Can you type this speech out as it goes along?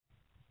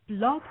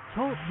Blog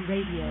Talk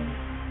Radio.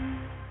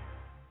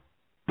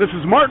 This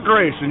is Mark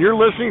Grace, and you're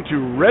listening to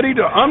Ready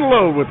to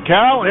Unload with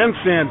Cal and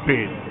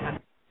Sandpete.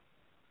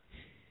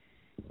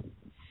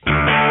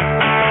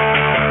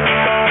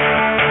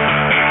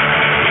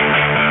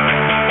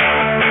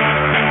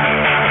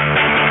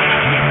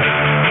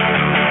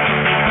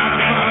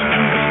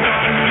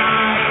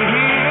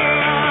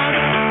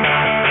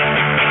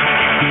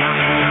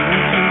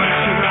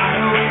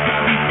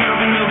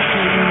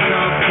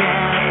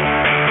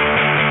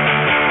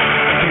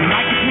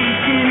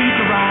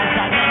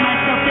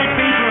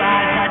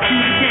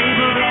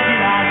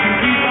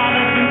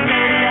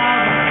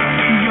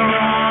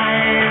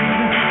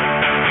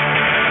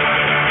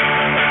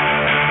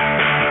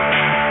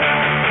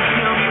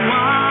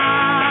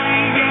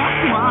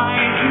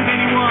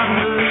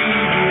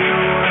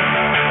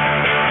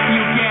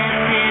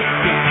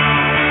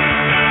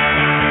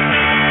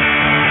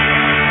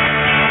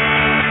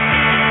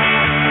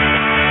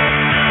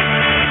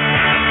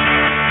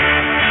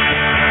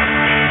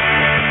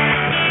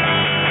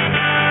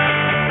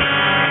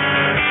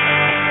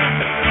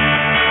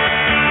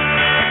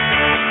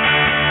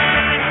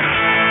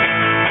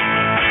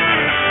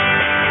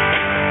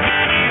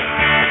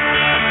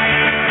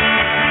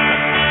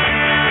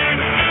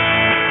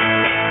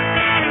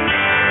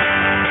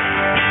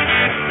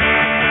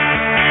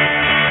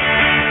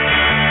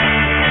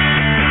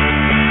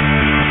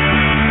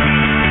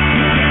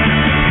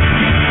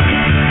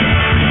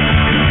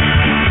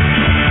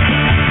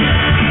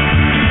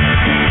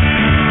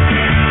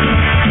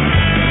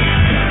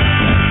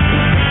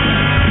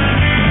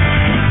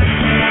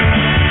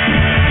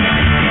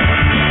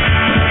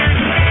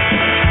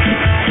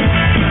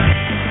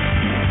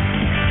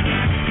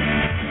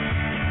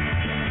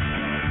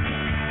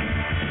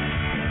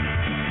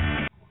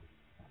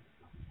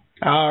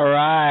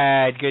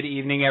 Good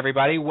evening,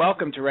 everybody.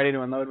 Welcome to Ready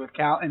to Unload with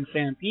Cal and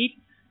Sandpete.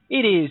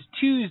 It is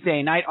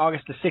Tuesday night,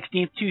 August the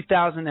 16th,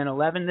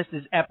 2011. This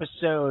is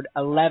episode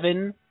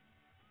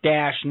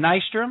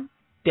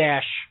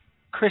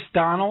 11-Nystrom-Chris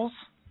Donnells.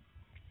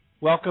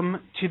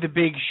 Welcome to the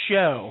big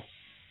show.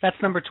 That's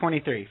number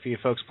 23 for you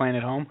folks playing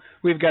at home.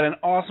 We've got an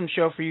awesome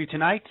show for you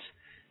tonight.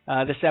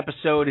 This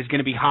episode is going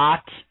to be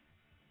hot.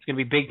 It's going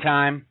to be big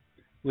time.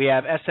 We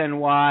have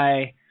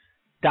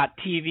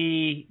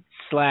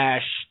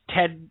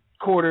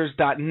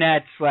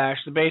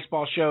sny.tv/TedQuarters.net/the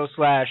baseball show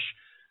 /the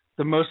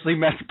Mostly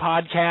Mets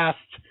podcast.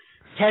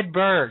 Ted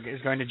Berg is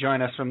going to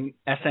join us from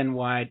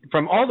SNY,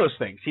 from all those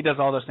things. He does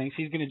all those things.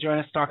 He's going to join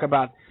us, talk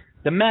about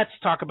the Mets,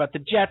 talk about the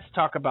Jets,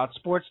 talk about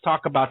sports,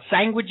 talk about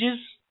sandwiches,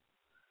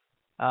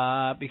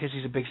 because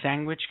he's a big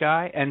sandwich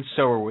guy, and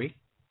so are we.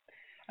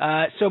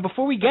 So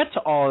before we get to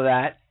all of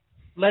that,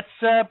 let's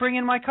bring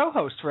in my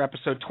co-host for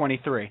episode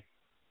 23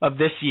 of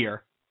this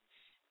year,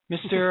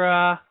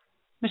 Mr.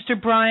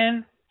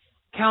 Brian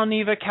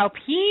Calneva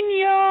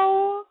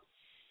Calpino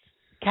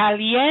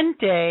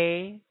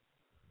Caliente,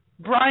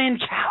 Brian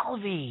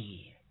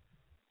Calvi.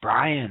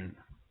 Brian.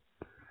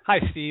 Hi,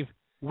 Steve.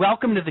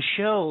 Welcome to the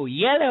show.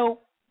 Yellow.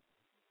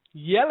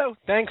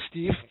 Thanks,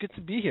 Steve. Good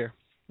to be here.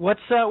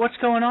 What's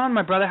going on,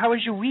 my brother? How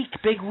was your week?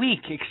 Big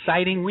week.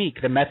 Exciting week.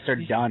 The Mets are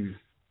done.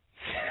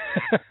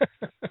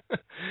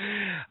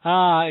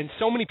 And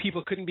so many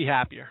people couldn't be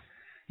happier.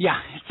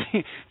 Yeah,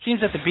 it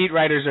seems that the beat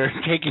writers are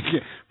taking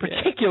a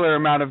particular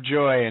amount of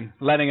joy in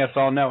letting us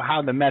all know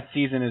how the Mets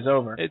season is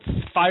over. It's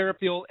fire up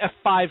the old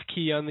F5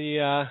 key on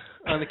the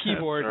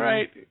keyboard.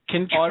 Right.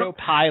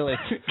 Autopilot.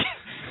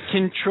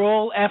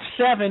 Control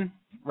F7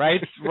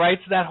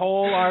 writes that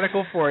whole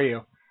article for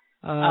you.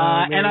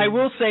 And I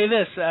will say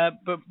this,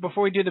 but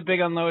before we do the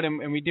big unload,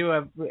 and we do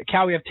have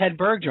Cal, we have Ted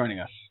Berg joining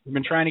us. We've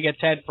been trying to get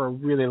Ted for a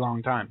really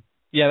long time.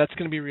 Yeah, that's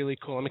going to be really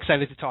cool. I'm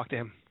excited to talk to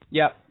him.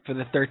 Yep, for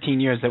the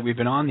 13 years that we've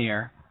been on the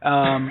air.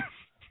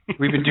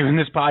 We've been doing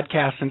this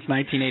podcast since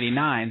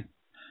 1989.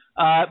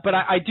 But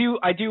I do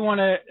want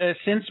to,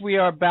 since we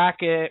are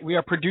back, we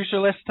are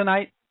producerless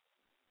tonight.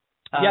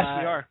 Yes,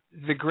 we are.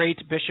 The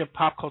great Bishop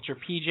Pop Culture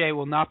PJ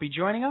will not be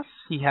joining us.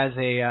 He has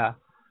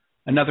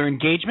another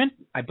engagement,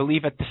 I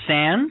believe, at the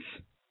Sands.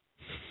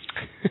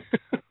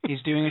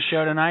 He's doing a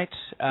show tonight.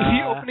 Is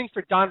he opening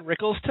for Don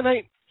Rickles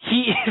tonight?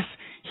 He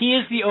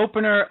is the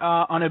opener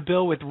on a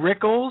bill with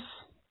Rickles.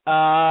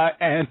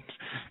 And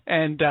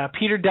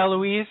Peter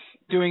DeLuise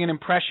doing an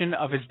impression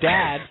of his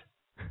dad,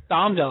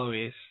 Dom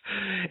DeLuise.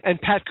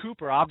 And Pat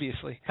Cooper,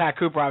 obviously. Cal,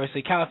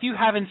 if you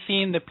haven't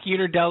seen the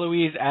Peter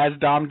DeLuise as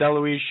Dom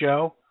DeLuise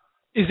show.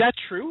 Is that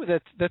true?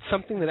 That's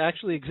something that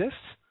actually exists?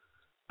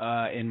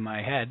 In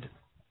my head.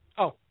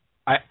 Oh.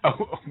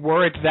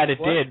 Were it that it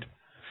did.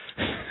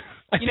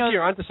 I think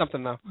you're onto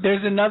something, though.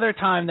 There's another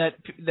time that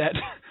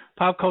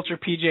Pop Culture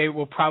PJ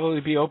will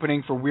probably be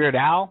opening for Weird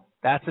Al.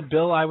 That's a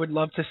bill I would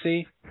love to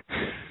see.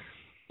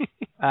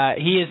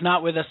 He is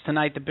not with us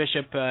tonight, the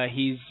Bishop.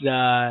 He's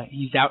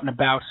out and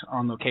about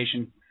on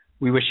location.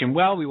 We wish him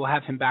well. We will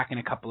have him back in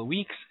a couple of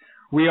weeks.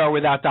 We are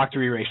without Dr.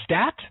 Ray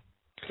Stat.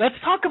 Let's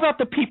talk about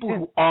the people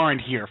who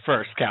aren't here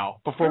first,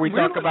 Cal, before we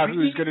talk about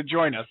who's going to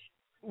join us.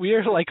 We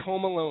are like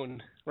home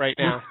alone right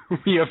now.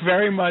 We are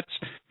very much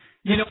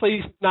This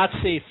place is not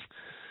safe.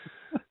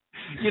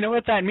 You know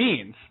what that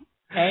means?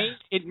 A,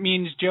 it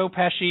means Joe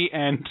Pesci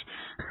and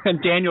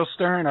Daniel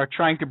Stern are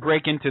trying to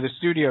break into the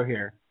studio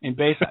here in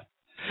Bayside.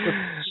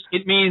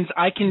 It means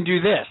I can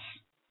do this.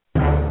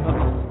 Cal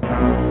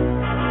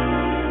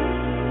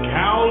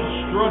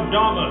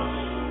Stradamus.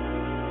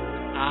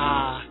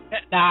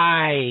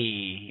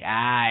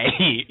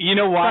 You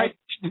know why?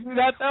 Do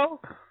that, though?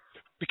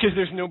 Because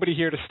there's nobody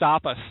here to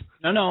stop us.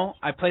 No.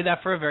 I played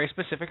that for a very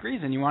specific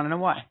reason. You want to know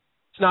why?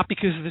 It's not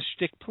because the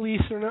shtick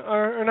police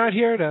are not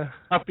here to...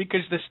 Not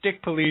because the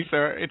stick police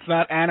are... It's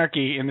not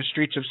anarchy in the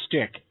streets of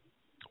Stick.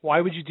 Why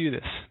would you do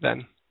this,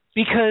 then?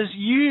 Because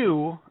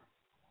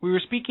we were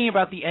speaking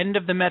about the end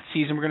of the Mets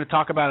season. We're going to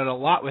talk about it a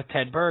lot with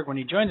Ted Berg when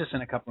he joins us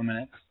in a couple of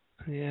minutes.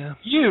 Yeah.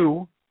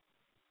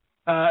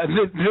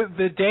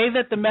 The day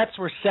that the Mets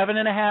were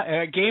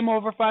 7.5, game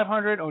over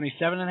 500, only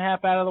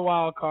 7.5 out of the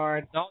wild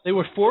card. No, they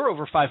were 4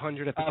 over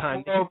 500 at the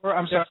time. 4 over,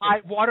 I'm sorry. The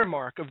high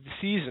watermark of the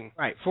season.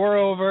 Right, 4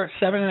 over,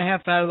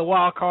 7.5 out of the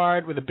wild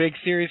card with a big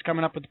series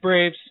coming up with the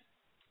Braves.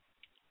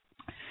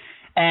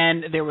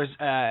 And there was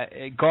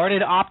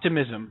guarded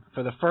optimism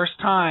for the first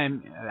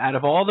time out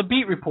of all the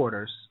beat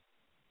reporters.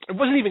 It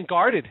wasn't even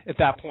guarded at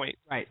that point.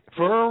 Right,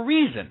 for a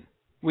reason.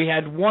 We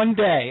had one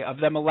day of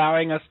them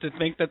allowing us to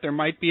think that there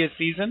might be a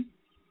season.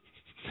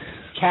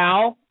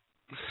 Cal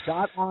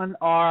got on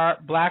our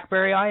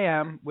BlackBerry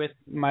IM with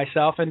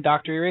myself and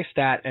Dr.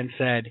 Erestat and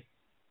said,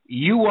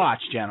 "You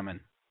watch, gentlemen.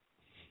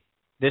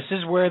 This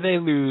is where they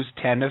lose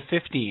 10 of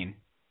 15,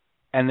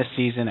 and the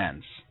season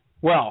ends."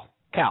 Well,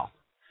 Cal,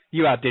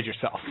 you outdid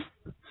yourself.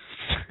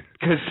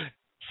 Because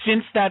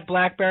since that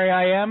BlackBerry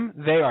IM,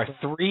 they are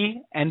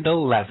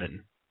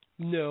 3-11.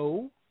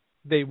 No,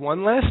 they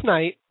won last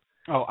night.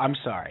 Oh, I'm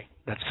sorry.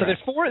 That's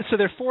correct. So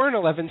they're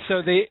 4-11.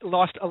 So they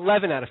lost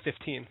 11 out of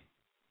 15.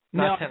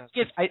 No,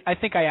 I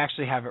think I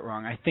actually have it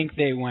wrong. I think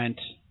they went.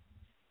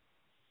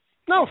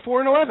 No,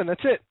 4-11.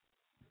 That's it.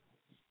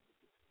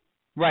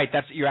 Right.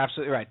 You're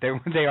absolutely right.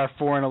 They are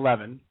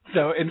 4-11.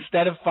 So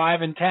instead of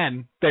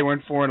 5-10, they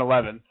went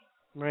 4-11.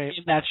 Right.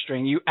 In that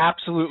string, you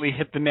absolutely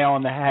hit the nail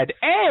on the head,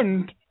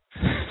 and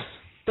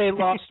they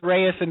lost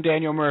Reyes and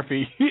Daniel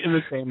Murphy in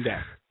the same day.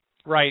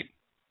 Right.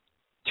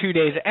 2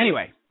 days.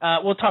 Anyway,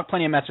 we'll talk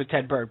plenty of Mets with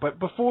Ted Berg. But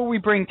before we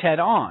bring Ted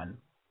on,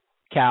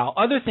 Cal,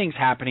 other things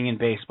happening in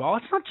baseball.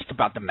 It's not just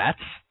about the Mets.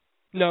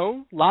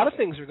 No, a lot of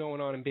things are going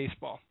on in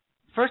baseball.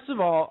 First of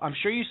all, I'm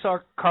sure you saw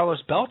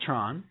Carlos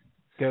Beltran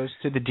goes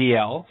to the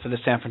DL for the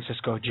San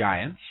Francisco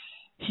Giants.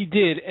 He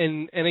did,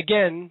 and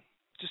again,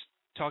 just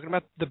talking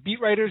about the beat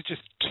writers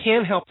just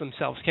can't help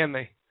themselves, can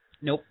they?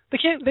 Nope. They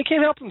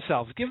can't help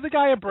themselves. Give the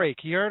guy a break.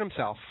 He hurt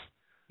himself.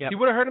 Yep. He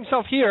would have hurt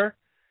himself here.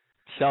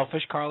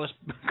 Selfish Carlos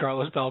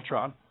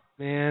Beltran.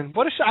 Man,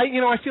 what a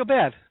I feel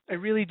bad. I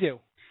really do.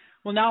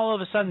 Well, now all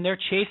of a sudden they're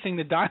chasing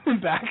the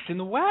Diamondbacks in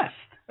the West.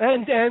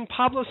 And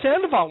Pablo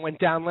Sandoval went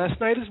down last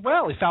night as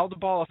well. He fouled the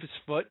ball off his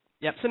foot.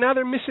 Yep. So now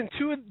they're missing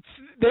two.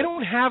 They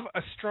don't have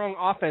a strong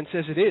offense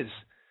as it is.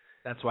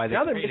 That's why they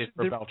traded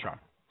for Beltran.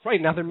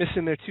 Right, now they're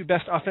missing their two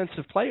best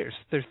offensive players.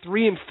 They're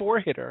 3 and 4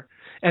 hitter,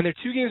 and they're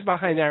 2 games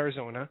behind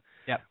Arizona.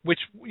 Yep. Which,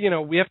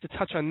 we have to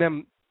touch on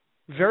them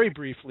very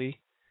briefly.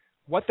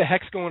 What the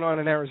heck's going on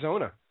in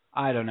Arizona?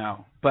 I don't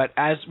know. But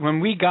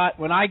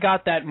when I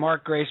got that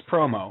Mark Grace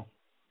promo,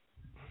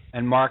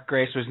 and Mark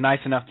Grace was nice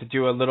enough to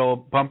do a little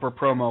bumper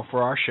promo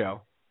for our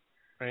show.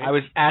 Right. I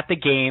was at the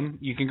game.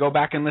 You can go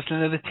back and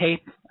listen to the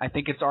tape. I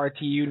think it's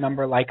RTU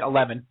number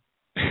 11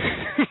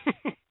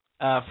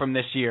 from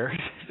this year.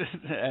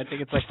 I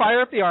think it's Just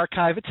fire up the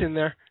archive. It's in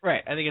there.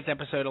 Right. I think it's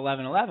episode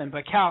 1111.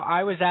 But Cal,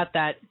 I was at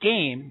that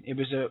game. It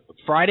was a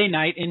Friday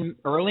night in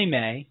early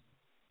May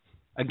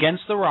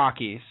against the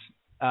Rockies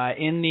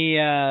in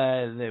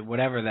the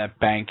whatever that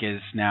bank is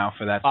now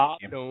for that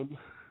game. Dome.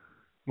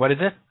 What is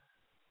it?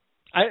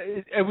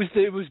 It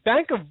was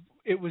Bank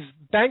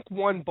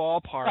One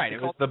ballpark. Right,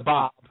 it was the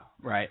Bob.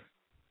 Right.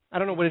 I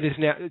don't know what it is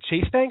now.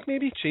 Chase Bank,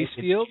 maybe? Chase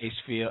Field? Chase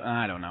Field.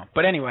 I don't know.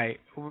 But anyway,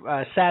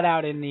 sat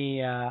out in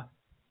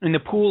the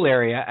pool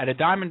area at a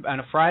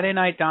Friday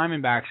night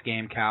Diamondbacks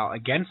game, Cal,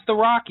 against the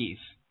Rockies.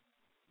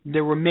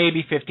 There were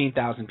maybe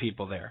 15,000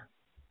 people there,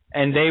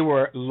 and they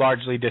were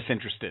largely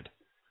disinterested.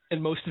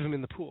 And most of them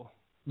in the pool.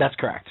 That's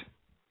correct.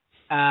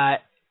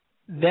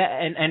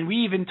 And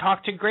we even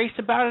talked to Grace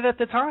about it at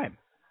the time.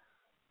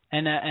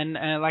 And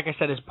like I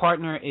said, his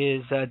partner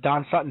is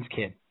Don Sutton's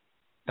kid.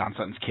 Don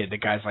Sutton's kid. The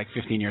guy's like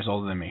 15 years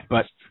older than me.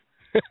 But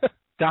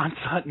Don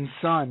Sutton's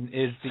son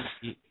is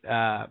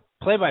the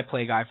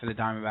play-by-play guy for the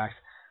Diamondbacks.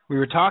 We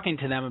were talking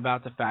to them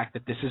about the fact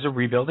that this is a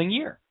rebuilding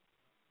year.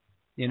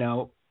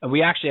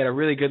 We actually had a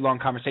really good long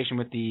conversation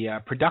with the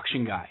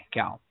production guy,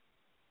 Cal.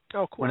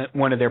 Oh, cool.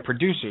 One of their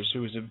producers,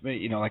 who was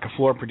like a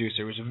floor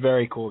producer, was a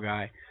very cool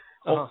guy,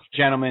 old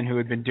gentleman who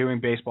had been doing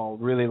baseball a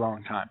really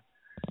long time.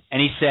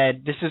 And he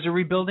said, "This is a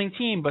rebuilding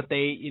team, but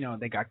they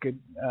got good.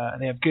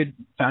 They have good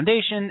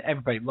foundation.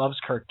 Everybody loves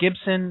Kirk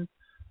Gibson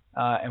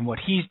and what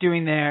he's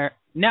doing there."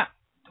 Now,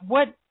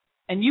 what?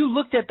 And you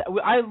looked at that.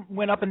 I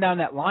went up and down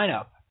that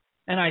lineup,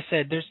 and I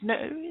said, "There's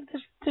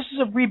this is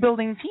a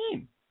rebuilding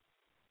team.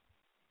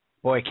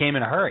 Boy, it came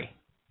in a hurry.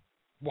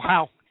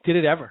 Wow, did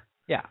it ever?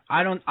 Yeah,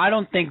 I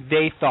don't think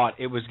they thought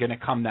it was going to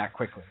come that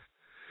quickly.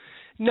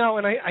 No,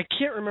 and I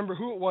can't remember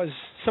who it was.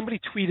 Somebody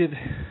tweeted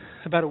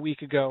about a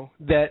week ago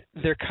that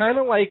they're kind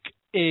of like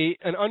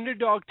an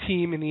underdog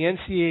team in the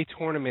NCAA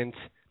tournament.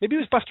 Maybe it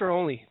was Buster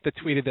Only that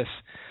tweeted this.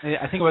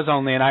 I think it was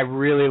Only, and I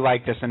really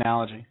like this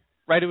analogy.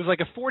 Right, it was like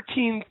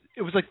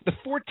the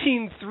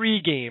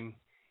 14-3 game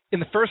in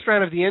the first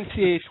round of the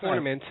NCAA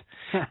tournament,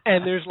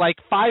 and there's like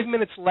 5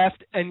 minutes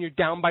left, and you're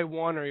down by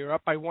 1 or you're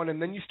up by 1,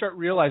 and then you start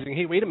realizing,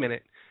 hey, wait a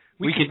minute,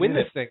 we can win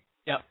this thing.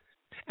 Yep.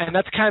 And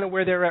that's kind of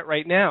where they're at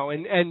right now.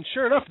 And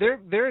sure enough,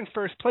 they're in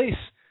first place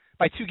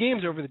by 2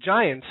 games over the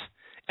Giants,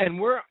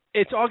 and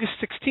it's August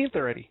 16th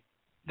already.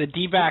 The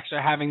D-backs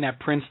are having that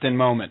Princeton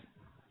moment.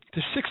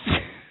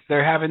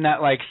 They're having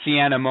that like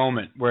Siena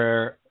moment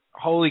where,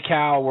 holy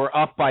cow, we're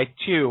up by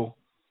 2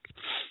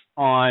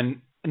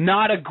 on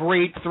not a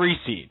great 3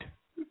 seed.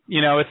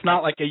 You know, it's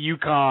not like a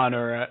UConn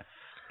or a.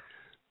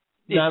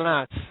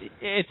 No.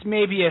 It's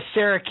maybe a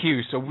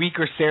Syracuse, a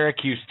weaker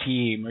Syracuse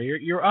team, or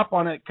you're up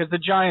on it because the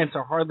Giants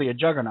are hardly a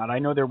juggernaut. I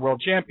know they're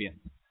world champions,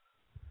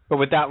 but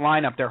with that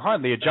lineup, they're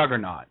hardly a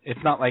juggernaut. It's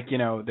not like, you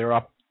know, they're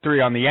up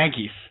 3 on the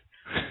Yankees.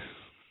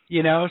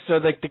 You know, so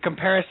like the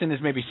comparison is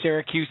maybe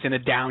Syracuse in a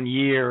down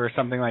year or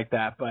something like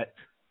that. But,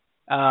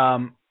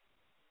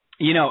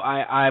 you know,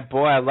 I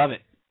love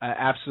it. I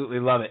absolutely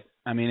love it.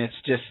 I mean, it's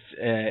just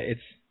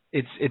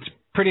it's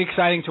pretty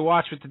exciting to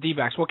watch with the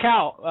D-backs. Well,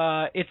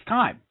 Cal, it's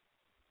time.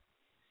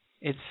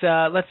 It's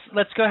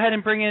let's go ahead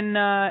and bring in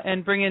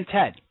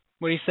Ted.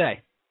 What do you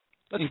say?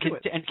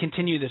 And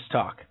continue this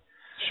talk.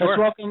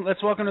 Sure.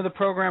 Let's welcome to the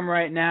program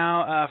right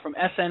now from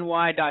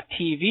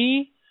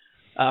SNY.TV,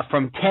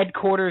 from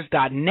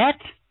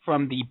TedQuarters.net,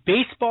 from the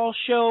Baseball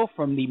Show,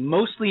 from the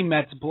Mostly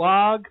Mets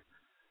blog.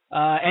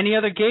 Any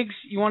other gigs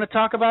you want to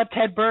talk about?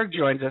 Ted Berg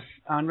joins us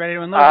on Ready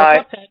to Unload. What's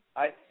up, Ted?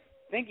 I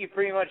think you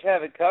pretty much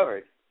have it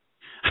covered.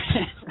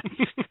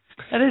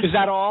 Is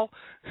that all?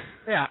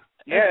 Yeah.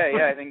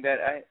 Yeah. I think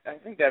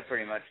that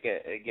pretty much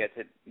gets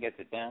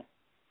it down.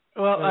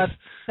 Well,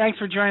 thanks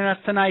for joining us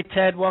tonight,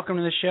 Ted. Welcome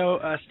to the show.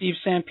 Steve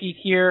Sanpete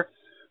here,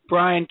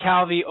 Brian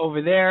Calvi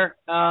over there.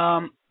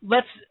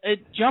 Let's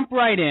jump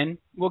right in.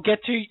 We'll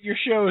get to your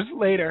shows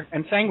later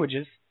and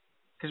sandwiches,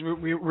 because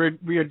we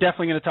are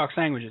definitely going to talk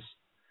sandwiches.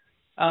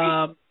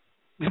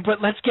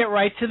 But let's get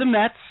right to the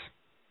Mets.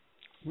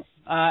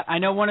 I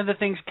know one of the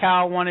things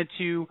Cal wanted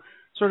to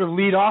sort of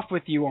lead off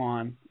with you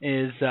on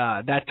is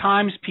that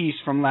Times piece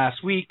from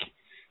last week,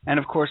 and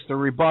of course the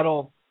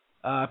rebuttal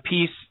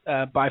piece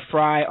by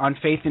Fry on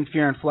Faith and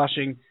Fear in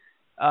Flushing.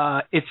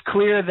 It's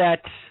clear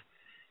that,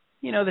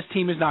 you know, this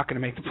team is not going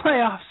to make the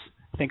playoffs.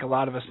 I think a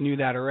lot of us knew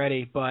that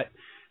already, but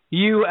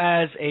you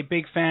as a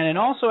big fan and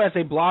also as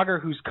a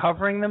blogger who's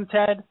covering them,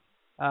 Ted,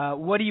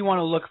 what do you want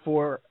to look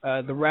for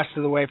the rest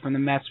of the way from the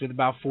Mets with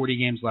about 40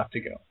 games left to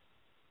go?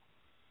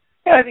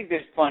 Yeah, I think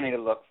there's plenty to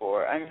look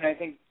for. I mean, I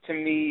think to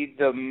me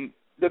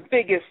the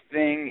biggest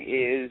thing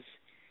is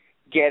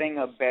getting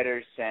a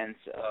better sense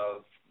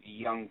of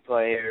young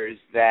players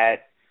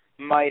that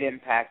might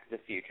impact the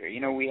future. You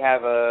know, we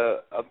have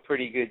a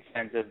pretty good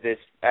sense of this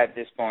at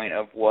this point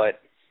of what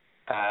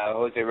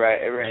Jose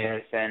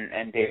Reyes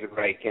and David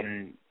Wright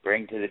can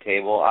bring to the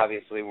table.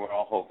 Obviously, we're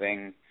all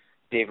hoping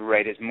David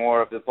Wright is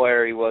more of the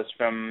player he was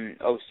from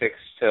 06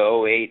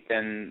 to 08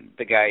 than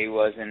the guy he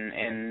was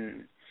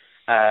in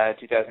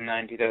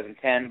 2009,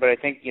 2010. But I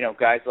think, you know,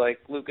 guys like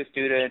Lucas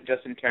Duda and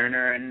Justin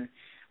Turner and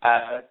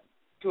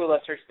to a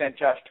lesser extent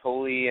Josh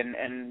Tolle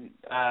and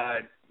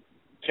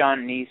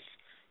John Neese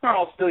are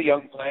all still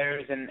young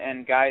players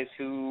and guys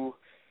who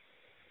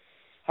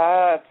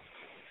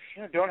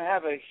don't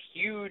have a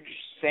huge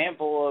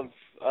sample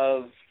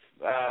of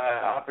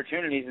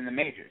opportunities in the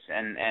majors,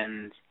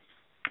 and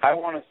I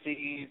want to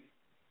see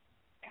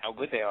how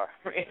good they are.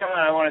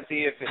 I want to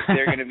see if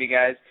they're going to be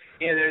guys.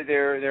 You know,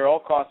 they're all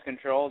cost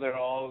control. They're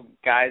all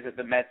guys that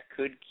the Mets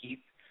could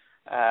keep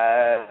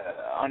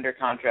under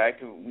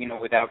contract, you know,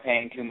 without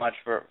paying too much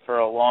for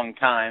a long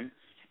time.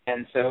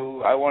 And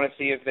so I want to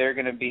see if they're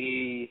going to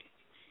be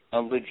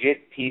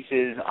legit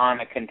pieces on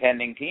a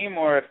contending team,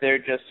 or if they're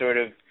just sort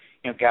of,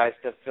 you know, guys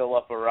to fill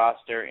up a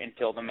roster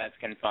until the Mets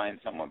can find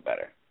someone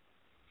better.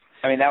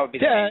 I mean, that would be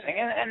the main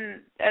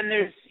thing. And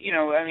there's, you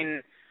know, I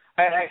mean,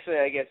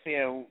 I guess, you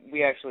know,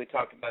 we actually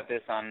talked about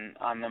this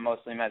on the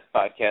Mostly Mets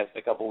podcast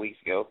a couple weeks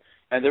ago.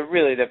 And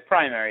the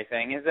primary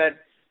thing is that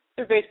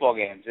they're baseball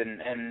games,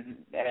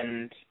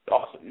 and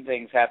awesome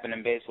things happen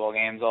in baseball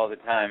games all the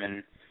time,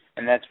 and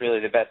that's really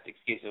the best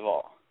excuse of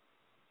all.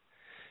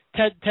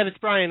 Ted, it's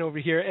Brian over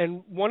here,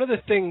 and one of the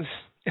things,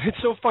 it's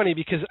so funny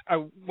because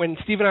when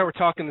Steve and I were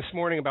talking this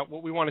morning about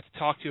what we wanted to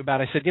talk to you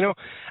about, I said, you know,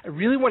 I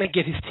really want to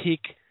get his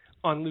take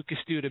on Lucas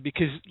Duda,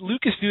 because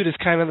Lucas Duda is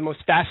kind of the most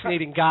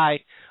fascinating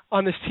guy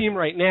on this team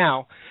right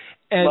now.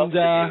 And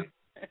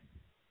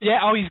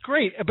yeah, he's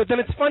great. But then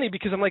it's funny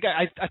because I'm like,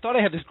 I thought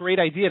I had this great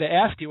idea to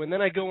ask you, and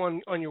then I go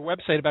on your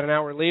website about an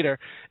hour later,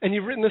 and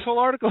you've written this whole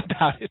article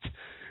about it,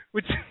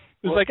 which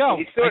It was like, oh,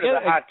 he's sort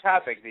of a hot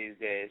topic these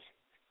days.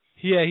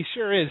 Yeah, he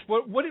sure is.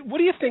 What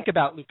do you think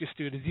about Lucas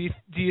Duda?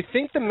 Do you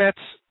think the Mets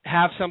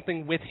have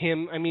something with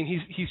him? I mean,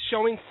 he's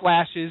showing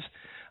flashes.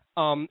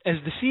 As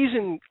the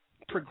season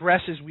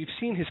progresses, we've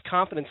seen his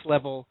confidence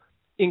level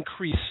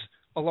increase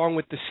along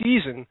with the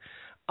season.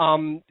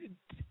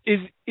 Is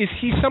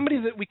he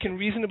somebody that we can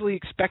reasonably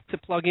expect to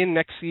plug in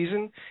next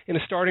season in a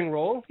starting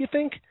role, you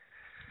think?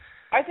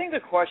 I think the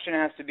question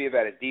has to be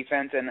about his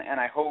defense, and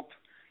I hope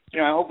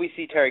we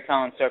see Terry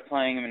Collins start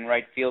playing him in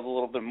right field a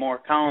little bit more.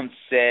 Collins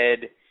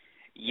said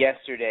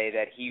yesterday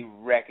that he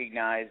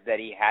recognized that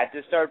he had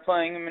to start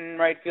playing him in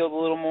right field a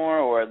little more,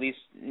 or at least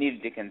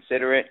needed to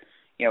consider it,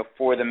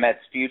 for the Mets'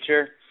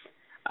 future.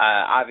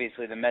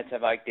 Obviously, the Mets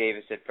have Ike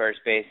Davis at first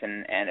base,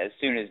 and as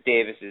soon as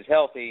Davis is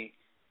healthy,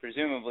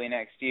 presumably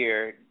next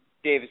year,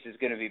 Davis is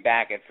going to be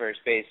back at first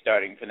base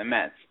starting for the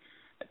Mets.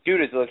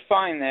 Duda's looked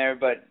fine there,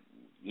 but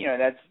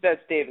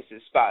that's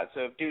Davis's spot.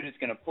 So if Duda's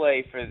going to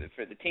play for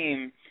the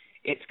team,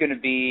 it's going to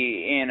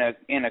be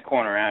in a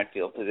corner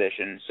outfield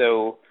position.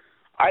 So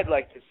I'd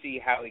like to see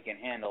how he can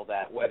handle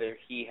that, whether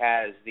he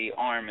has the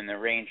arm and the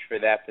range for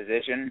that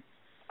position.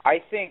 I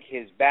think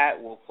his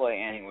bat will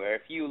play anywhere.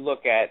 If you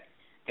look at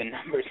the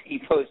numbers he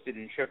posted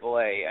in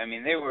AAA, I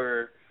mean,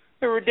 they're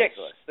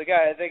ridiculous. The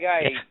guy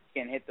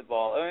can hit the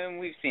ball. I mean,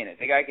 we've seen it.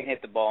 The guy can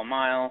hit the ball a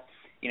mile.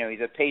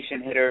 He's a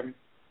patient hitter.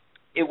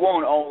 It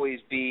won't always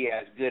be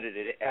as good as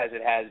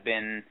it has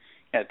been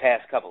the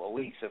past couple of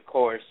weeks, of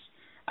course.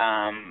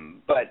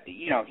 But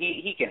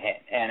he can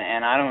hit,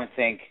 and I don't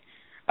think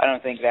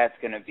that's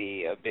going to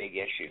be a big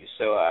issue.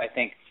 So I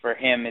think for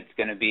him, it's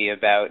going to be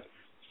about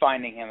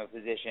finding him a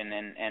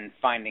position and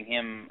finding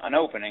him an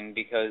opening,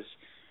 because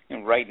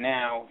right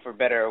now, for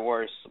better or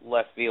worse,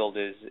 left field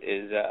is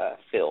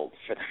filled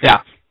for them.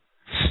 Yeah.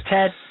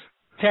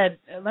 Ted,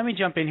 let me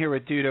jump in here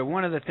with Duda.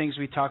 One of the things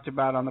we talked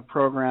about on the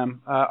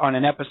program on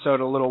an episode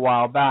a little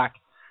while back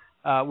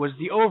was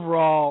the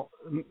overall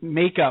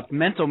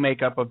mental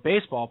makeup of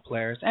baseball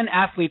players and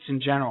athletes in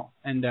general.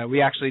 And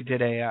we actually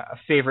did a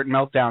favorite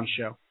meltdown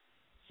show.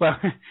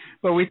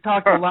 But we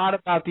talked a lot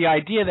about the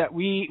idea that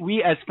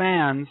we as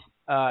fans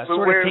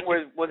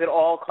was it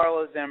all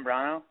Carlos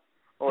Zambrano,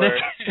 or did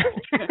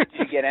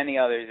you get any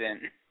others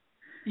in?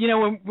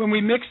 When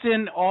we mixed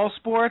in all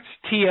sports,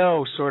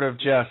 T.O. sort of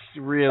just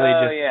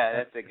really yeah,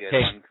 that's a good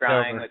one.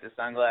 Crying with the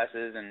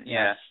sunglasses and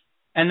yeah.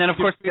 And then of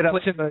course we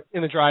sit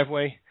in the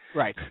driveway.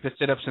 Right, the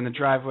sit-ups in the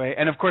driveway,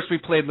 and of course we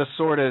played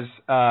Lasorda's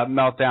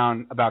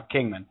meltdown about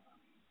Kingman.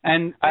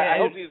 And I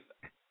hope you've.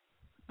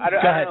 I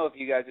don't know if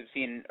you guys have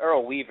seen.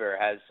 Earl Weaver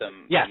has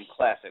some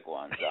classic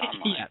ones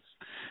online.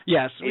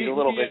 Yes. He's a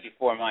little bit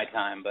before my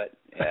time, but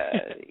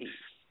he's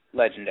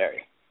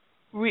legendary.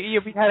 We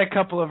had a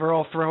couple of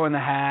Earl throwing the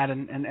hat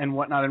and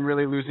whatnot and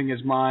really losing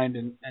his mind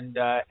and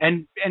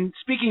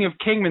speaking of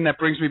Kingman, that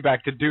brings me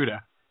back to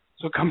Duda.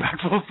 So come back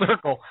full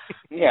circle.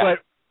 Yeah. But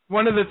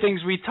one of the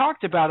things we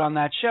talked about on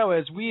that show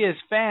is we as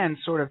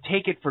fans sort of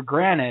take it for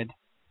granted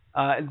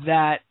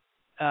that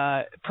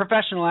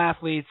professional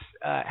athletes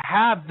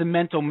have the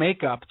mental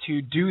makeup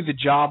to do the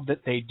job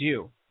that they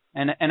do.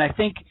 And I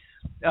think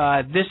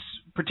this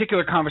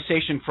particular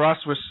conversation for us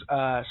was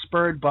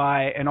spurred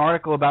by an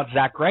article about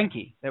Zach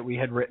Greinke that we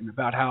had written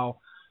about how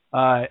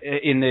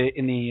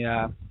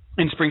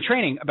in spring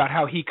training about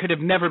how he could have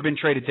never been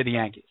traded to the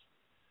Yankees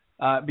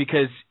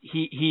because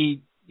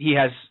he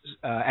has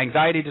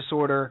anxiety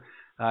disorder,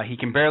 he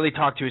can barely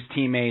talk to his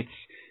teammates,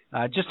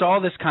 just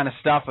all this kind of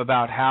stuff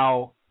about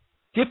how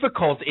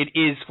difficult it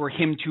is for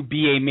him to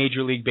be a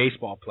Major League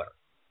Baseball player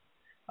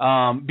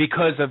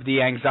because of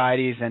the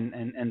anxieties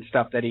and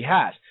stuff that he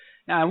has.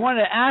 Now, I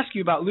wanted to ask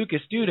you about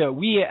Lucas Duda.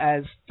 We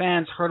as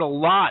fans heard a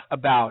lot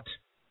about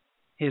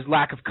his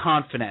lack of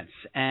confidence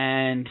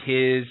and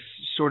his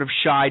sort of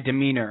shy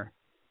demeanor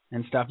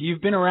and stuff. You've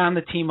been around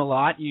the team a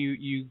lot.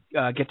 You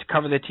get to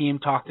cover the team,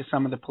 talk to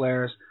some of the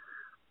players.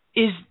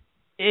 Is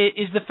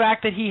the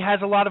fact that he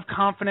has a lot of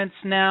confidence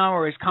now,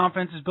 or his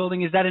confidence is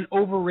building, is that an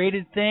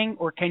overrated thing,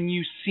 or can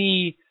you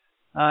see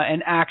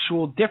an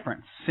actual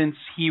difference since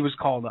he was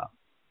called up?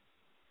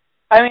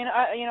 I mean,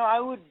 I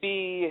would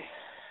be.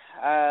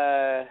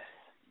 I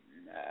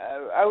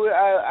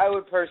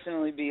would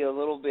personally be a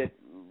little bit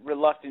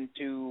reluctant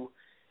to,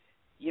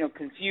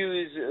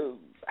 confuse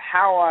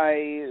how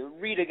I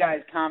read a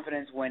guy's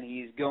confidence when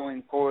he's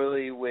going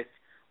poorly with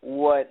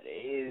what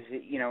is,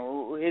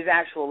 his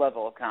actual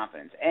level of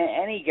confidence.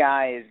 Any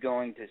guy is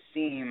going to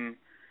seem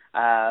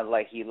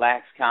like he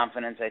lacks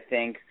confidence, I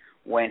think,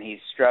 when he's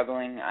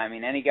struggling. I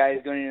mean, any guy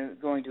is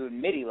going to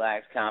admit he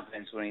lacks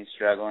confidence when he's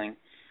struggling.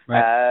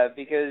 Right.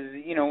 Because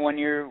when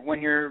you're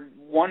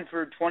 1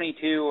 for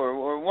 22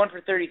 or 1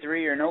 for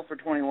 33 or 0 for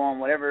 21,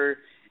 whatever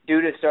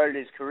Duda started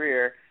his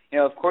career,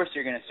 of course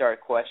you're going to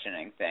start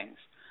questioning things.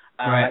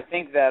 Right. I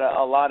think that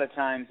a lot of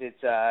times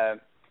it's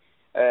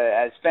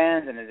as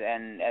fans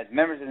and as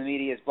members of the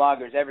media, as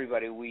bloggers,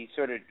 everybody, we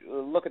sort of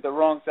look at the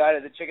wrong side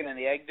of the chicken and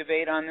the egg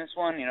debate on this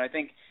one. I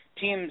think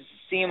teams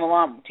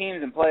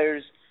and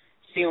players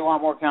seem a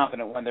lot more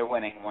confident when they're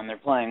winning, when they're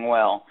playing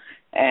well.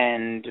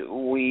 and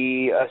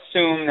we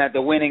assume that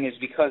the winning is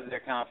because they're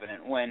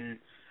confident, when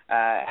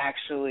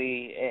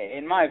actually,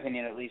 in my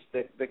opinion at least,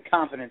 the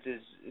confidence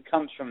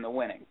comes from the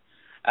winning.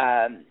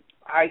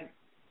 I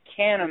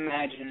can't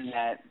imagine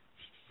that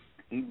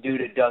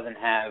Duda doesn't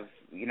have,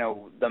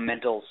 the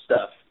mental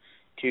stuff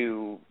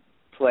to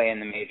play in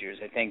the majors.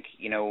 I think,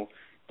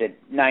 that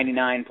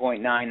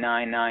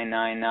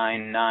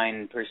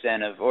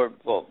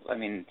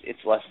 99.99999%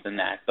 it's less than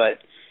that, but,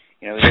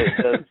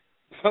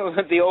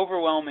 the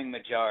overwhelming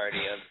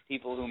majority of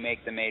people who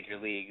make the major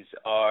leagues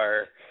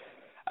are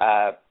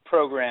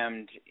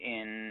programmed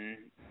in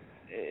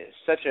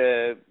such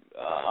a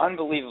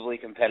unbelievably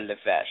competitive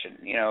fashion.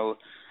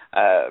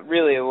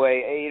 Really a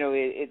way.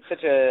 It's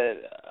such a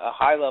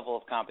high level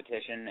of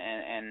competition,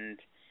 and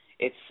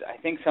it's, I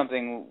think,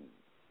 something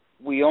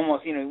we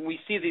almost, we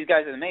see these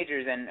guys at the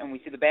majors, and we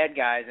see the bad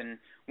guys, and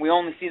we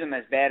only see them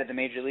as bad at the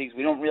major leagues.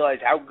 We don't realize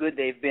how good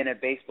they've been at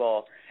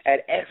baseball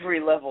at every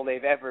level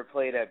they've ever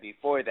played at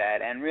before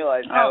that, and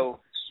realize how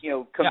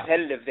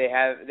competitive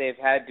they've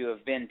had to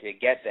have been to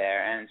get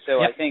there. And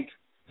so I think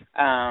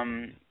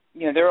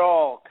they're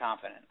all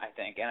confident, I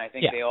think, and I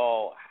think they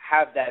all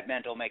have that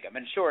mental makeup.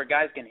 And sure,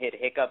 guys can hit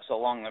hiccups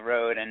along the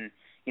road, and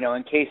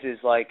in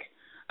cases like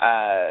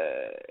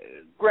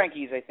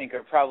Greinke's, I think,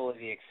 are probably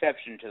the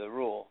exception to the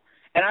rule.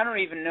 And I don't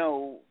even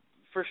know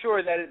for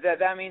sure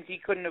that means he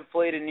couldn't have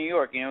played in New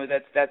York.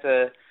 That's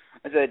a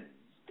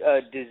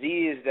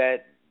disease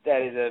that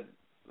is a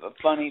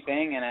funny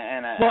thing,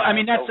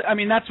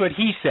 that's what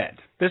he said.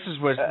 This is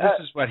what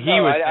he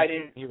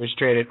was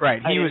traded.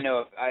 Right. I didn't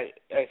know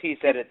if he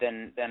said it,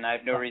 then I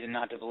have no reason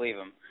not to believe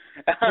him.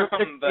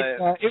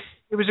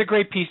 It was a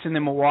great piece in the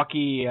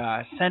Milwaukee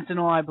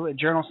Sentinel, I believe,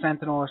 Journal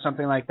Sentinel or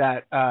something like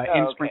that.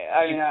 Okay.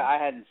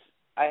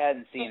 I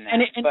hadn't seen that,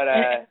 but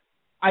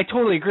I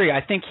totally agree.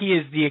 I think he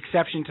is the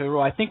exception to the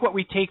rule. I think what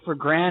we take for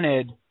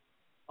granted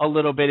a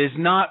little bit is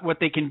not what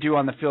they can do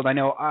on the field. I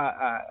know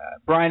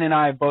Brian and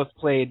I have both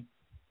played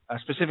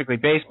specifically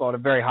baseball at a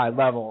very high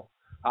level.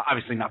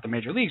 Obviously not the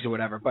major leagues or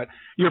whatever, but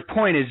your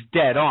point is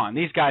dead on.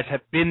 These guys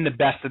have been the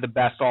best of the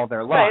best all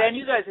their lives. Right, and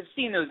you guys have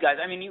seen those guys.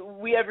 I mean,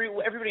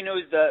 everybody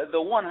knows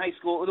the one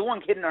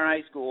kid in our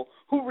high school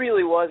who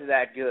really was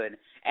that good,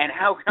 and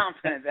how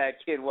confident that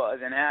kid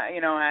was, and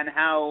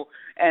how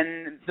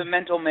and the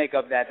mental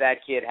makeup that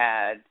kid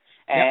had,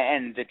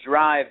 and the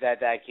drive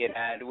that kid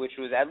had, which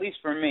was, at least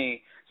for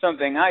me,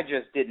 something I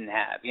just didn't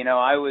have.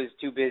 I was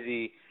too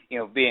busy,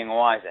 being a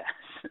wise ass.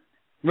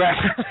 Right.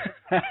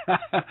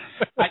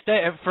 I tell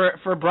you,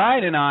 for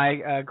Brian and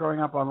I,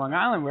 growing up on Long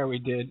Island where we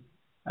did,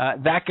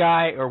 that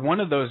guy or one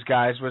of those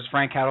guys was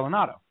Frank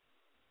Catalanato.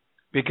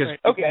 Because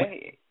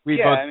we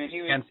both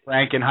against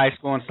Frank in high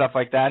school and stuff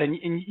like that, and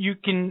you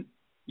can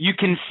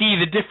see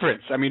the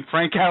difference. I mean,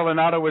 Frank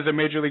Catalanato was a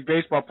Major League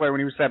Baseball player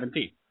when he was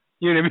 17.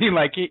 You know what I mean?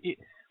 Like,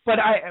 what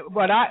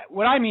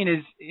I mean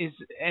is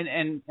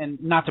and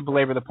not to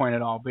belabor the point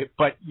at all,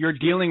 but you're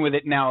dealing with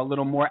it now a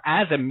little more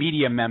as a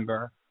media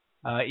member.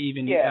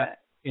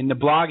 In the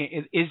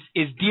blogging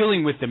is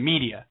dealing with the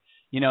media,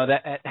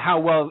 that how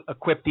well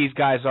equipped these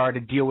guys are to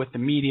deal with the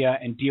media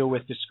and deal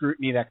with the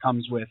scrutiny that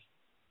comes with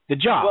the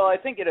job. Well, I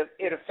think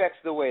it affects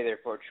the way they're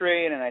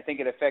portrayed, and I think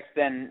it affects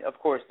then, of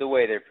course, the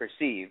way they're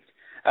perceived.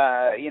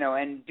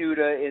 And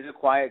Duda is a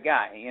quiet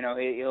guy.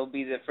 He'll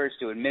be the first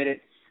to admit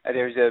it.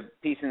 There's a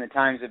piece in the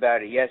Times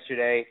about it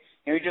yesterday.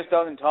 He just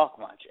doesn't talk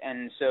much,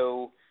 and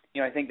so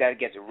I think that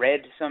gets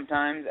read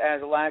sometimes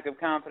as a lack of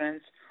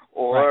confidence.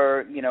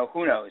 Or,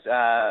 who knows,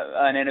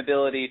 an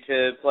inability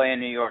to play in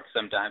New York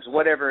sometimes,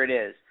 whatever it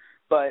is.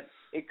 But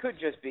it could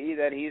just be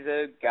that he's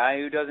a guy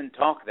who doesn't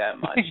talk that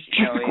much.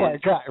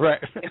 Quiet guy, right.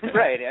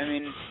 Right. I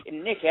mean,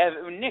 Nick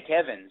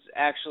Evans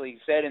actually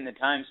said in the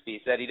Times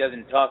piece that he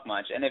doesn't talk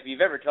much. And if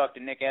you've ever talked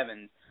to Nick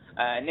Evans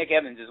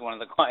is one of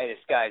the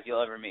quietest guys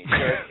you'll ever meet. So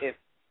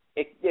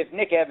if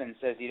Nick Evans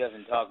says he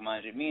doesn't talk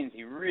much, it means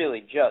he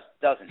really just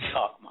doesn't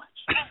talk much.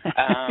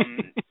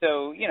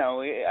 So,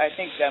 I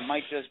think that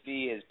might just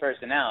be his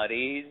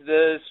personality. He's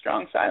the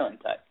strong,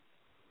 silent type.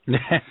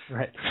 That's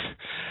right.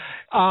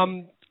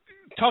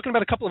 Talking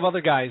about a couple of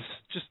other guys,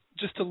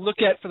 just to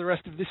look at for the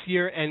rest of this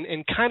year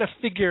and kind of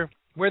figure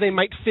where they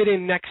might fit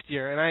in next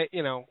year. And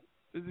they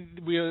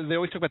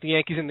always talk about the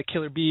Yankees and the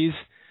Killer Bees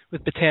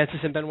with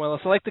Betances and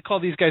Benuelos. I like to call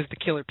these guys the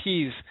Killer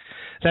Peas.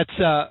 That's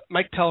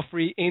Mike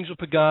Pelfrey, Angel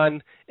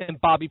Pagan,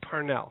 and Bobby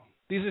Parnell.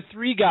 These are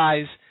three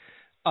guys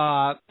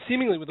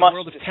seemingly with a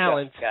world of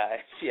talent. Guys.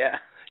 Yeah,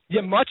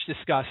 much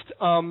discussed.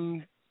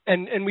 And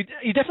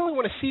you definitely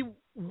want to see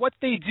what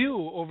they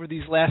do over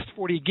these last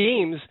 40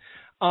 games.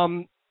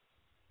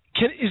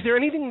 Is there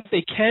anything that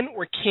they can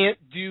or can't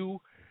do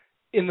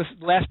in the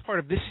last part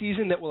of this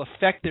season that will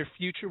affect their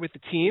future with the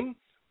team?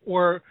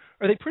 Or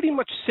are they pretty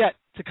much set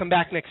to come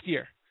back next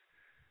year?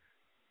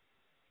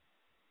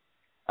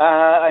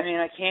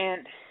 I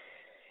can't,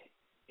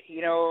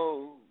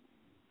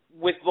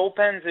 with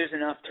bullpens, there's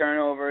enough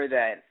turnover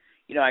that,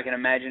 I can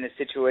imagine a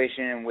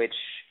situation in which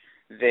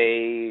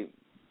they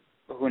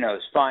who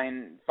knows,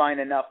 find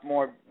enough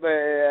more,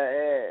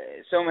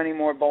 so many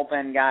more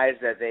bullpen guys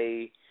that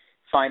they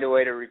find a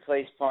way to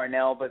replace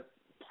Parnell. But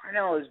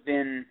Parnell has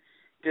been,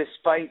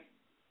 despite,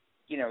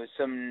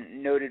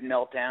 some noted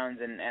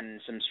meltdowns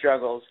and some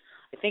struggles,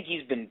 I think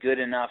he's been good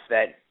enough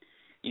that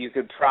you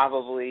could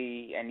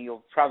probably, and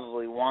you'll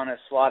probably want to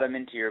slot him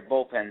into your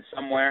bullpen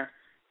somewhere.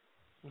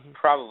 Mm-hmm.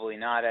 Probably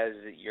not as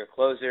your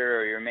closer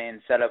or your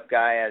main setup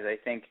guy, as I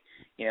think,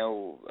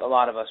 a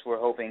lot of us were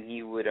hoping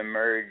he would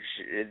emerge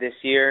this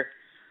year.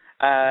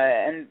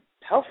 And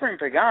Pelfrey and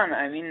Pagan,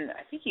 I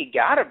think you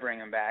got to bring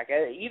him back.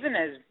 Even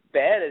as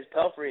bad as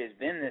Pelfrey has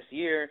been this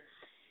year,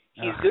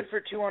 he's good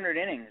for 200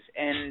 innings,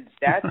 and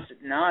that's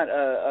not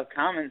a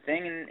common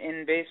thing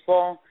in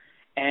baseball.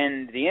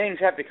 And the innings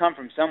have to come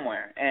from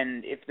somewhere.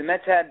 And if the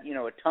Mets had,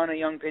 a ton of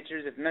young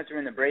pitchers, if the Mets were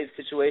in the Braves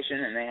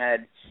situation and they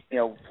had,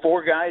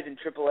 4 guys in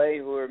AAA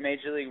who are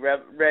Major League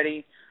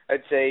ready,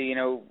 I'd say,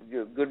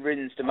 good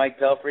riddance to Mike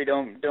Pelfrey.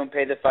 Don't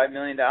pay the $5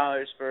 million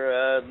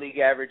for league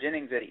average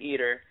innings at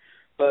Eater.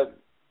 But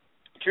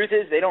truth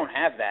is, they don't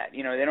have that.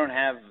 They don't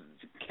have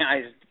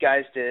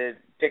guys to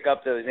pick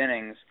up those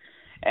innings,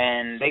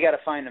 and they got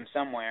to find them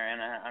somewhere.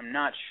 And I'm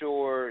not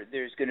sure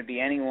there's going to be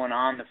anyone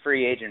on the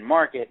free agent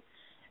market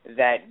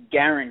that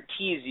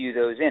guarantees you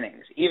those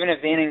innings. Even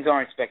if the innings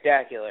aren't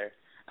spectacular,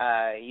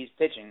 he's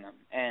pitching them,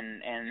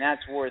 and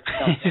that's worth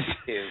something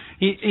too.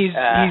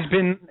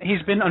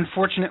 He's been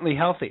unfortunately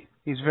healthy.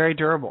 He's very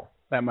durable.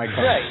 That might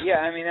come. Right.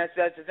 Yeah.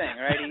 That's the thing,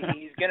 right?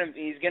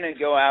 He's gonna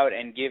go out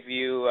and give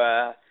you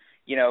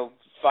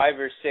 5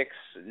 or 6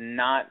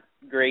 not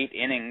great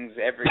innings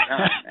every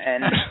time,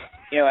 and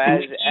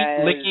as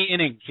licky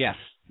innings. Yes.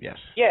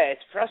 Yeah,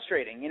 it's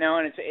frustrating,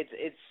 and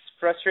it's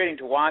frustrating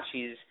to watch.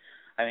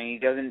 He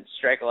doesn't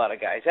strike a lot of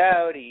guys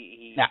out.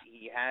 He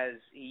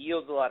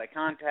yields a lot of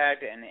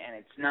contact, and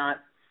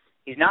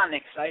he's not an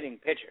exciting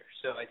pitcher.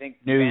 So I think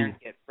fans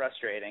get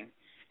frustrating,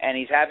 and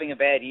he's having a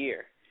bad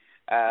year.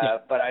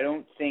 But I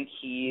don't think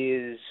he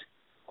is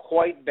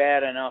quite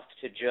bad enough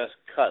to just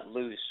cut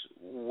loose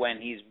when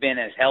he's been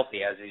as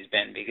healthy as he's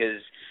been,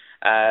 because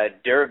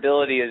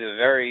durability is a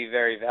very,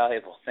 very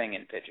valuable thing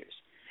in pitchers.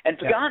 And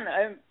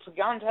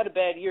Pagan's had a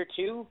bad year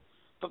too.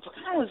 But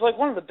Pagan was like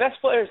one of the best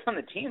players on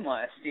the team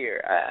last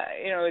year.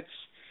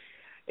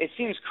 It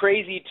seems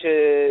crazy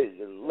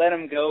to let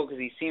him go because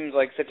he seems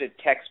like such a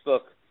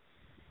textbook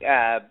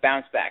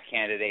bounce back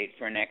candidate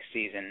for next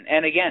season.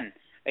 And again,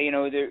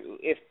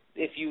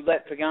 if you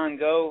let Pagan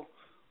go,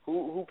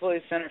 who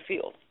plays center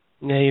field?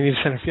 Yeah, you need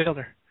a center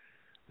fielder.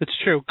 That's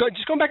true.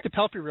 Just going back to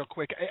Pelfrey real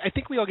quick, I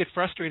think we all get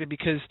frustrated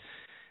because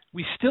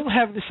we still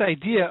have this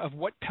idea of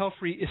what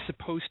Pelfrey is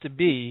supposed to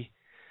be,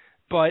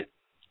 but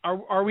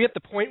Are we at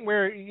the point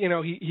where he kind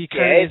of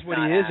is what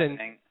he is,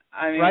 happening.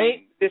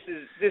 Right? This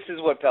is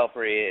what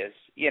Pelfrey is,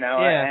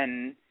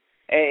 and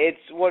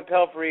it's what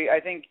Pelfrey. I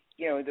think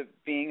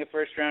being a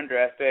first round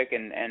draft pick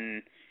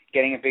and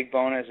getting a big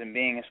bonus and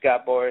being a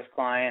Scott Boras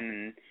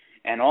client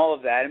and all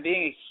of that and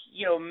being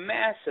a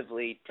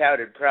massively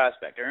touted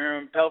prospect. I remember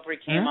when Pelfrey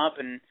came up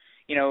and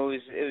it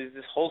was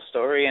this whole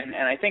story and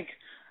I think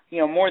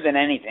more than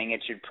anything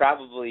it should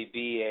probably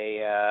be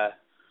a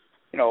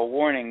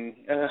warning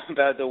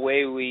about the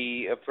way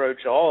we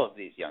approach all of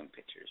these young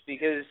pitchers,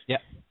 because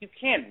you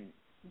can't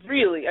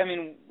really,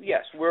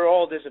 yes, we're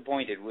all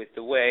disappointed with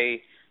the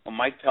way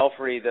Mike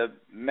Pelfrey, the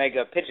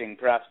mega pitching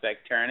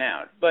prospect, turned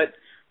out. But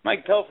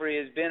Mike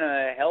Pelfrey has been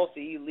a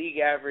healthy league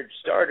average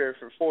starter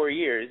for 4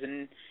 years,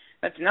 and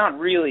that's not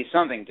really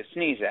something to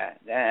sneeze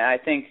at. I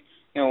think,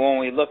 when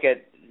we look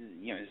at,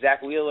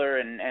 Zach Wheeler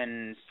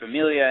and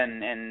Familia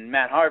and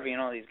Matt Harvey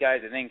and all these guys,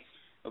 I think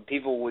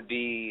people would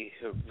be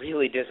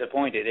really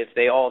disappointed if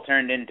they all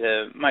turned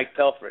into Mike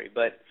Pelfrey.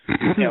 But,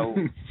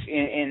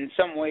 in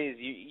some ways,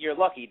 you're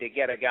lucky to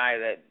get a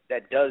guy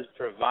that does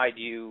provide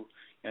you,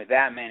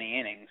 that many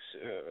innings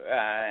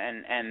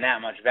and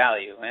that much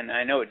value. And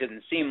I know it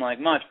doesn't seem like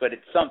much, but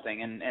it's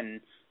something.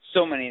 And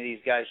so many of these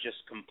guys just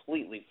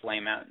completely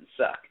flame out and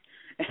suck.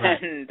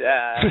 Right. And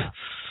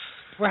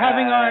we're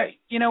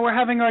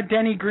having our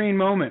Denny Green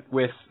moment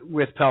with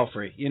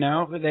Pelfrey.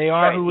 They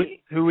are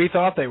who we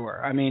thought they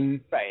were.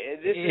 Right.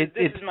 This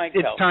is Mike Pelfrey.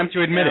 It's time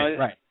to admit it.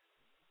 Right.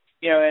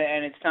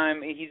 And it's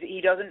time.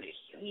 He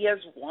has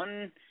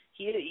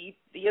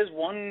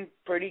one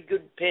pretty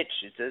good pitch.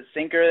 It's a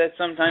sinker that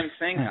sometimes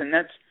sinks,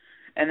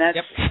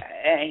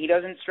 and he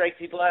doesn't strike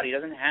people out. He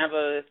doesn't have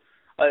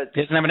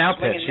he doesn't have an out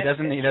pitch. He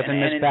doesn't miss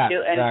that.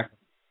 Exactly.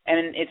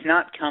 And it's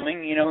not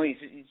coming.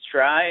 He's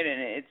tried,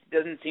 and it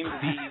doesn't seem to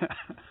be.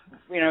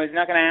 It's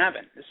not going to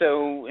happen.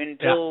 So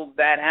until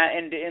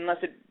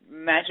unless it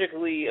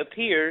magically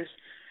appears,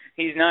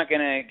 he's not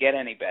going to get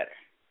any better.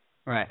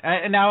 Right.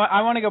 Now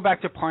I want to go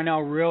back to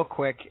Parnell real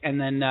quick, and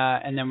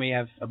then we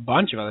have a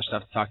bunch of other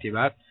stuff to talk to you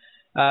about.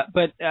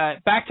 But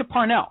back to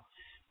Parnell.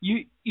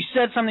 You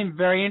said something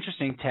very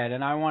interesting, Ted,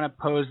 and I want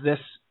to pose this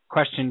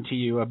question to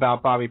you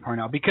about Bobby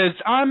Parnell, because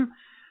I'm,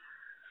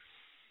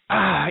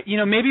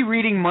 maybe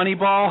reading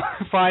Moneyball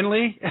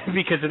finally,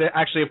 because it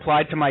actually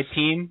applied to my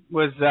team,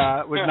 was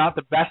not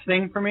the best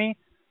thing for me.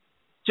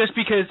 just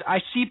because I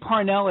see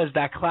Parnell as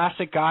that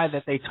classic guy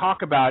that they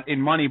talk about in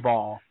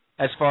Moneyball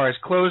as far as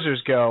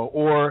closers go,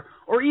 or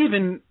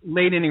even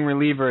late inning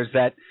relievers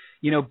that,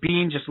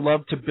 Bean just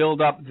loved to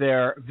build up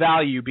their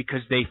value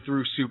because they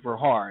threw super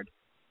hard.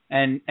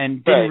 And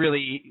didn't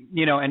really,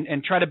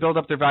 and try to build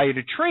up their value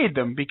to trade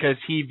them because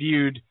he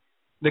viewed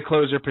the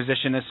closer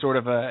position as sort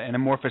of an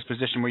amorphous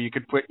position where you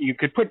could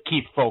put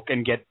Keith Folk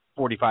and get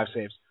 45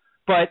 saves.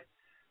 But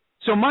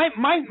so my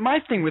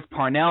thing with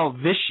Parnell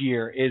this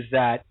year is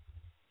that,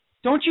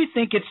 don't you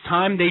think it's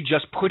time they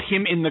just put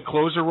him in the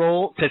closer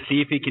role to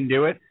see if he can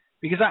do it?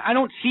 Because I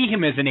don't see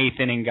him as an eighth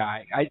inning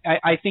guy.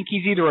 I think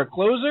he's either a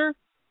closer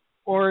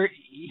or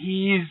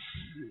he's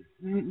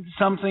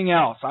something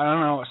else. I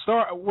don't know, a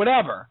star,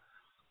 whatever.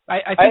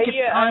 I think it's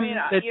time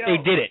that they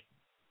did it.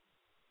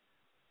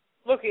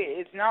 Look,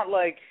 it's not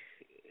like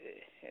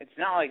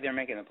they're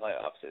making the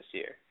playoffs this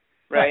year,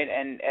 right?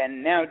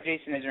 And now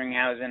Jason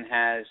Isringhausen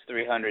has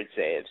 300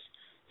 saves,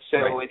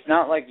 so it's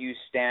not like you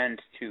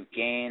stand to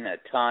gain a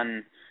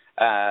ton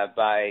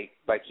by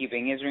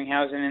keeping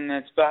Isringhausen in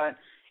that spot,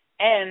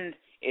 and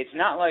it's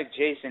not like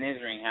Jason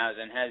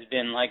Isringhausen has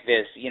been like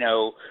this,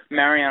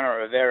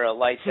 Mariano Rivera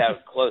lights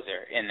out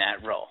closer in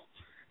that role.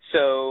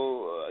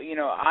 So,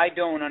 I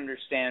don't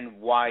understand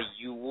why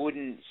you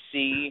wouldn't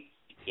see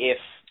if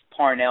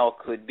Parnell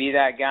could be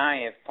that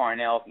guy, if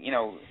Parnell,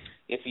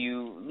 if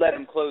you let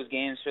him close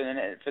games for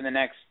the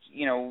next,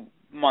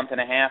 month and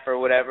a half or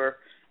whatever,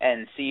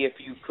 and see if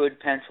you could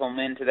pencil him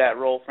into that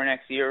role for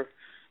next year,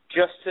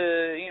 just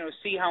to,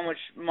 see how much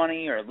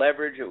money or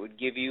leverage it would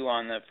give you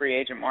on the free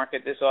agent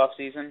market this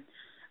offseason.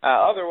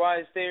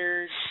 Otherwise,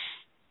 they're,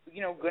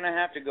 going to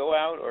have to go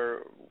out,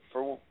 or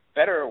for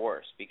better or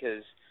worse,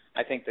 because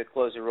I think the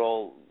closer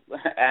role,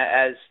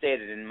 as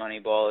stated in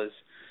Moneyball, is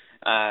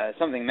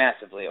something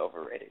massively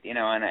overrated, and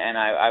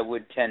I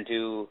would tend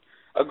to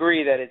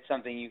agree that it's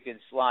something you could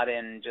slot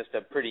in just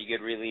a pretty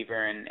good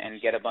reliever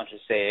and get a bunch of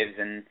saves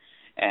and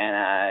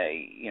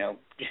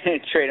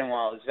trade him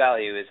while his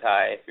value is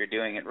high if you're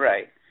doing it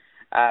right.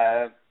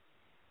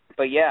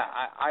 But yeah,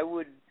 I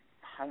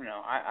don't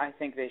know. I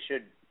think they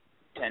should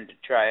tend to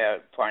try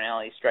out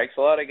Parnell. He strikes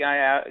a lot of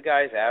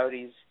guys out.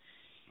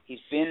 He's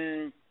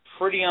been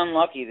pretty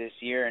unlucky this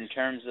year in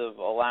terms of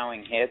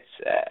allowing hits.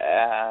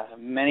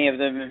 Many of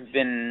them have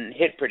been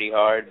hit pretty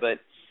hard, but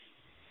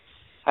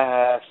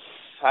I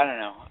don't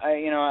know.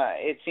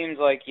 It seems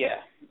like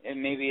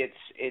maybe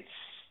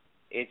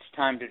it's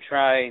time to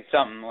try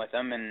something with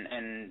them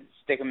and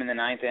stick them in the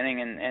ninth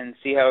inning and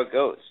see how it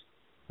goes.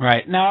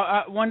 Right.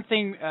 Now, one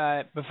thing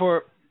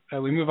before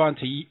we move on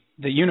to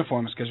the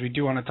uniforms, because we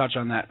do want to touch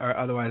on that, or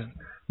otherwise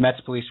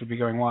Mets police would be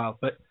going wild.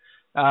 But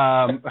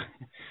one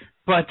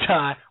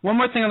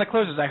more thing on the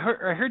closers. I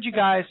heard you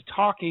guys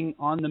talking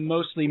on the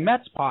Mostly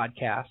Mets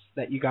podcast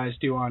that you guys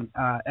do on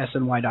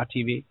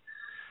SNY.TV.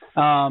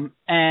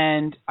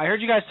 And I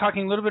heard you guys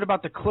talking a little bit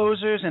about the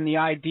closers and the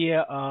idea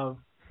of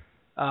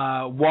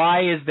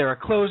why is there a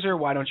closer?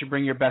 Why don't you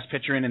bring your best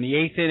pitcher in the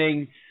eighth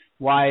inning?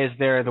 Why is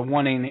there the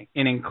one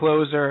inning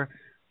closer?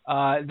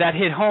 That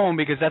hit home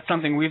because that's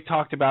something we've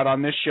talked about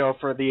on this show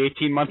for the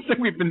 18 months that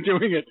we've been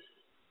doing it.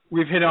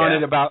 We've hit on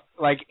it about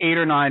like 8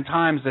 or 9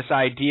 times, this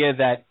idea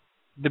that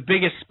the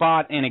biggest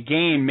spot in a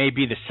game may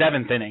be the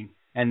 7th inning,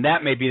 and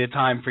that may be the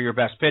time for your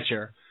best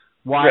pitcher.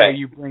 Why are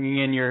you bringing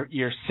in your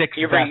 6th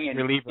best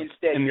reliever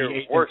instead of your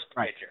worst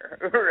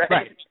pitcher?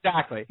 Right,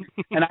 exactly.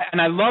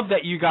 and I love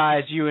that you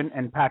guys, you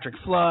and Patrick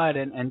Flood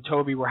and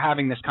Toby were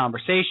having this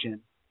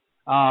conversation.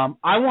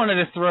 I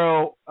wanted to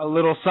throw a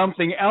little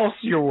something else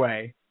your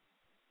way.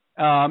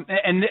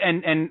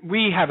 And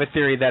we have a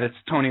theory that it's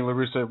Tony La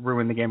Russa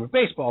ruined the game of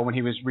baseball when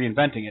he was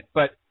reinventing it.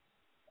 But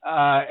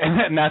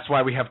and that's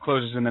why we have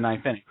closers in the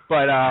 9th inning.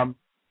 But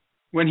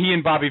when he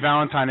and Bobby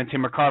Valentine and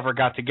Tim McCarver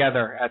got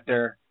together at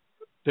their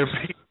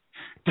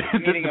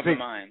meeting of the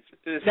minds.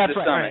 That's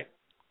right.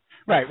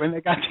 Right, when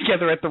they got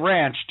together at the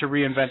ranch to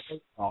reinvent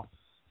baseball.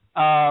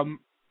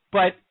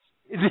 But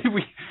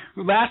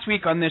last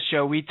week on this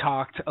show, we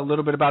talked a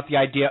little bit about the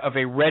idea of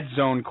a red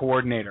zone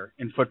coordinator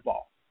in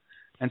football.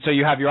 And so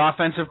you have your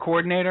offensive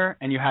coordinator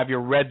and you have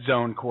your red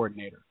zone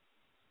coordinator.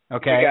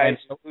 Okay. The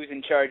guy who's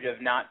in charge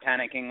of not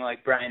panicking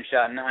like Brian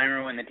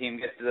Schottenheimer when the team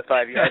gets to the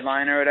 5-yard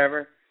line or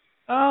whatever.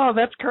 Oh,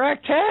 that's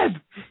correct,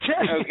 Ted.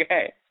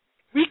 Okay.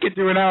 We could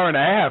do an hour and a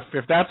half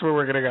if that's where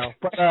we're going to go.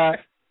 But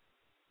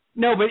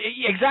no, but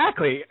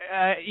exactly.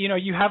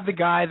 You have the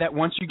guy that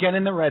once you get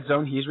in the red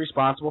zone, he's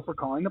responsible for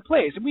calling the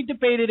plays. And we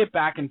debated it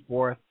back and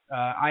forth.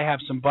 I have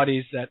some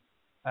buddies that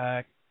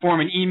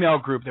form an email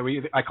group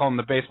that I call them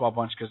the baseball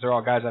bunch because they're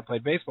all guys I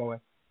played baseball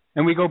with.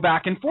 And we go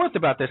back and forth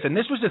about this. And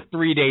this was a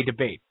 3-day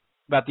debate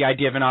about the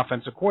idea of an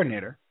offensive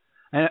coordinator,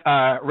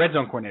 red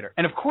zone coordinator.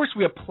 And, of course,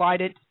 we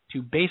applied it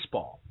to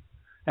baseball.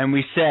 And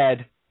we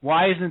said,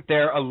 why isn't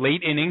there a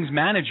late innings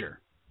manager?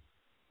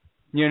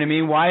 You know what I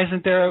mean? Why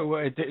isn't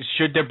there –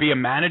 should there be a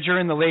manager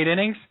in the late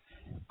innings?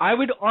 I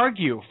would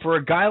argue for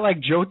a guy like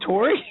Joe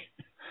Torre,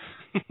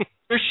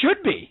 there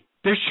should be.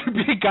 There should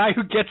be a guy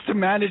who gets to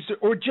manage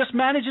or just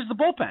manages the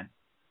bullpen.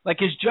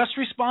 like is just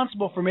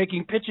responsible for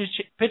making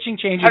pitching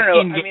changes. I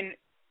don't know. in I mean,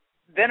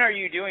 then are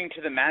you doing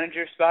to the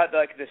manager spot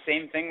like the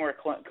same thing we're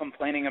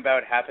complaining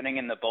about happening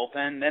in the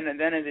bullpen?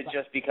 Then is it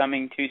just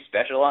becoming too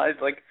specialized?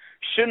 Like,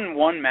 shouldn't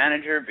one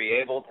manager be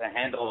able to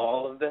handle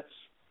all of this?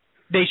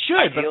 They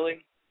should,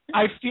 ideally. But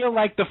I feel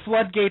like the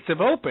floodgates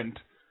have opened.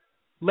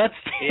 Let's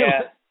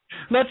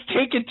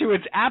take it to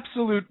its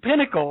absolute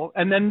pinnacle,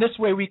 and then this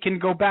way we can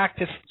go back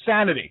to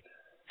sanity.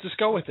 Just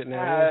go with it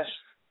now.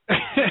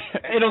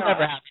 It'll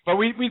never happen. But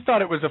we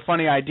thought it was a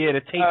funny idea to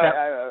take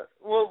that.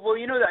 Well,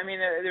 you know, I mean,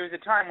 there was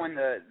a time when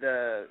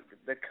the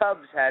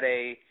Cubs had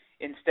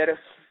instead of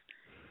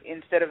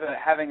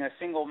having a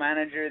single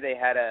manager, they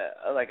had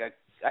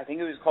I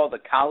think it was called the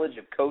College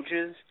of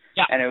Coaches.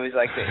 Yeah. And it was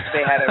like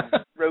they had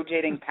a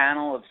rotating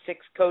panel of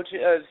six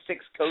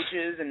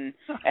coaches and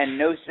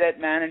no set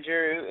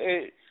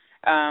manager.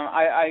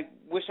 I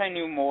wish I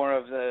knew more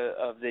of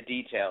the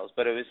details,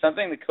 but it was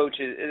something the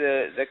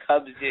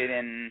Cubs did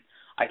in,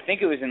 I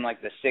think it was in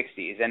like the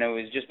 60s, and it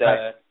was just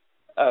a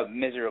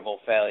miserable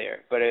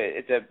failure. But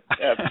it's a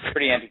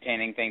pretty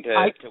entertaining thing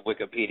to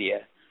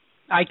Wikipedia.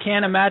 I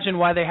can't imagine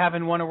why they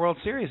haven't won a World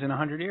Series in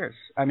 100 years.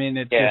 I mean,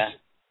 it's just,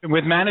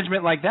 with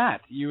management like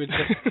that, you would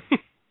just.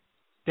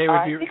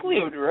 I think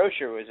Leo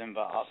Durocher was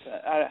involved.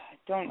 I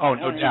don't. Oh,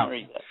 no doubt.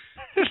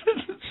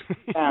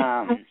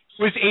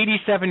 Was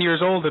 87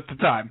 years old at the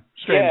time.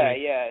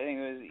 Strangely. Yeah. I think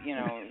it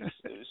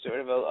was sort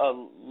of a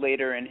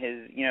later in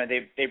his.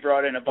 They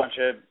brought in a bunch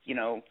of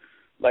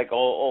like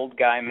old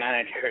guy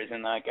managers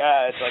and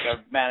it's like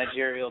a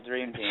managerial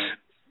dream team.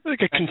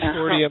 Like a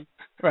consortium.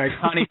 Right.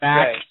 Connie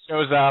Mack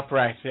shows up.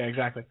 Right. Yeah.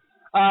 Exactly.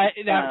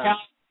 Now,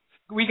 Cal,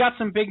 we got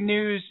some big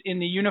news in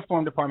the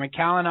uniform department.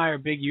 Cal and I are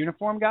big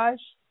uniform guys.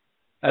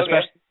 Especially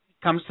when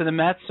it comes to the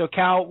Mets. So,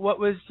 Cal, what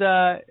was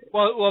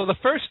Well, the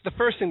first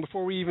thing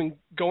before we even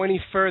go any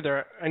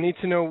further, I need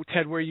to know,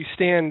 Ted, where you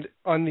stand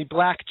on the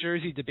black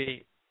jersey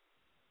debate.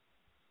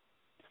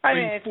 Are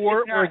you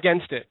for or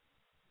against it?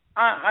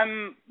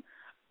 I'm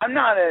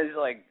not as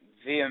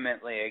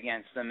vehemently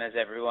against them as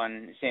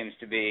everyone seems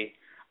to be.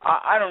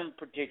 I don't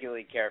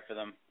particularly care for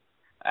them.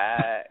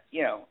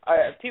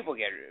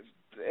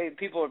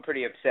 People are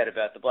pretty upset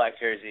about the black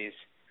jerseys.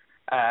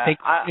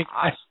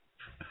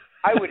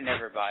 I would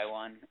never buy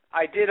one.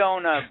 I did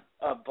own a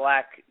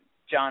black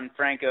John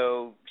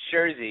Franco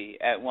jersey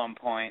at one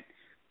point,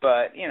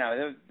 but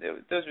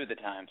those were the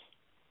times.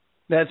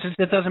 That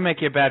doesn't make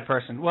you a bad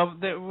person. Well,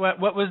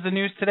 what was the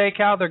news today,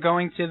 Cal? They're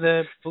going to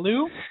the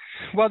blue?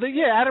 Well,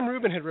 Adam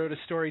Rubin had wrote a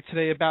story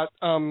today about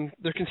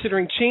they're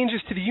considering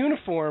changes to the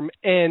uniform,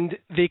 and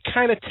they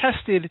kind of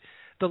tested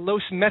the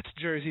Los Mets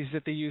jerseys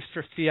that they used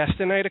for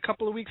Fiesta Night a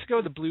couple of weeks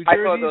ago, the blue jerseys.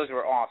 I thought those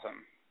were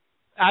awesome.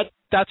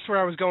 That's where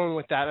I was going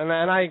with that, and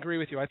I agree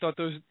with you. I thought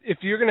those,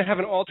 if you're going to have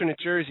an alternate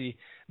jersey,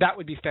 that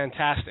would be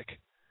fantastic.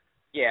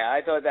 Yeah, I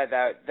thought that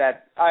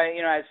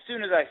as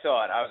soon as I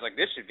saw it, I was like,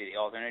 this should be the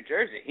alternate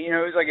jersey. It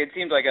was like, it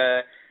seemed like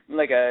a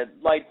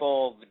light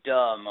bulb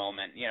duh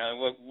moment.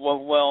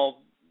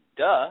 Well,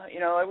 duh.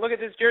 Look at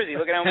this jersey.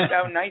 Look at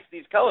how nice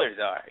these colors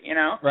are.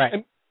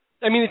 Right.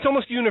 I mean, it's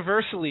almost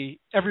universally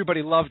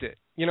everybody loved it.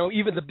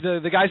 Even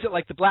the guys that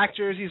like the black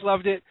jerseys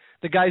loved it.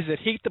 The guys that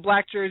hate the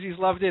black jerseys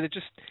loved it. It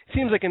just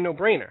seems like a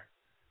no-brainer.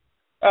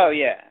 Oh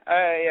yeah,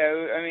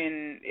 I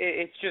mean,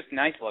 it's just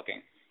nice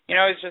looking.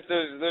 It's just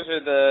those are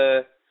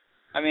the.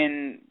 I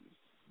mean,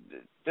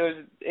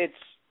 it's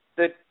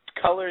the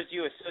colors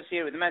you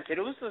associate with the Mets. It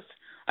was this.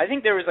 I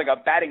think there was like a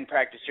batting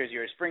practice jersey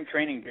or a spring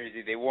training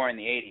jersey they wore in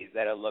the '80s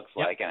that it looks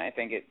like, and I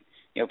think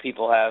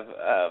people have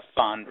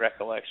fond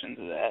recollections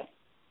of that.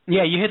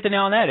 Yeah, you hit the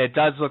nail on that. It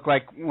does look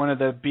like one of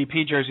the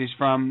BP jerseys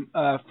from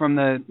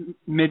the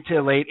mid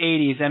to late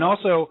 80s. And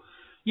also,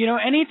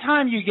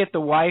 anytime you get the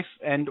wife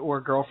and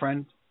or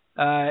girlfriend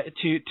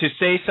to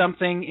say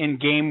something in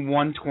game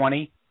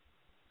 120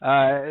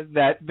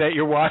 that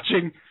you're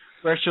watching,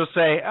 where she'll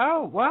say,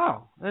 "Oh,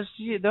 wow,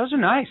 those are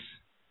nice.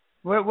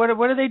 What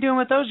are they doing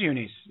with those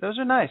unis? Those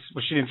are nice."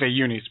 Well, she didn't say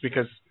unis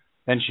because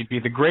then she'd be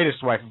the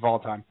greatest wife of all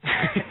time.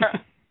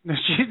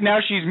 Now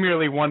she's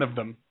merely one of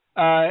them.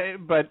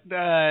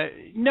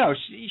 No,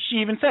 she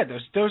even said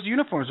those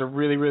uniforms are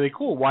really, really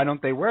cool. Why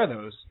don't they wear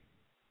those?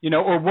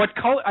 Or what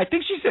color? I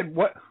think she said,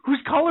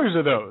 whose colors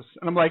are those?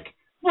 And I'm like,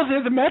 well,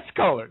 they're the Mets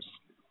colors.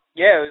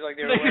 Yeah, it was like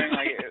they were wearing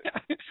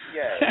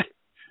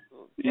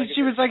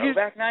She was like,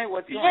 back night.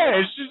 What's going on?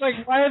 Yeah, she's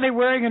like, why are they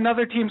wearing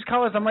another team's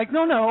colors? I'm like,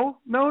 no,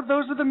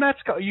 those are the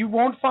Mets colors. You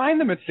won't find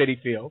them at Citi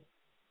Field,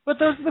 but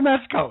those are the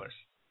Mets colors.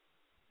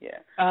 Yeah,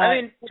 I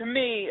mean, to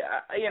me,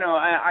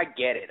 I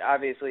get it.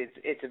 Obviously,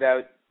 it's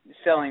about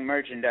selling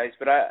merchandise,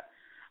 but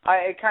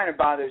it kind of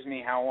bothers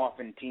me how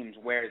often teams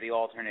wear the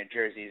alternate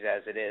jerseys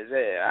as it is.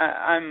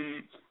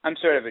 I'm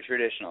sort of a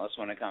traditionalist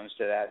when it comes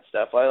to that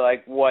stuff. I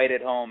like white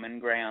at home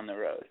and gray on the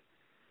road.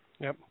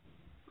 Yep.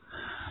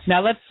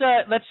 Now let's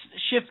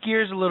shift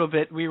gears a little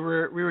bit. We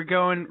were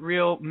going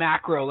real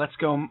macro. Let's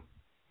go,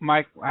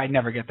 Mike. I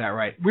never get that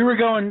right. We were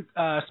going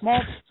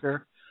small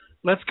picture.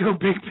 Let's go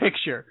big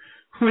picture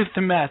with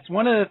the Mets.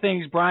 One of the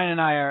things Brian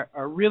and I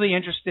are really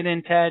interested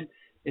in, Ted,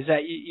 is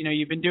that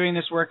you've been doing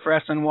this work for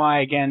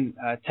SNY again,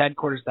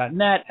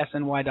 tedquarters.net,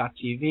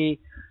 SNY.tv,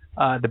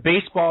 the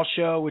baseball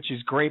show, which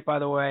is great, by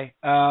the way,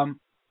 and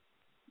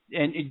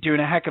doing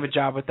a heck of a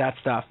job with that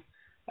stuff.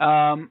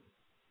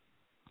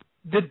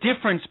 The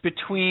difference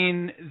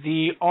between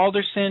the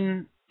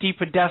Alderson,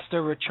 DiPodesta,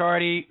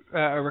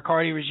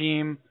 Ricciardi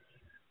regime,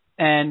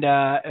 and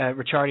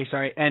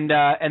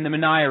and the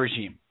Minaya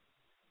regime.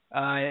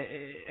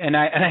 And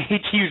I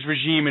hate to use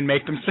regime and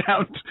make them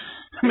sound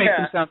so.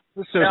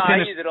 No, I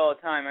use it all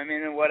the time. I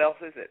mean, what else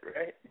is it,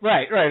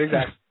 right? Right,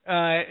 exactly.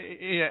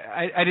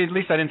 I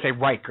didn't say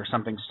Reich or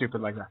something stupid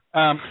like that.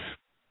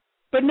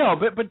 But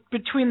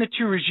between the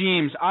two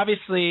regimes,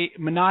 obviously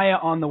Minaya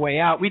on the way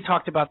out. We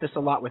talked about this a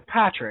lot with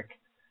Patrick.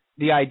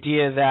 The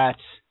idea that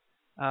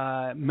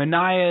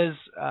Minaya's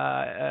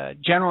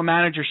general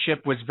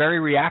managership was very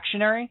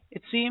reactionary.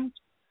 It seemed.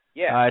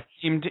 Yeah. It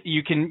seemed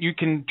you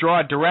can draw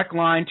a direct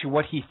line to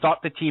what he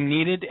thought the team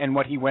needed and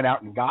what he went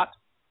out and got.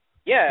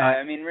 Yeah,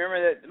 I mean,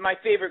 remember that my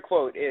favorite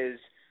quote is,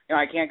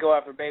 I can't go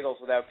out for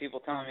bagels without people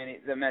telling me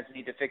the Mets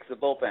need to fix the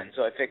bullpen,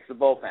 so I fix the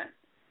bullpen.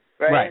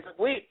 Right? It's like,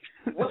 wait,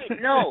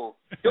 no,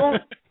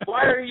 don't.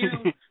 Why are you?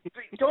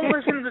 Don't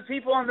listen to the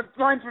people on the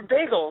line for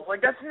bagels.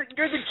 Like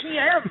you're the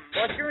GM.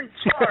 Like you're in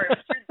charge. You're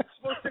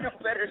supposed to know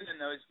better than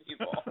those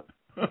people.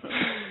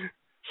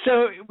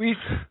 So we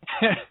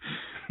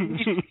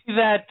see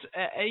that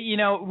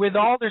with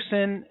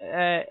Alderson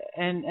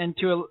and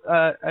to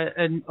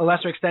a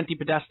lesser extent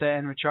DiPodesta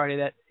and Ricciardi,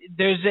 that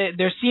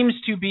there seems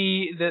to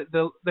be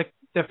the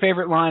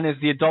favorite line is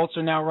the adults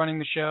are now running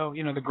the show.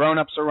 The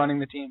grown-ups are running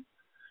the team.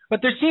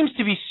 But there seems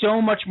to be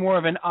so much more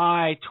of an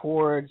eye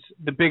towards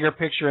the bigger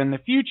picture in the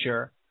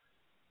future,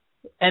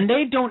 and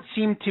they don't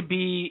seem to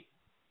be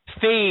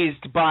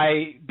fazed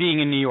by being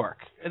in New York.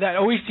 That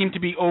always seemed to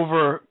be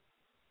over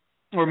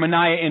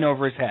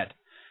his head,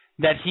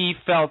 that he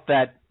felt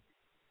that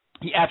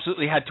he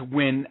absolutely had to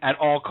win at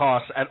all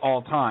costs at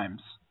all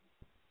times.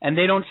 And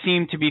they don't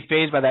seem to be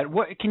fazed by that.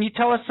 Can you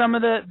tell us some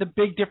of the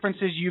big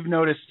differences you've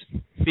noticed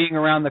being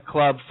around the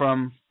club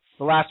from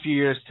the last few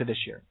years to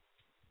this year?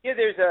 Yeah,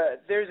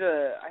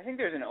 I think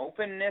there's an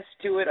openness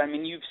to it. I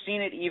mean, you've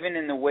seen it even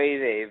in the way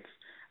they've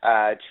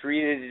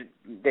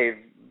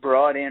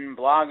brought in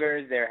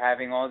bloggers. They're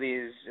having all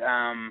these,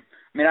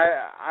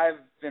 I've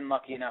been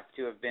lucky enough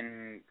to have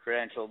been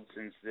credentialed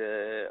since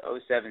the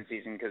 2007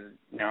 season because,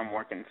 I'm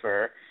working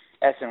for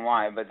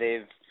SNY, but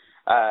they've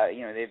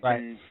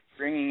been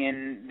bringing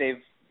in,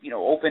 they've,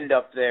 opened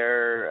up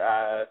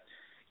their,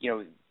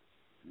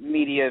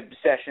 media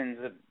sessions,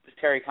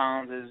 Terry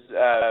Collins's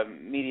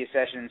media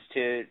sessions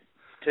to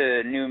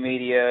new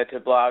media, to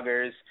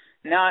bloggers.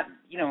 Not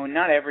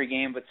every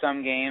game, but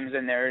some games,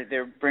 and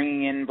they're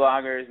bringing in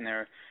bloggers and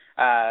they're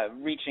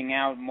reaching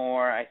out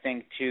more, I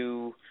think,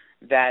 to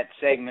that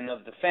segment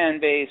of the fan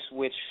base,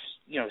 which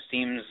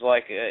seems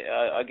like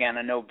again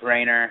a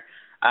no-brainer.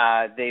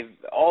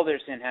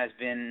 Alderson has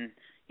been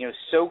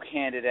so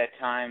candid at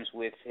times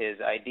with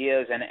his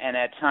ideas, and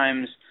at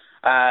times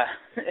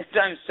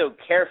so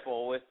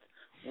careful with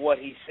what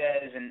he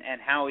says and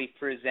how he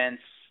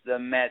presents the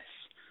Mets'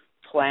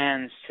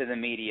 plans to the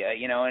media,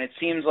 and it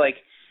seems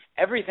like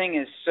everything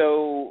is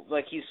so,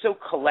 like, he's so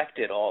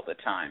collected all the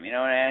time,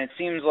 and it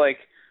seems like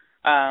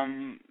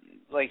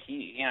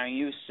he,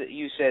 you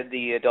said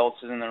the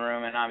adults is in the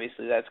room, and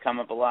obviously that's come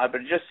up a lot, but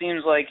it just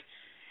seems like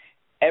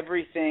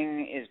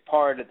everything is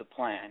part of the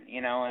plan,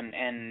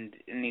 and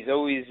he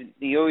always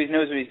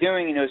knows what he's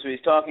doing, he knows what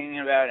he's talking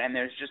about, and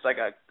there's just like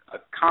a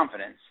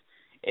confidence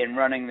in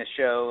running the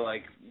show,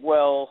 like,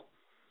 well,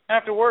 I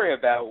don't have to worry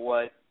about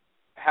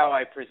how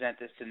I present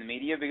this to the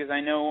media because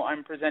I know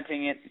I'm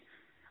presenting it,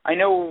 I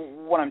know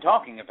what I'm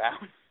talking about.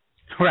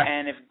 Right.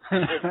 And if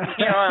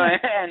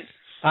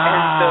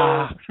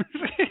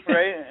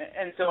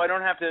and so I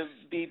don't have to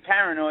be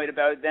paranoid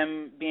about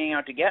them being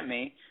out to get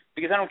me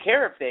because I don't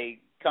care if they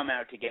come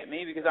out to get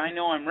me because I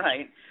know I'm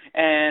right.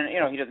 And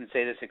he doesn't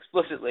say this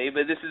explicitly,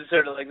 but this is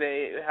sort of like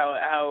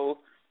how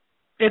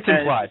it's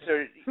implied.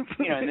 Sort of,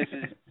 and this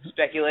is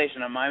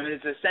speculation on mine, but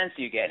it's a sense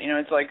you get.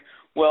 It's like,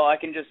 well, I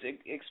can just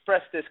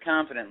express this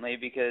confidently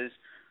because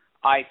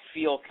I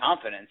feel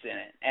confidence in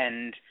it.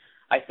 And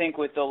I think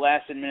with the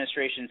last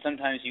administration,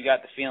 sometimes you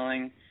got the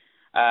feeling,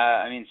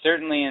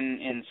 certainly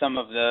in some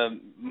of the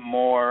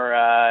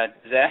more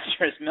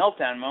disastrous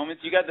meltdown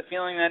moments, you got the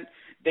feeling that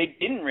they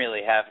didn't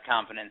really have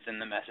confidence in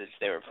the message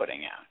they were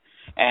putting out.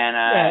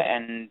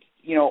 And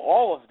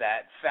all of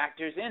that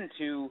factors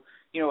into,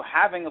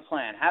 having a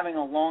plan, having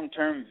a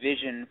long-term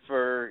vision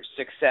for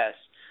success,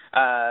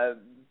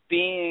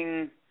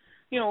 being,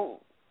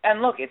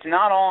 and look, it's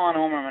not all on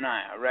Homer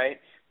Minaya, right?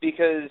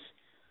 Because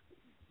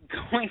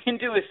going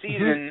into a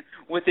season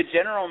with a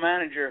general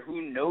manager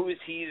who knows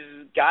he's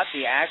got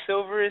the axe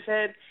over his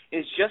head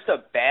is just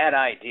a bad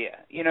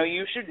idea.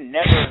 You should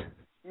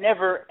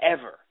never,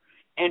 ever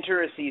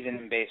enter a season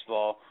in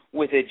baseball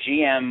with a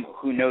GM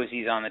who knows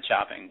he's on the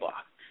chopping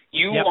block.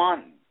 You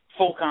want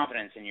full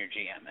confidence in your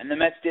GM, and the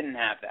Mets didn't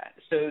have that.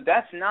 So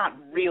that's not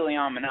really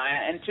on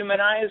Minaya. And to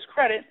Minaya's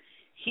credit,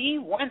 he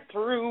went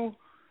through,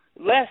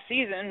 last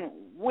season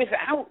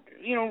without,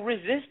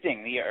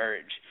 resisting the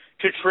urge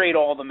to trade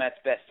all the Mets'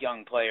 best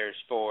young players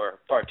for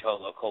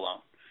Bartolo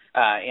Colon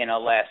in a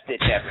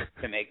last-ditch effort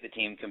to make the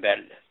team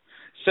competitive.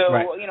 So,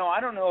 right.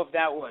 I don't know if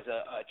that was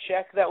a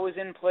check that was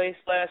in place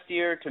last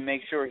year to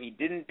make sure he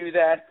didn't do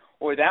that,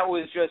 or that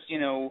was just,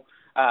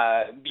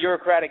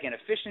 bureaucratic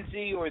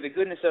inefficiency or the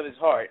goodness of his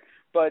heart.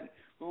 But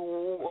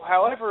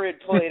however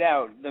it played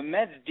out, the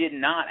Mets did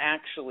not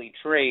actually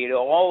trade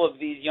all of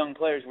these young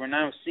players we're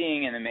now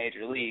seeing in the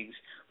major leagues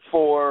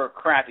for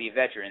crappy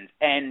veterans.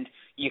 And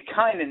you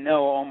kind of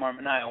know Omar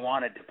Minaya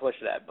wanted to push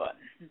that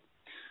button.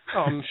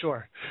 Oh, I'm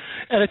sure.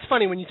 And it's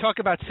funny when you talk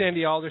about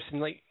Sandy Alderson,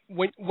 like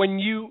when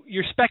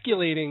you're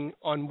speculating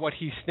on what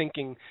he's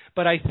thinking,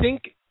 but I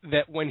think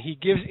that when he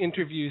gives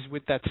interviews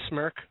with that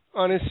smirk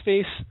on his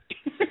face,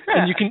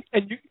 and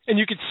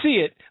you can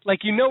see it, like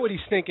what he's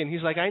thinking.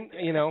 He's like,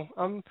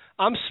 I'm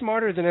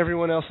smarter than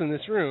everyone else in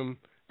this room,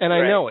 and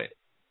I know it.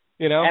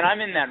 And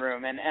I'm in that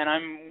room, and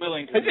I'm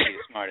willing to be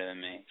smarter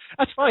than me.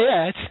 That's fine.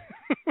 Yeah.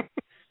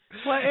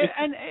 Well,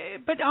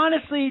 but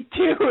honestly,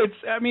 too,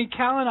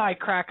 Cal and I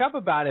crack up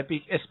about it,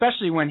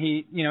 especially when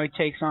he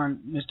takes on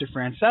Mr.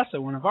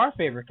 Francesa, one of our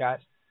favorite guys,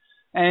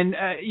 and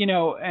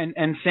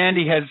and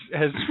Sandy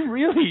has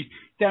really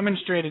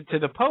demonstrated to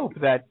the Pope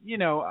that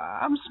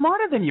I'm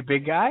smarter than you,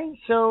 big guy,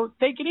 so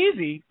take it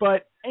easy.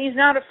 But he's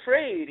not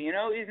afraid, he's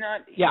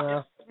not. He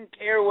doesn't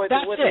care what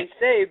they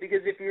say,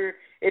 because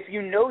if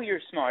you know you're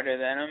smarter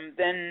than him,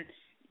 then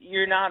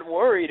you're not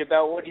worried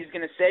about what he's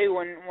going to say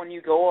when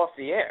you go off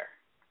the air.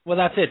 Well,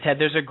 that's it, Ted.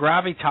 There's a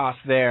gravitas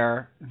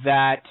there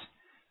that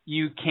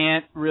you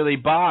can't really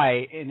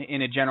buy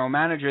in a general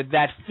manager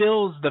that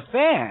fills the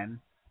fan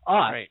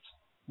right.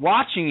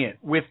 watching it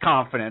with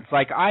confidence.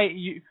 Like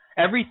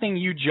everything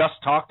you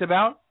just talked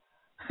about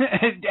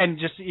and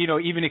just,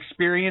 even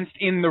experienced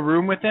in the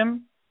room with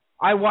him,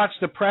 I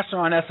watched the presser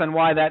on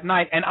SNY that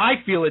night, and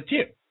I feel it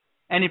too.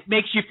 And it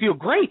makes you feel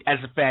great as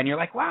a fan. You're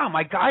like, wow,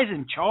 my guy's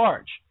in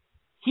charge.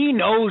 He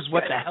knows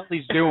what the hell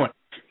he's doing.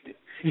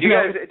 Do you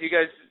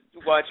guys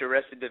watch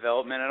Arrested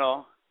Development at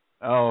all?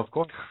 Oh, of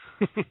course.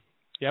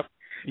 Yep.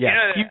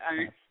 Yeah.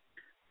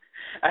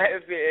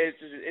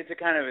 It's a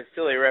kind of a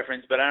silly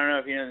reference, but I don't know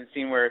if you know the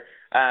scene where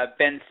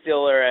Ben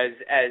Stiller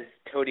as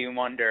Cody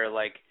Wonder,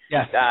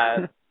 yes.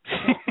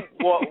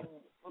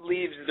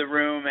 leaves the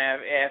room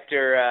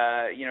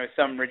after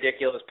some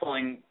ridiculous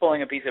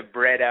pulling a piece of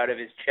bread out of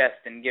his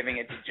chest and giving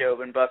it to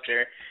Job and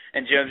Buster,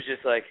 and Job's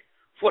just like,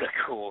 what a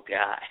cool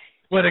guy.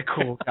 What a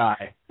cool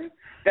guy.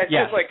 That's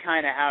just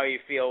kind of how you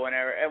feel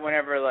whenever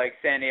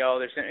Sandy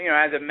Alderson,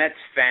 as a Mets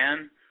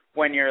fan,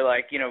 when you're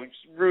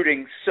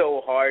rooting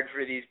so hard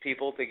for these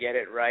people to get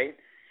it right.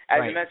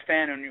 As a Mets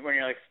fan, when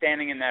you're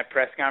standing in that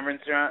press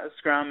conference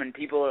scrum and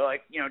people are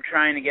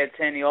trying to get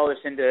Sandy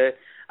Alderson to,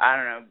 I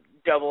don't know,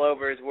 double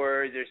over his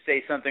words or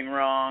say something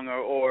wrong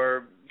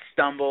or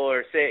stumble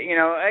or say,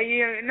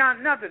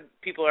 not that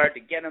people are out to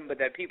get him, but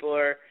that people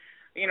are,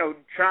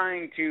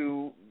 trying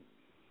to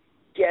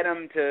get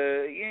him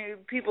to,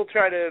 people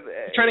try to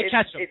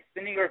catch him. It's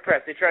the New York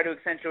press. They try to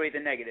accentuate the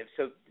negative.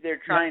 So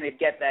they're trying to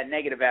get that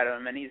negative out of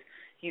him, and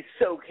he's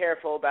so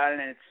careful about it,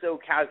 and it's so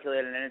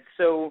calculated, and it's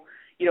so,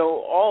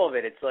 all of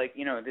it. It's like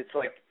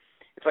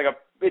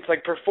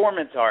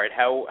performance art,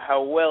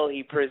 how well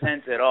he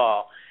presents it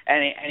all.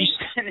 And he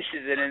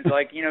finishes it, and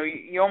it's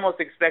you almost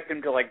expect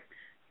him to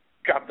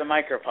drop the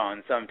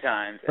microphone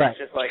sometimes. And it's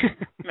just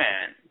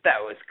man,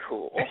 that was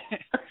cool.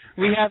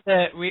 We have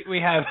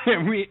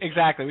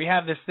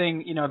this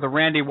thing, the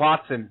Randy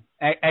Watson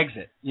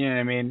exit. You know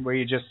what I mean? Where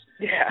you just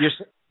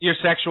your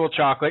sexual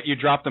chocolate, you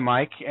drop the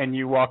mic and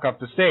you walk up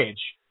the stage,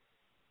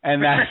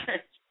 and that's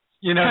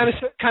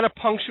kind of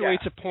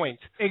punctuates a point.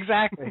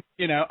 Exactly.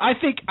 I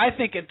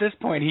think at this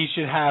point he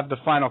should have the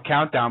final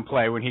countdown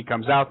play when he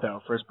comes out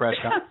though for his press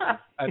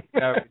conference.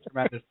 That would be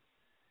tremendous.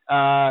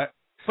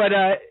 But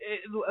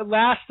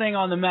last thing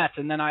on the Mets,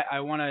 and then I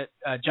want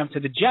to jump to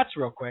the Jets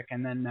real quick,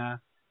 and then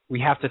we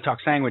have to talk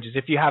sandwiches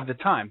if you have the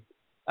time.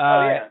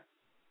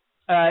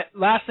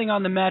 Last thing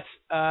on the Mets,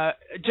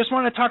 just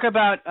want to talk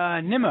about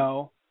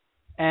Nimmo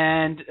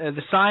and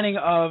the signing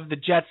of the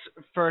Jets'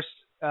 first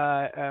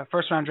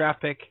round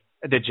draft pick.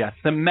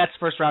 The Mets'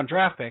 first round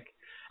draft pick.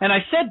 And I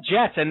said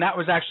Jets, and that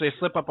was actually a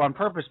slip up on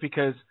purpose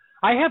because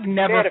I have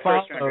never they had a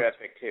followed. First round draft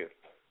pick too.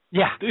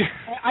 Yeah,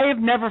 I have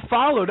never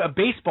followed a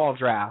baseball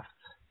draft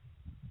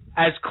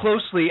as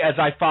closely as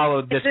I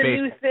followed this baseball. It's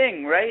a new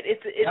thing, right?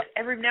 It's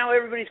now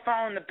everybody's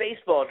following the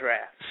baseball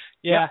draft.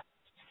 Yeah.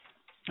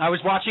 I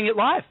was watching it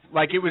live,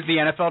 like it was the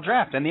NFL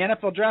draft, and the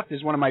NFL draft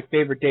is one of my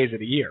favorite days of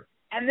the year.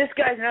 And this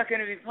guy's not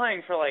going to be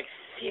playing for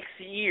 6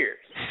 years.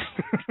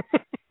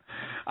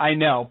 I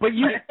know, but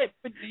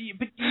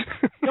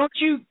don't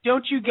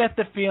you get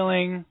the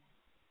feeling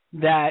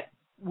that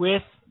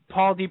with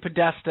Paul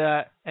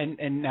DePodesta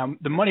and now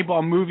the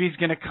Moneyball movie's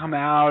going to come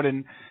out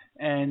and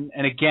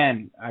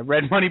again, I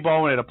read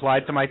Moneyball when it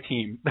applied to my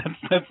team.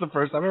 That's the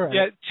first time I read.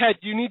 Yeah, Ted,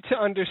 you need to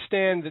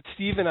understand that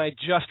Steve and I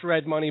just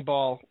read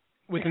Moneyball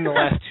within the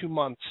last 2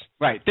 months.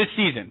 Right, this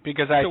season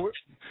because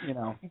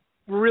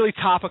really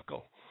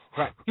topical.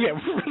 Right. Yeah,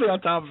 we're really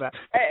on top of that.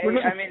 I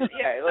mean,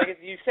 yeah, like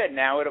you said,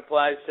 now it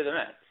applies to the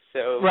Mets.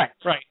 So Right.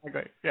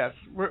 Okay. Yes,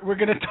 we're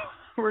gonna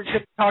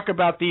talk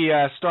about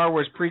the Star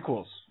Wars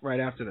prequels right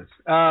after this.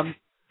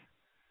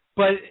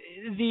 But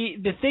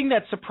the thing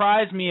that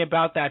surprised me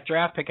about that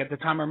draft pick at the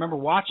time, I remember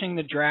watching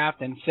the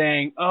draft and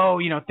saying, oh,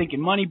 thinking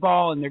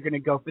Moneyball, and they're going to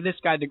go for this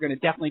guy. They're going to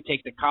definitely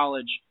take the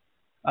college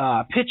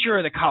pitcher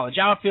or the college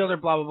outfielder,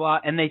 blah, blah, blah.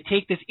 And they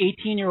take this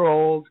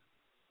 18-year-old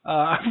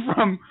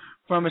from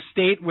a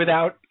state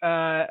without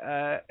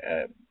high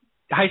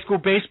school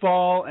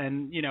baseball.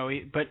 And,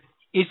 but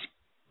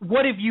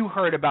what have you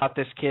heard about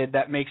this kid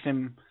that makes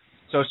him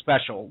so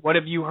special? What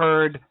have you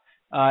heard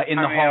in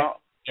the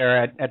hall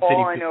there at City?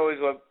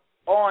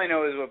 All I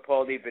know is what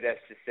Paul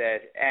DePodesta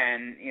said,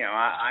 and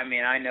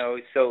I know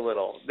so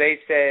little. They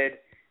said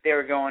they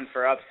were going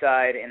for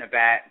upside in a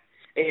bat,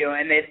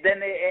 and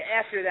then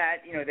after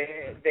that,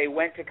 they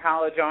went to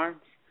college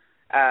arms.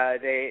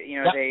 They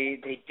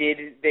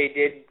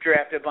did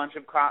draft a bunch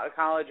of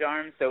college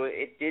arms, so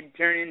it did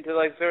turn into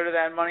like sort of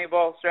that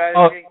Moneyball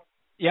strategy. Oh,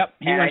 yep.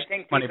 And I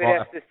think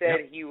DePodesta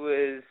said he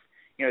was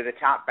the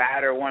top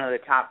batter, one of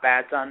the top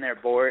bats on their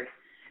board,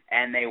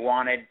 and they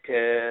wanted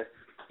to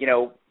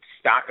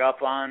stock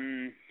up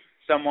on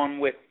someone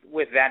with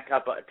that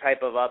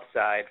type of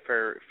upside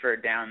for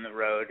down the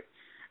road.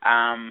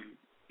 I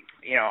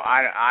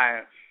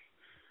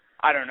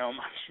don't know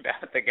much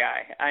about the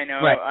guy.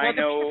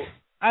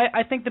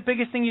 I think the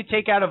biggest thing you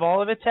take out of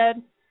all of it,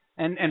 Ted,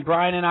 and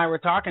Brian and I were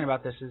talking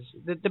about this, is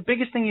the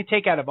biggest thing you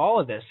take out of all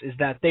of this is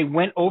that they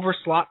went over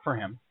slot for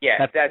him.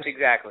 Yeah, that's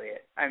exactly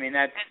it. I mean,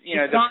 that's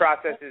the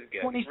process is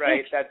good, 26.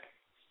 Right?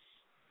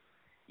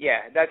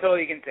 That's all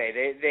you can say.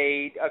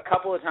 They a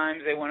couple of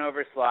times they went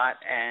over slot,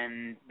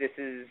 and this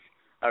is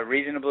a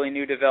reasonably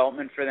new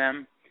development for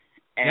them,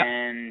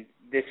 and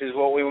this is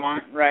what we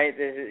want, right?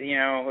 This is,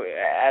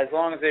 as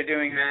long as they're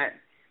doing that,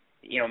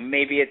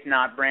 maybe it's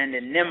not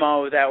Brandon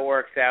Nimmo that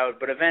works out,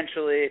 but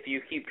eventually, if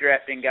you keep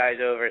drafting guys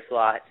over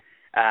slot,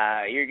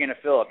 you're going to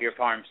fill up your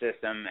farm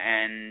system,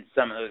 and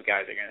some of those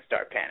guys are going to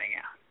start panning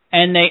out.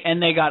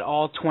 And they got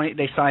all 20.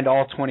 They signed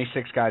all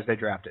 26 guys they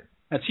drafted.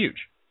 That's huge.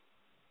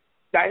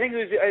 I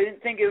didn't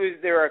think it was.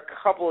 There were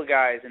a couple of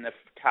guys in the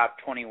top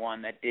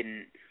 21 that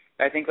didn't.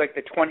 I think like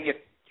the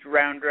 20th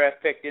round draft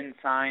pick didn't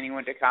sign. He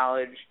went to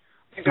college.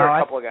 I think there were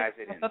a couple of guys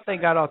that didn't. I thought they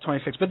got all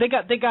 26, but they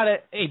got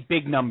a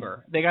big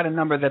number. They got a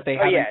number that they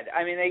haven't. Yeah,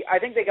 I mean, I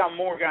think they got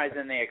more guys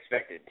than they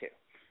expected to.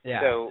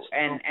 Yeah. So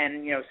and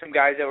some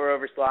guys that were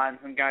over slot, and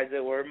some guys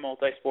that were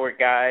multi-sport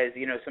guys.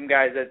 Some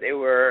guys that they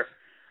were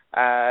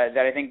that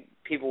I think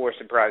people were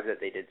surprised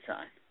that they did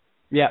sign.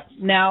 Yeah.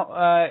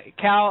 Now,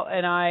 Cal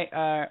and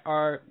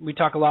I we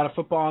talk a lot of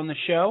football on the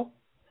show.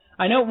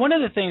 I know one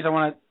of the things I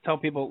want to tell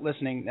people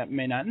listening that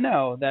may not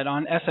know, that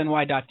on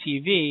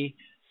SNY.TV,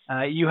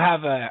 you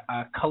have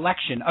a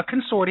collection, a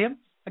consortium,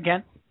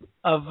 again,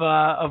 of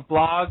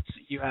blogs.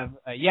 You have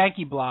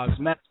Yankee blogs,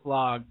 Mets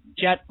blog,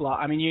 Jet blog.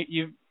 I mean,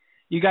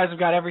 you guys have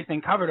got everything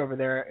covered over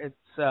there.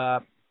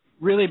 It's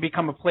really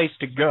become a place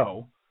to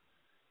go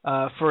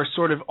for a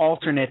sort of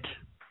alternate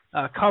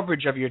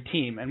coverage of your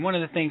team. And one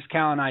of the things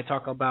Cal and I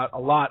talk about a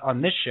lot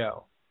on this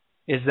show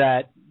is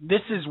that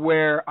this is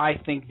where I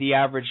think the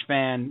average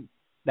fan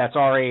that's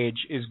our age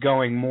is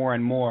going more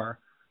and more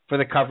for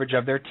the coverage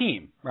of their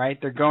team, right?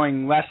 They're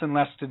going less and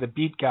less to the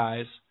beat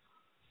guys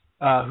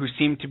who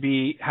seem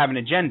to have an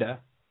agenda,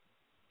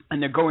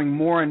 and they're going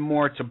more and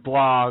more to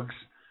blogs,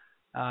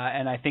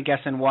 and I think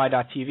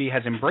SNY.TV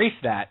has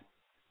embraced that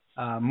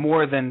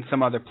more than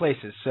some other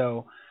places.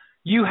 So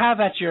you have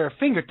at your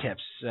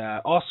fingertips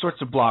all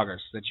sorts of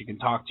bloggers that you can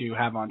talk to,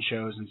 have on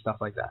shows and stuff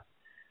like that.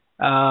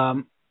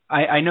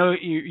 I know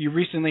you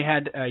recently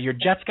had your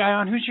Jets guy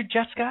on. Who's your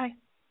Jets guy?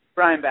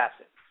 Brian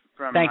Bassett.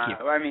 Thank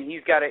you. I mean,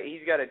 he's got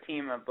a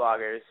team of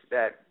bloggers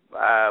that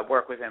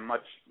work with him,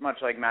 much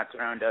like Matt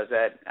Cerrone does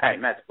at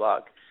Mets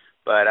blog.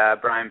 But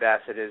Brian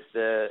Bassett is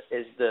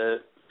the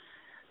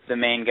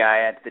main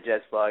guy at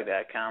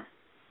thejetsblog.com.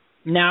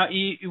 Now,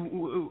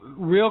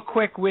 real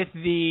quick with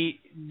the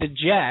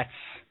Jets.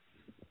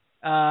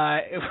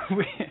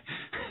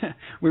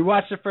 We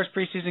watched the first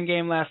preseason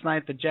game last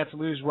night. The Jets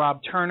lose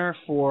Rob Turner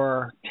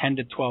for 10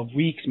 to 12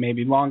 weeks,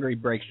 maybe longer. He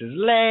breaks his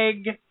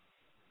leg,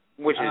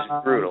 which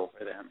is brutal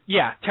for them.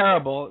 Yeah,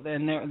 terrible.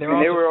 And they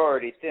were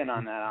already thin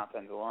on that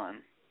offensive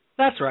line.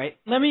 That's right.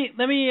 Let me.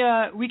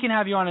 We can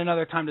have you on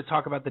another time to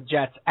talk about the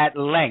Jets at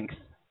length.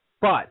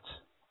 But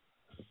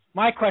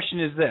my question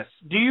is this: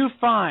 do you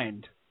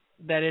find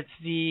that it's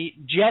the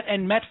Jet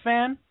and Met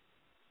fan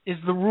is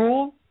the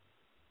rule?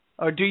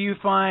 Or do you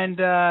find,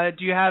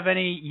 do you have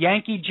any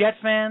Yankee Jet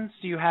fans?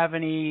 Do you have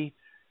any,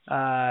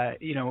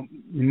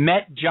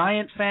 Met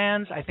Giant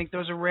fans? I think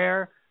those are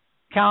rare.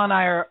 Cal and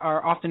I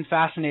are often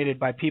fascinated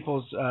by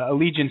people's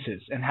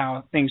allegiances and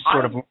how things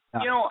sort of.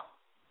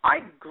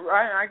 I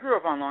grew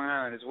up on Long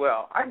Island as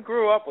well. I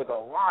grew up with a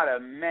lot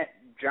of Met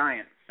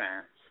Giant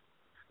fans.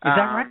 Is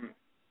that right?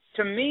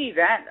 To me,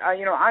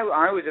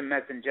 I was a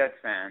Mets and Jets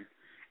fan,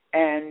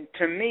 and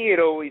to me, it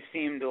always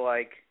seemed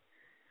like.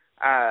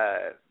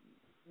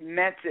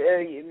 Mets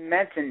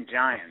and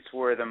Giants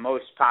were the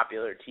most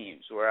popular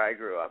teams where I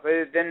grew up.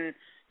 Then,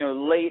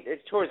 late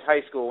towards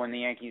high school when the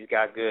Yankees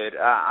got good,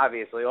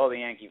 obviously all the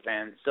Yankee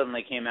fans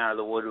suddenly came out of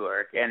the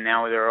woodwork, and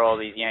now there are all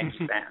these Yankee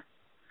fans.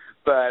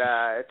 But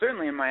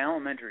certainly in my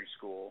elementary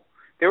school,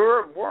 there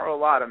were a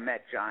lot of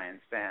Met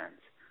Giants fans.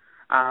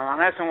 On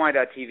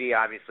SNY.TV,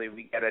 obviously,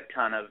 we get a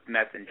ton of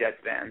Mets and Jets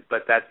fans,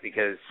 but that's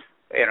because,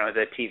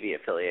 the TV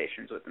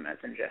affiliations with the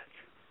Mets and Jets.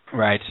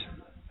 Right.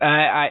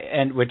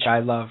 And which I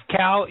love.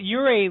 Cal,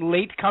 you're a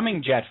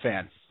late-coming Jet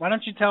fan. Why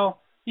don't you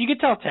tell... You can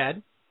tell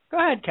Ted. Go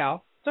ahead,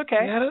 Cal. It's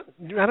okay.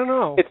 I don't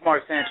know. It's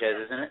Mark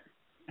Sanchez, isn't it?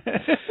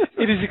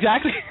 It is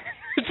exactly...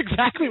 It's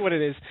exactly what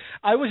it is.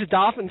 I was a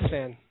Dolphins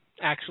fan,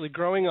 actually,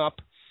 growing up.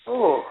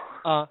 Oh.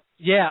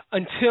 Yeah,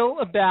 until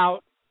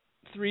about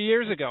 3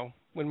 years ago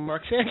when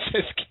Mark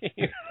Sanchez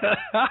came.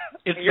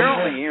 You're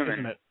only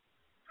human.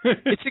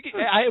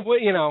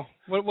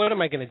 What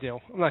am I going to do?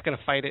 I'm not going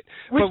to fight it.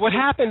 But what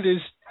happened is...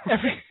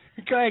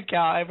 Go ahead,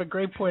 Cal. I have a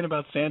great point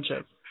about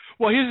Sanchez.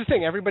 Well, here's the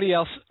thing. Everybody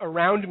else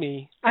around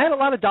me, I had a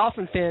lot of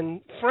Dolphin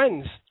fan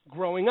friends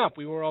growing up.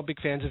 We were all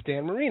big fans of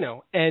Dan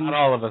Marino. And not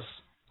all of us.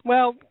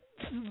 Well,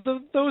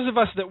 those of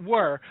us that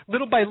were,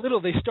 little by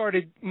little, they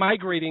started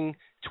migrating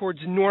towards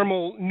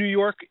normal New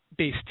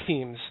York-based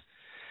teams.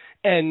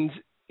 And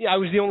I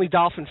was the only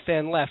Dolphin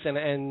fan left.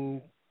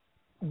 And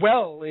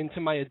well into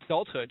my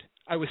adulthood,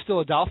 I was still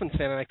a Dolphins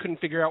fan, and I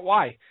couldn't figure out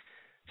why.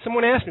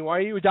 Someone asked me, why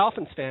are you a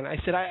Dolphins fan? I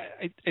said, I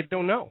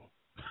don't know.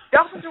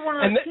 Dolphins are one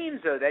of those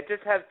teams, though, that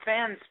just have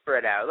fans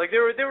spread out. Like,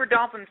 there were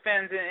Dolphins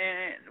fans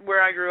in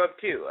where I grew up,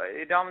 too.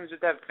 Dolphins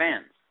just have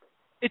fans.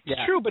 It's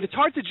true, but it's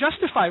hard to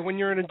justify when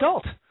you're an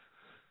adult.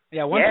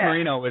 Yeah, once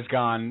Marino was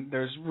gone,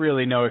 there's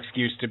really no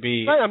excuse to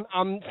be. Right,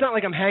 it's not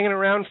like I'm hanging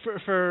around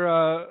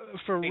for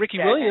Ricky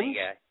Williams.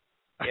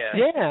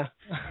 Yeah.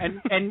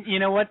 And you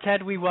know what,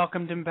 Ted? We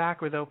welcomed him back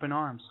with open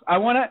arms.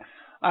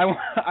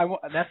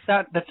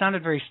 That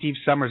sounded very Steve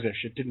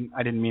Summers-ish.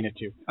 I didn't mean it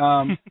to.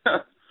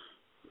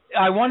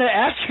 I want to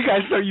ask you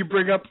guys, though, you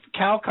bring up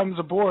Cal comes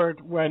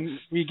aboard when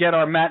we get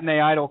our matinee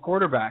idol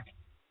quarterback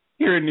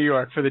here in New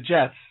York for the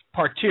Jets,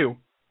 part 2.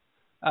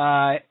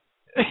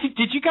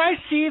 Did you guys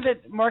see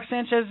that Mark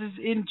Sanchez is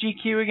in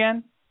GQ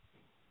again?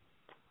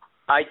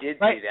 I did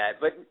see that,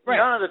 but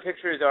none of the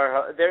pictures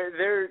are.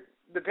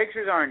 The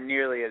pictures aren't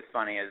nearly as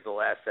funny as the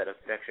last set of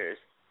pictures.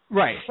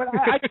 Right. But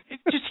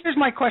just here's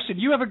my question.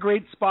 You have a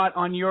great spot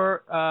on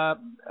your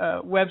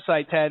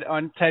website, Ted,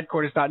 on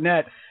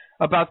tedcordes.net,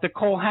 about the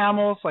Cole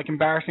Hamels, like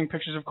embarrassing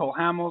pictures of Cole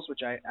Hamels,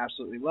 which I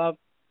absolutely love.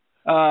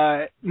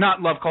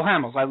 Not love Cole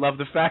Hamels. I love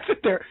the fact that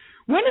they're...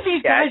 When are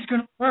these guys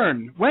going to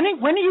learn? When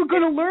are you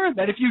going to learn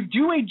that if you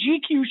do a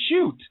GQ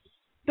shoot,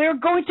 they're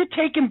going to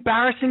take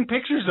embarrassing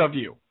pictures of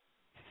you?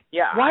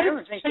 Yeah, I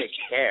don't think they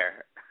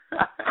care.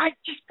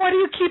 Why do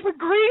you keep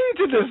agreeing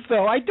to this,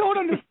 though? I don't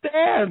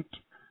understand.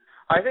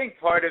 I think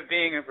part of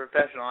being a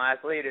professional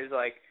athlete is,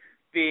 like,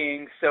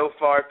 being so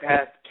far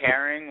past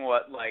caring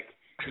what, like,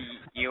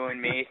 you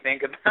and me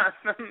think about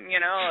them,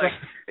 Like,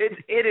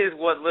 it is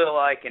what little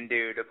I can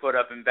do to put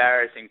up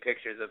embarrassing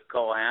pictures of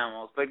Cole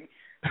Hamels. But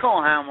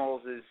Cole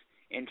Hamels is,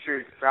 in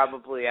truth,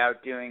 probably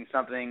out doing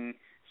something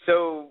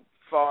so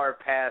far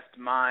past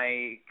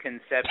my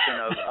conception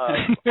of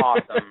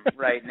awesome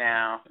right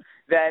now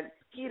that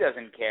he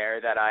doesn't care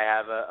that I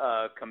have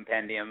a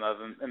compendium of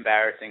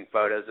embarrassing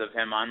photos of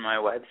him on my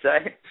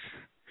website.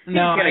 He's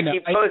going to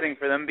keep posing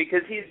for them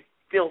because he's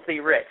filthy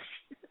rich.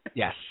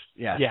 Yes.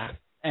 Yeah.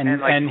 And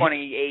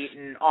 28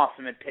 and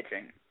awesome at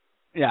pitching.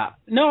 Yeah.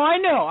 No, I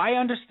know. I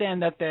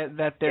understand that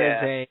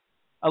there's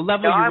a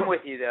level. No, I'm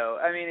with you though.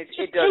 I mean, it's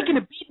taking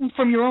a beating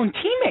from your own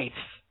teammates.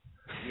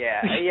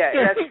 Yeah,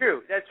 that's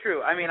true. That's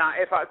true. I mean,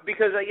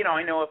 because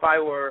I know if I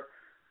were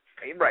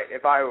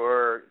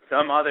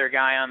some other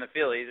guy on the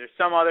Phillies or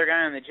some other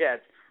guy on the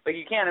Jets, like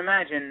you can't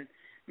imagine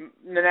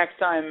the next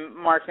time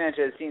Mark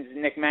Sanchez sees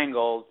Nick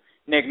Mangold's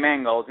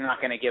not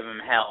going to give him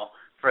hell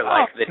for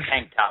the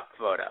tank top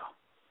photo.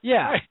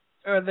 Yeah.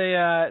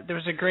 There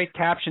was a great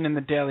caption in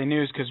the Daily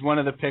News because one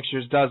of the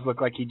pictures does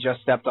look like he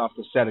just stepped off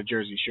the set of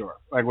Jersey Shore,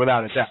 like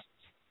without a doubt.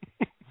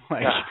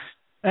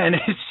 And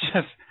it's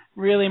just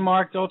really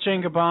Mark Dolce &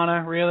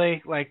 Gabbana,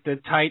 really like the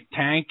tight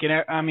tank,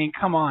 and I mean,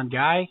 come on,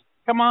 guy,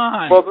 come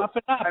on, up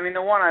it up. I mean,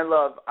 the one I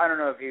love. I don't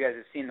know if you guys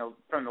have seen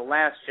from the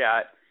last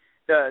shot,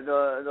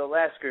 the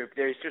last group.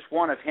 There's just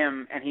one of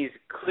him, and he's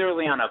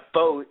clearly on a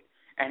boat,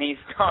 and he's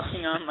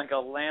talking on like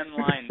a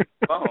landline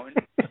phone.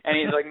 And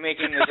he's like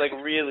making this like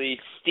really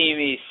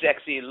steamy,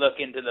 sexy look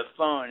into the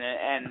phone,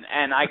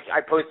 and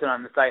I post it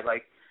on the site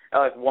like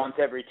once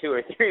every 2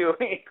 or 3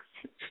 weeks.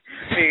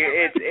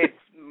 It's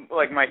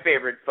like my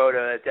favorite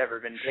photo that's ever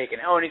been taken.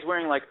 Oh, and he's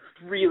wearing like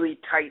really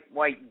tight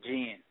white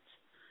jeans,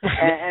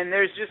 and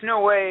there's just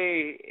no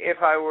way if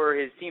I were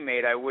his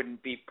teammate I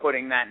wouldn't be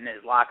putting that in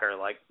his locker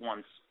like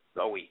once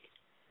a week.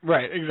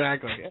 Right,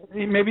 exactly.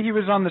 Maybe he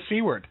was on the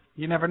Seaward.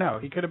 You never know.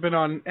 He could have been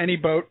on any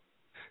boat.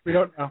 We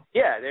don't know.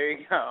 Yeah, there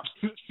you go.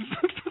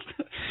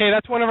 Hey,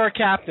 that's one of our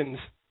captains.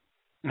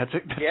 That's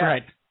it. That's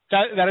right.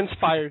 That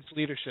inspires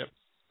leadership.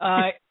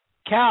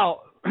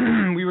 Cal,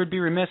 we would be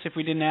remiss if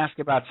we didn't ask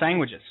about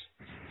sandwiches.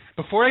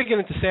 Before I get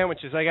into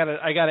sandwiches, I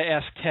gotta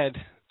ask Ted.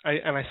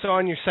 I saw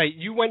on your site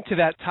you went to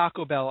that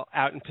Taco Bell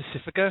out in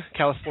Pacifica,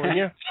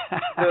 California.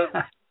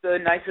 the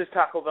nicest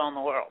Taco Bell in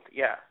the world.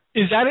 Yeah.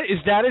 Is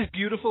that as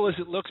beautiful as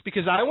it looks?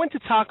 Because I went to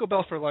Taco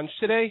Bell for lunch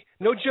today.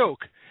 No joke.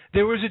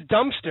 There was a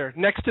dumpster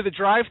next to the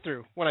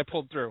drive-thru when I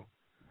pulled through.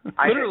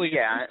 Literally, a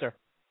dumpster.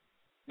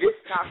 This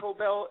Taco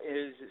Bell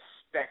is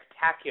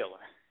spectacular.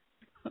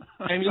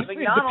 I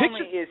mean, not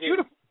only is it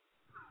beautiful.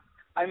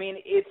 I mean,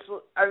 it's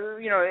I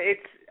don't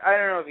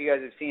know if you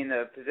guys have seen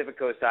the Pacific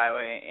Coast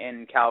Highway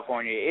in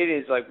California. It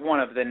is like one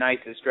of the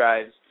nicest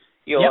drives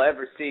you'll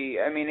ever see.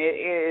 I mean, it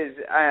is.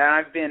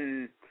 I've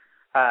been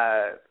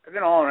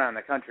all around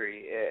the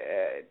country,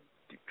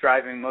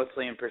 driving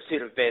mostly in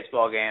pursuit of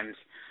baseball games,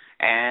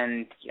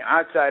 and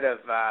outside of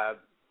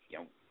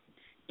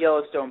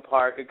Yellowstone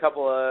Park, a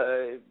couple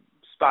of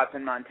spots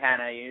in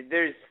Montana,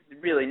 there's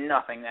really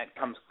nothing that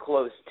comes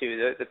close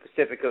to the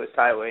Pacific Coast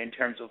Highway in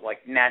terms of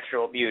like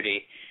natural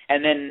beauty.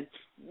 And then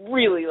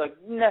really like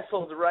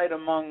nestled right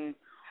among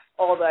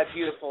all that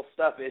beautiful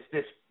stuff is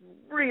this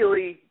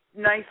really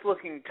nice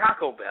looking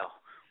Taco Bell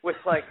with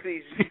like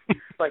these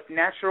like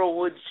natural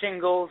wood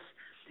shingles,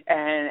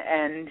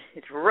 and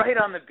it's right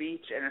on the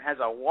beach, and it has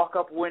a walk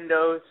up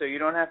window so you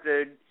don't have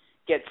to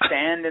get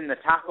sand in the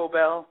Taco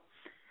Bell,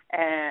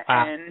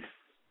 and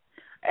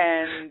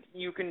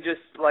you can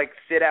just like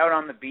sit out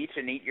on the beach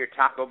and eat your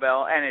Taco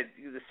Bell, and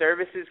the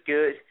service is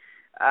good.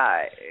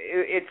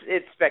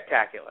 It's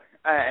spectacular.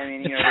 I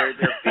mean, they're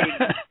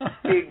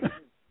big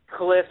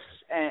cliffs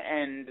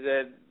and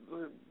the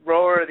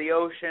roar of the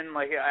ocean.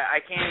 Like I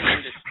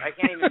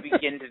can't even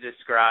begin to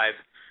describe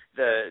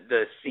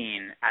the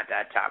scene at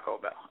that Taco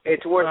Bell.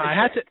 It's worth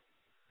it.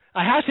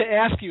 I had to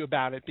ask you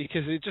about it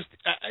because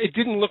it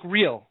didn't look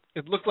real.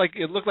 It looked like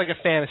a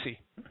fantasy.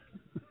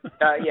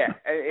 Yeah,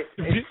 it's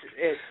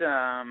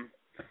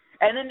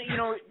and then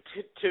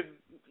to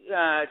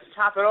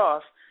top it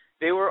off,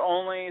 they were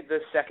only the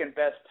second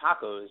best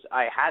tacos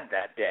I had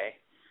that day.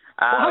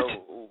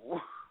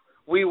 What?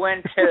 We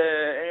went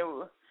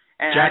to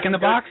Jack in the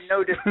Box.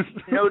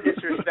 No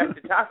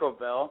disrespect to Taco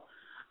Bell.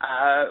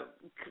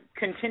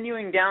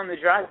 Continuing down the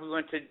drive, we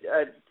went to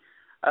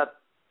a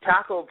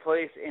taco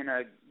place in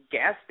a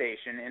gas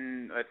station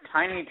in a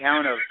tiny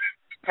town of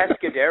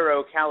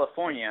Pescadero,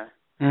 California.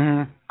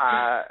 Mm-hmm.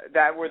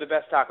 That were the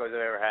best tacos I've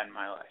ever had in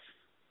my life.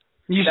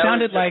 You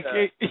sounded like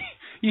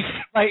you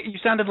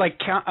sounded like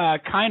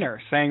Kiner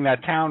saying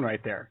that town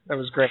right there. That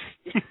was great.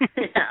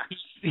 Yeah.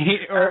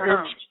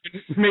 Or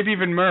maybe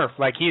even Murph.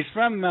 Like he's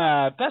from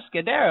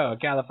Pescadero,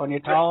 California.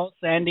 Tall,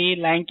 sandy,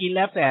 lanky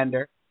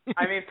left-hander.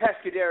 I mean,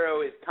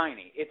 Pescadero is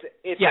tiny. It's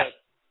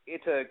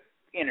a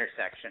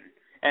intersection,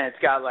 and it's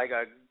got like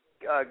a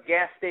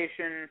gas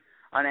station,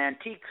 an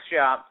antique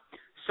shop,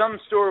 some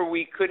store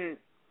we couldn't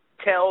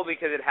tell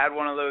because it had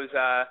one of those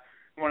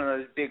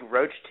big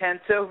roach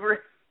tents over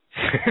it,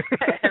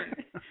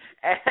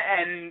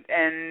 and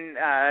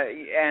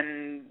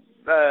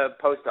the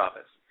post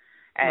office,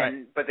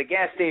 but the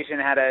gas station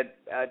had a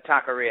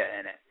taqueria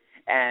in it,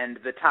 and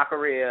the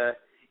taqueria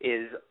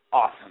is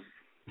awesome.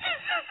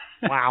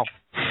 Wow.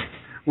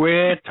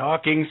 We're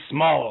talking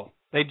small.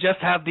 They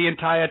just have the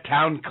entire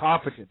town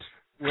carpeted.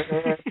 We're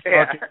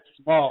talking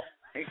small.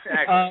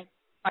 Exactly.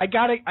 I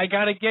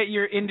gotta get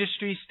your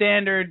industry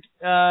standard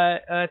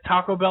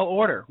Taco Bell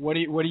order. What do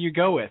you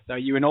go with? Are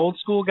you an old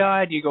school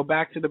guy? Do you go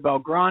back to the Bel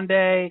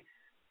Grande?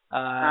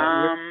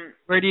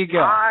 Where do you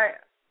go?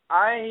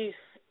 I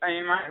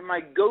mean my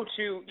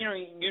go-to.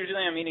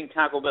 Usually I'm eating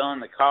Taco Bell in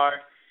the car,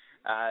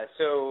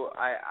 so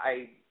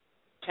I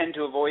tend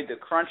to avoid the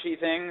crunchy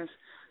things.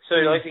 So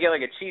I like to get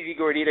like a cheesy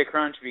gordita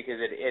crunch because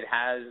it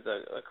has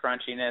the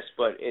crunchiness,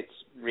 but it's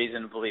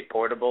reasonably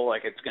portable.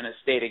 Like it's going to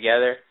stay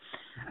together.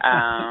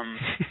 And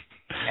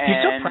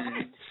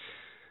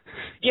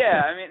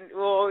yeah, I mean,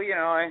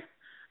 I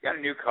got a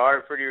new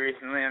car pretty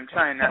recently. I'm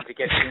trying not to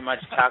get too much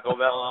Taco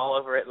Bell all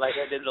over it like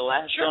I did the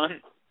last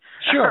one.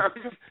 Sure.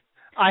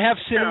 I have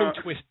cinnamon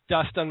twist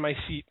dust on my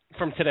seat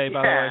from today,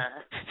 by the way.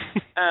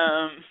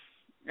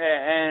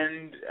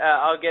 And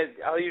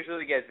I'll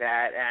usually get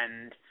that,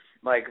 and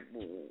like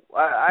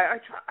I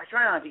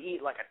try not to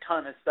eat like a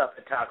ton of stuff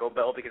at Taco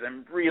Bell because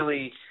I'm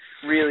really,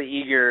 really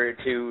eager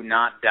to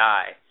not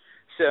die.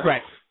 So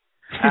right.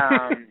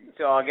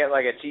 So I'll get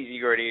like a cheesy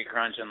gordita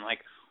crunch and like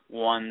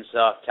one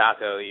soft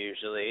taco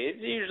usually.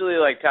 It's usually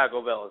like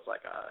Taco Bell is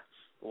like a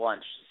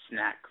lunch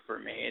snack for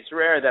me. It's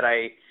rare that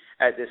I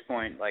at this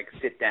point like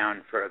sit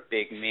down for a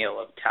big meal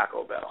of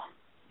Taco Bell.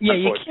 Yeah,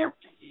 you can't.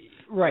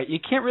 Right, you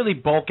can't really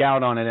bulk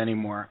out on it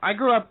anymore. I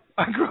grew up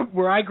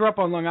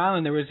on Long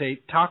Island. There was a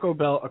Taco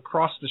Bell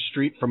across the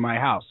street from my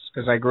house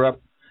because I grew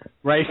up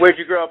right. Where'd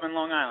you grow up in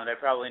Long Island? I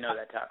probably know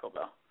that Taco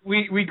Bell.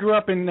 We grew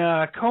up in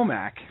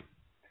Comac.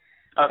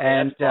 Okay,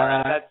 and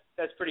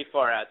that's pretty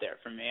far out there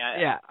from me.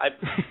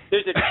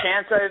 There's a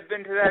chance I've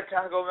been to that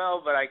Taco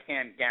Bell, but I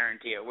can't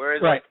guarantee it.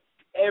 Whereas like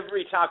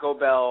every Taco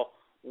Bell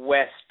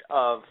west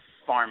of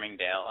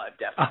Farmingdale, I've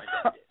definitely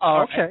been to.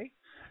 Okay.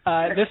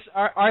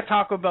 Our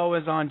Taco Bell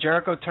was on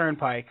Jericho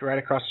Turnpike, right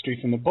across the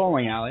street from the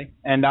bowling alley,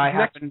 and I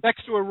happened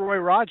next to a Roy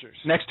Rogers.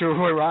 Next to a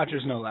Roy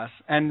Rogers, no less.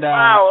 And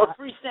wow,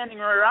 a freestanding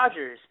Roy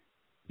Rogers.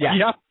 Yeah.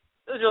 Yep.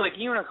 Those are like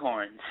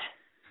unicorns.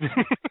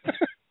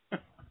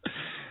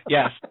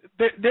 Yes.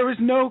 There was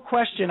no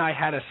question I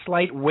had a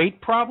slight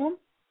weight problem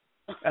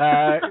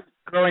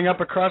growing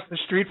up across the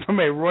street from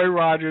a Roy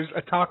Rogers,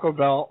 a Taco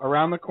Bell,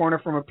 around the corner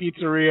from a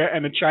pizzeria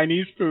and a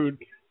Chinese food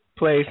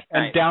place,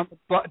 and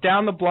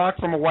down the block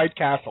from a White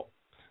Castle.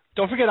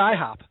 Don't forget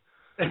IHOP.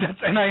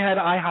 And I had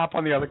IHOP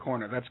on the other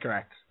corner. That's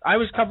correct. I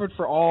was covered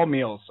for all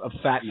meals of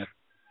fatness.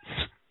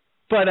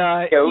 But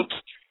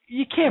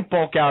you can't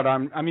bulk out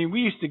on. I mean,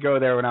 we used to go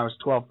there when I was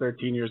 12,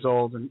 13 years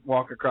old and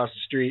walk across the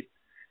street.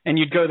 And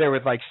you'd go there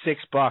with like $6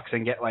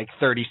 and get like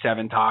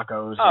 37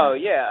 tacos. Oh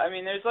yeah, I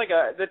mean, there's like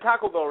the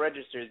Taco Bell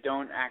registers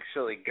don't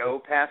actually go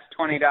past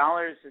 $20.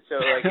 So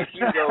like, if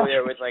you go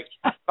there with like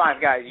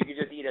 5 guys, you can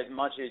just eat as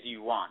much as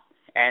you want,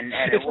 and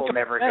it will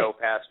never go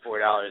past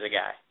 $4 a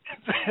guy.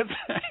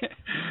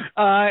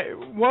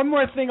 One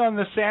more thing on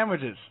the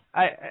sandwiches,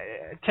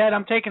 Ted.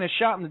 I'm taking a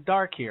shot in the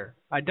dark here.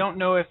 I don't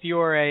know if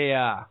you're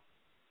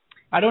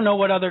I don't know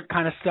what other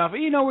kind of stuff.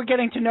 We're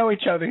getting to know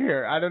each other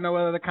here. I don't know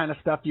what other kind of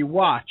stuff you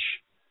watch.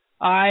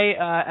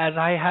 As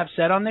I have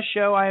said on this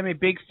show, I am a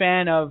big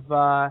fan of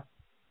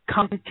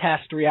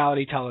contest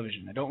reality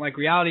television. I don't like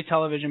reality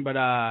television, but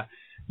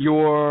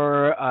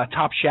your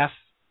Top Chef,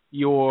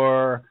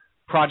 your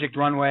Project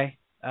Runway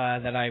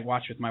that I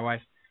watch with my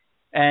wife,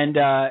 and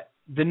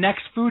the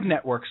next Food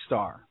Network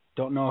star.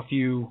 Don't know if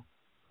you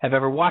have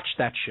ever watched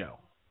that show.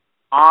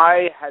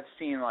 I have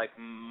seen like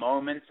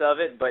moments of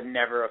it, but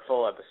never a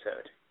full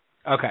episode.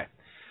 Okay.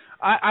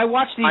 I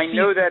watch these. I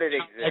know that it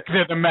exists. Like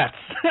they're the Mets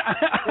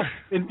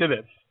into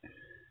this.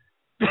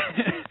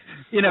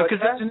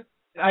 Because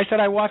I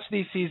said I watch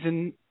these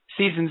seasons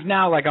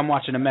now like I'm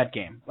watching a Met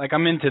game. Like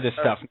I'm into this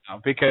stuff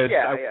now because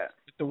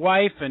with the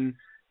wife, and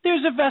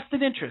there's a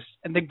vested interest.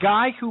 And the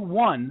guy who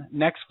won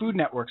Next Food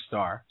Network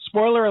star,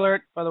 spoiler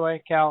alert, by the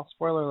way, Cal,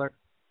 spoiler alert.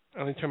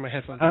 Let me turn my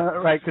headphones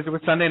off. Right, because it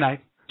was Sunday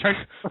night. Turn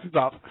your headphones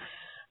off.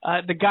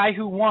 The guy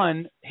who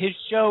won, his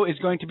show is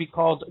going to be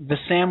called The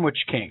Sandwich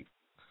King.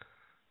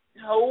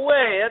 No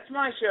way, that's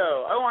my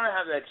show. I want to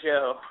have that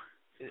show.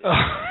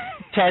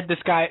 Ted, this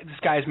guy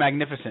is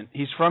magnificent.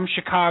 He's from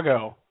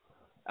Chicago.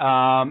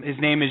 His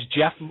name is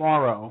Jeff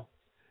Morrow,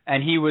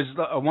 and he was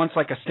once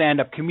like a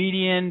stand-up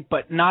comedian,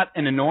 but not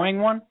an annoying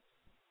one.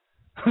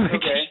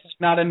 Okay.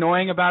 Not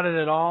annoying about it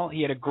at all.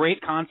 He had a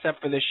great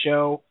concept for this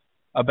show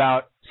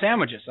about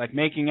sandwiches, like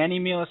making any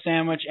meal a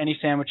sandwich, any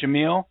sandwich a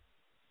meal,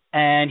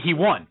 and he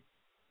won.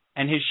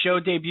 And his show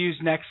debuts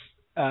next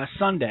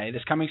Sunday,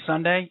 this coming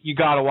Sunday. You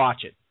got to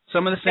watch it.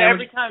 Some of the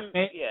sandwiches,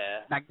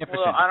 magnificent.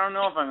 Well, I don't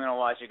know if I'm going to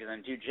watch it because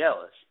I'm too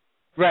jealous.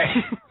 Right.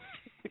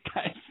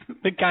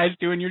 the guy's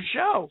doing your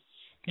show.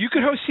 You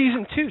could host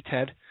season 2,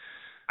 Ted.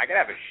 I could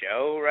have a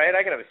show, right?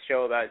 I could have a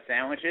show about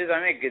sandwiches.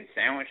 I make good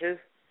sandwiches.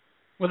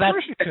 Well, of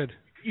course you could.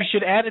 You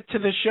should add it to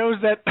the shows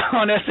that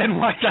on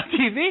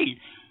SNY.TV.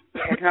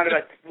 It's not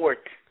about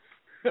sports.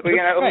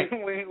 We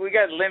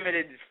got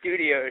limited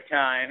studio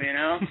time,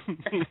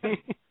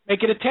 Make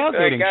it a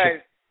tailgating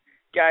show.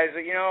 Guys,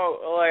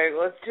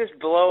 let's just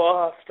blow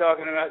off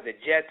talking about the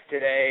Jets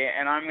today,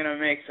 and I'm going to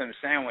make some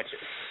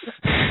sandwiches.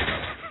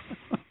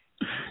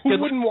 Who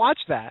wouldn't watch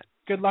that?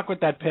 Good luck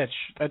with that pitch.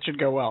 That should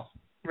go well.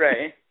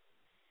 Right.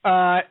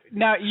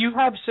 Now you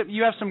have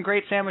some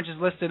great sandwiches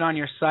listed on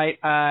your site.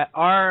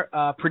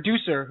 Our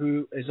producer,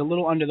 who is a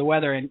little under the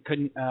weather and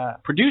couldn't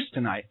produce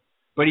tonight,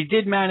 but he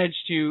did manage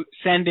to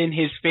send in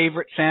his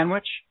favorite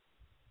sandwich.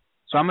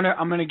 So I'm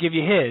gonna give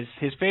you his.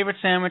 His favorite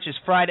sandwich is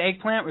fried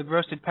eggplant with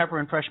roasted pepper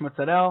and fresh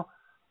mozzarella,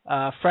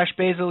 fresh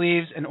basil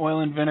leaves, and oil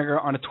and vinegar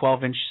on a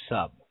 12-inch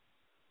sub.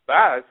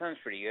 Wow, that sounds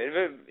pretty good.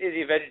 Is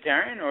he a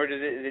vegetarian, or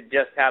does it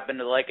just happen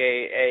to like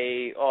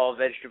a all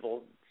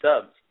vegetable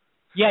subs?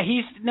 Yeah,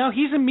 he's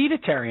a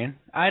meatitarian.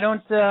 I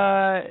don't.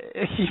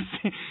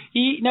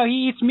 He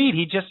eats meat.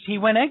 He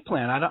went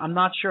eggplant. I'm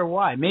not sure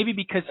why. Maybe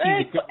because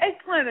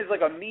eggplant is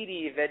like a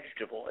meaty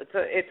vegetable.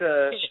 It's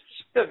a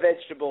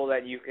vegetable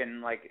that you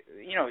can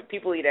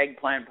people eat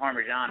eggplant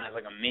parmesan as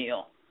like a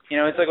meal.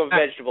 It's like a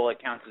vegetable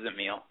that counts as a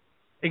meal.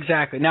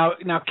 Exactly. Now,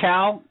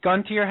 Cal,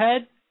 gun to your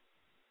head.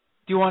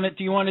 Do you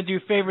want to do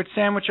favorite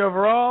sandwich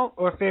overall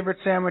or favorite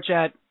sandwich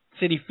at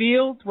Citi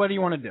Field? What do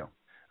you want to do?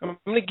 I'm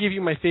going to give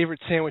you my favorite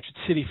sandwich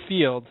at Citi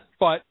Field,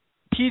 but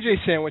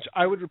PJ sandwich,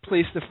 I would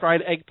replace the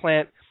fried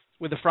eggplant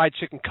with a fried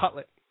chicken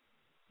cutlet.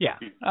 Yeah.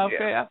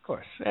 Okay, Of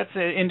course. That's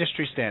an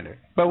industry standard.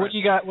 But what do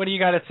you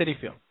got at Citi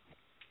Field?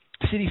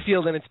 Citi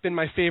Field, and it's been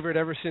my favorite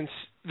ever since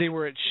they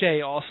were at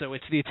Shea also.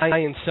 It's the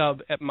Italian sub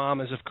at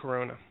Mama's of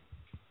Corona.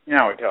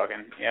 Now we're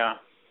talking, yeah.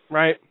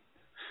 Right.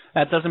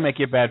 That doesn't make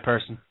you a bad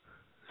person.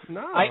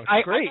 No,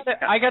 it's great.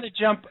 I got to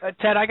jump,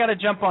 Ted, I got to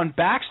jump on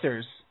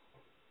Baxter's.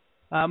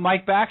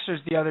 Mike Baxter's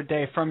the other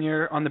day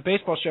on the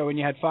baseball show when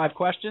you had 5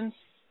 questions.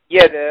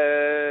 Yeah,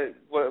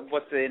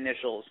 what's the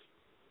initials?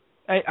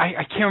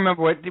 I can't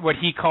remember what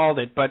he called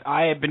it, but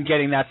I have been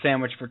getting that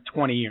sandwich for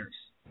 20 years.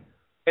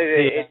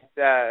 It's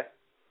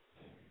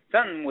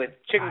something with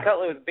chicken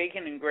cutlet with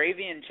bacon and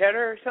gravy and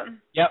cheddar or something.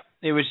 Yep,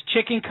 it was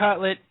chicken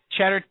cutlet,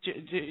 cheddar,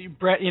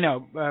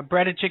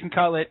 breaded chicken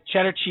cutlet,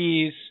 cheddar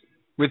cheese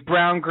with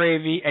brown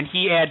gravy, and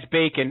he adds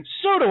bacon.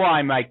 So do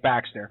I, Mike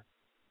Baxter.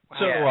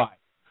 So do I.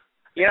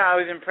 I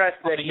was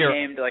impressed that he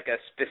named like a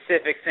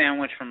specific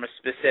sandwich from a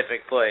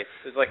specific place.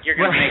 It was like, you're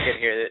going to make it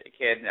here,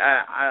 kid.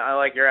 I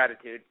like your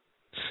attitude.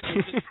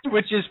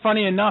 Which is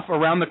funny enough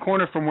around the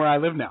corner from where I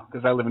live now,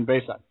 because I live in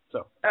Bayside.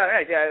 So. Oh,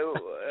 right.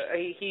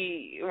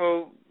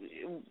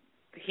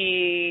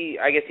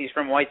 I guess he's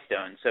from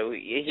Whitestone, so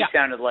he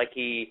sounded like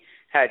he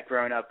had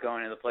grown up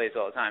going to the place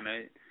all the time,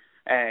 and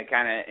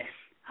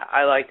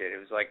I liked it. It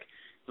was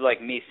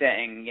like me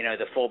saying,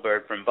 the Full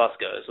Bird from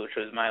Busco's, which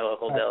was my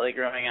local deli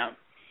growing up.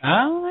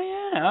 Oh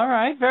yeah, all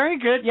right, very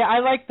good. Yeah,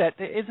 I like that.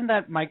 Isn't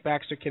that Mike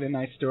Baxter kid a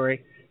nice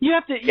story? You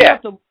have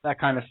to that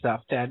kind of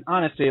stuff, Ted.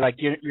 Honestly, like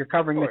you're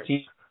covering the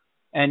team,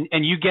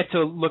 and you get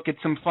to look at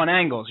some fun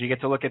angles. You get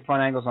to look at fun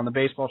angles on the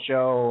baseball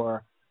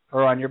show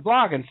or on your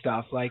blog and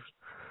stuff. Like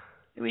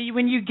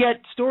when you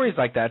get stories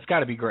like that, it's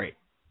got to be great.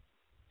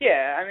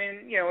 Yeah, I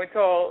mean, it's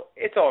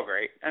all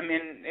great. I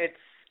mean,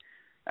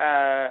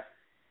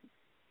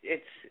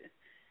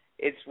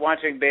 it's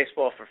watching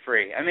baseball for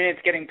free. I mean,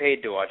 it's getting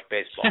paid to watch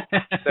baseball,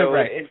 so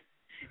right.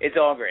 It's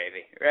all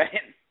gravy,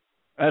 right?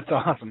 That's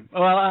awesome.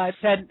 Well,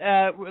 Ted,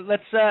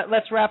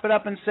 let's wrap it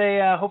up and say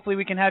hopefully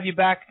we can have you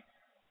back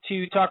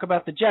to talk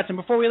about the Jets. And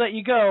before we let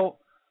you go,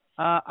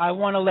 I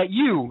want to let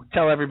you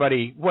tell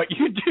everybody what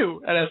you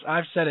do. And as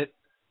I've said it,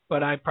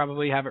 but I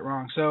probably have it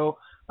wrong. So.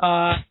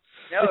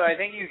 No, I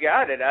think you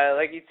got it.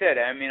 Like you said,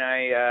 I mean,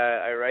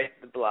 I write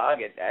the blog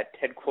at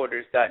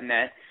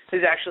headquarters.net. This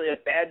is actually a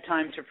bad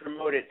time to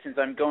promote it since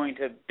I'm going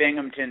to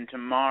Binghamton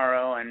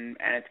tomorrow, and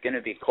it's going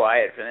to be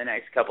quiet for the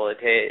next couple of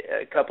days.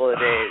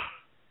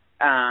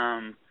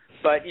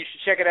 But you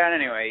should check it out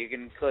anyway. You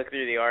can click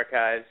through the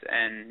archives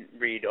and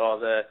read all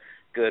the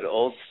good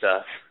old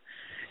stuff.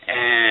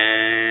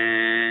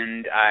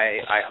 And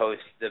I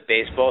host the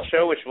baseball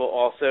show, which will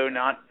also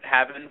not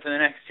happen for the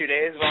next 2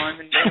 days while I'm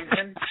in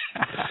Binghamton.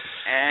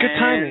 Good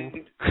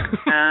timing.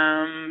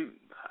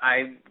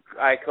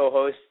 I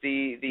co-host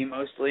the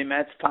Mostly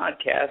Mets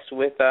podcast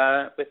with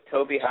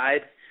Toby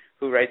Hyde,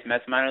 who writes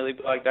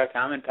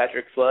MetsMinorLeagueBlog.com, and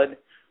Patrick Flood,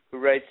 who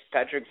writes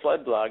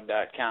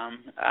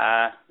PatrickFloodBlog.com.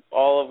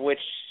 All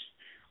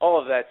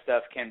of that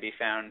stuff can be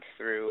found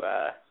through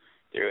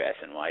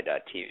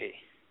SNY.TV.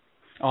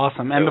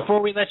 Awesome. And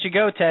before we let you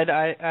go, Ted,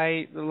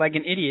 I like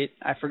an idiot,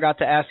 I forgot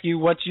to ask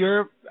you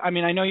I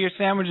know your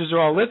sandwiches are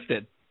all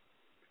listed,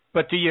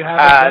 but do you have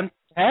a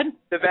head?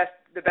 The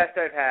best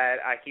I've had.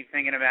 I keep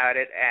thinking about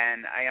it,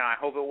 and I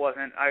hope it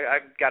wasn't.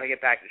 I've got to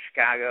get back to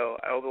Chicago.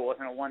 I hope it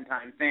wasn't a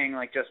one-time thing,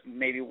 like just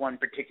maybe one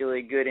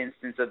particularly good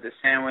instance of the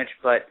sandwich.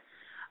 But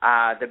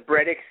the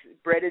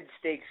breaded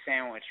steak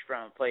sandwich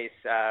from a place,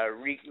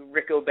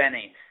 Rico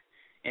Benny's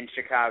in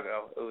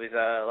Chicago. It was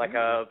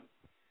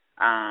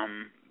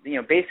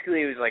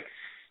basically it was like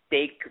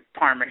steak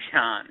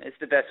parmesan. It's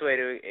the best way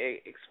to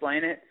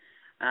explain it.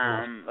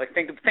 Like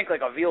think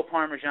like a veal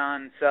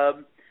parmesan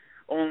sub.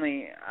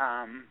 Only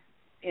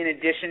in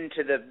addition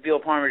to the veal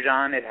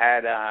parmesan, it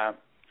had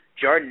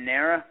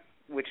giardiniera,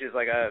 which is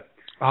like a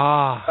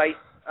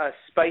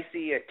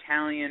spicy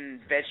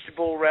Italian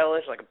vegetable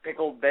relish, like a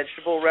pickled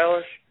vegetable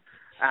relish.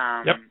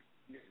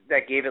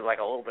 That gave it like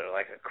a little bit of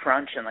like a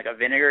crunch and like a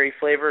vinegary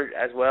flavor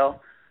as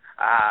well.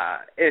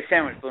 The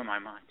sandwich blew my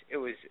mind. It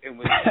was.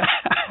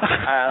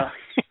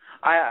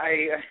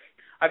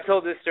 I've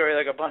told this story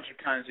like a bunch of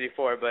times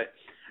before, but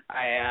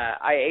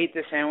I ate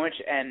the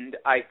sandwich and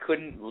I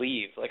couldn't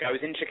leave. Like I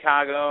was in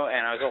Chicago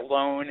and I was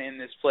alone in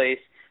this place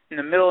in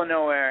the middle of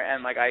nowhere,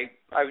 and like I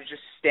was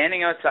just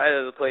standing outside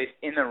of the place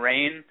in the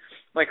rain,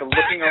 like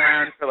looking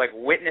around for like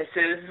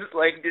witnesses.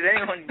 Like,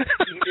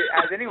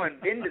 has anyone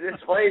been to this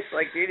place?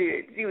 Like, did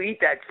you eat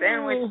that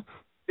sandwich?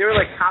 There were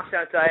like cops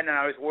outside, and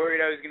I was worried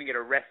I was going to get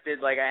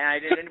arrested. Like,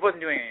 I wasn't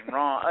doing anything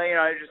wrong.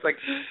 I was just like,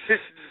 this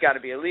has got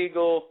to be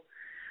illegal.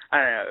 I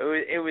don't know.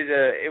 It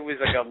was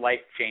like a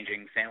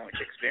life-changing sandwich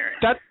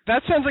experience.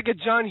 That sounds like a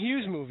John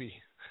Hughes movie.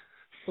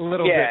 A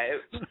little bit.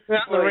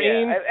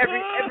 Yeah.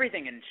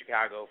 Everything in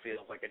Chicago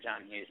feels like a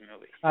John Hughes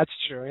movie. That's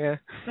true. Yeah.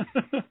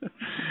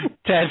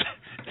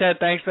 Ted,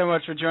 thanks so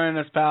much for joining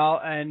us, pal,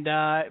 and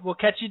we'll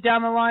catch you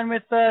down the line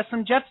with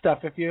some Jet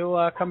stuff if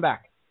you come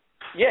back.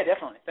 Yeah,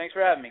 definitely. Thanks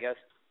for having me, guys.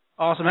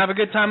 Awesome. Have a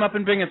good time up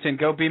in Binghamton.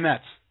 Go B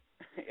Mets.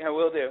 Yeah,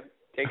 will do.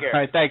 Take care. All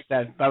right. Thanks,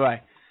 Ted.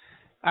 Bye-bye.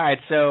 All right.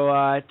 So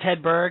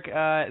Ted Berg,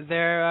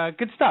 they're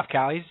good stuff,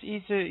 Cal.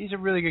 He's a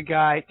really good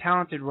guy,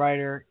 talented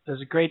writer,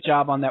 does a great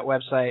job on that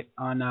website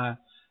on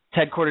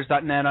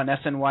tedquarters.net, on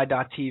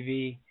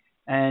sny.tv.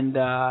 And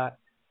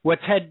what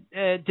Ted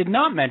did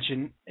not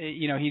mention,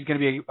 he's going to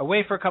be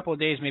away for a couple of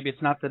days. Maybe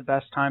it's not the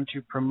best time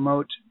to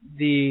promote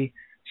the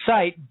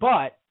site,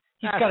 but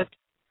he's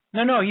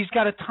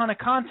got a ton of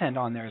content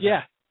on there.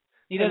 Yeah.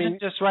 He doesn't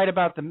just write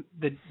about the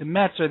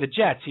Mets or the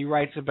Jets. He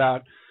writes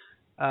about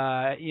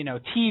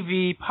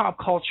TV, pop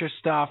culture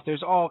stuff.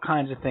 There's all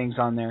kinds of things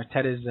on there.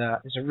 Ted is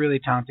a really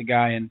talented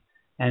guy,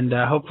 and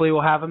hopefully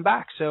we'll have him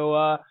back.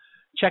 So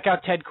check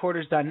out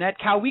tedquarters.net.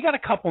 Cal, we got a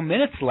couple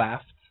minutes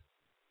left.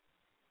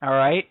 All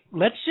right,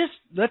 let's just.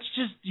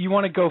 You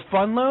want to go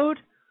fun load,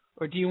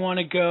 or do you want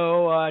to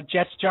go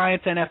Jets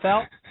Giants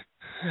NFL?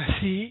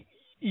 See,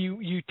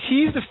 you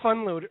teased the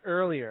fun load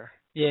earlier.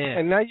 Yeah.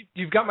 And now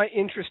you've got my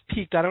interest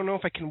peaked. I don't know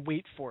if I can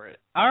wait for it.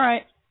 All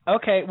right.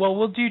 Okay. Well,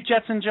 we'll do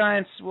Jets and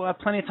Giants. We'll have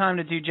plenty of time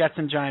to do Jets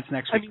and Giants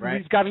next week,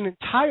 right? We've got an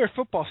entire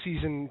football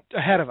season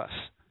ahead of us.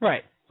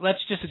 Right. Let's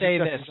just say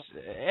this,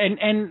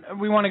 and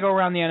we want to go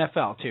around the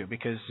NFL too,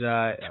 because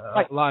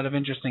a lot of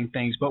interesting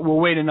things. But we'll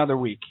wait another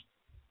week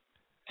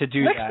to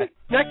do that.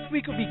 Next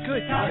week will be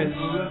good because.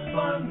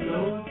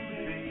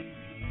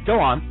 Go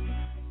on.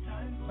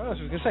 I was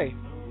going to say.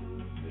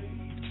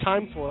 It's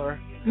time for.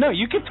 No,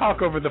 you can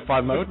talk over the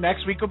fun load.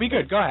 Next week will be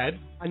good. Go ahead.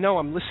 I know.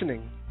 I'm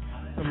listening.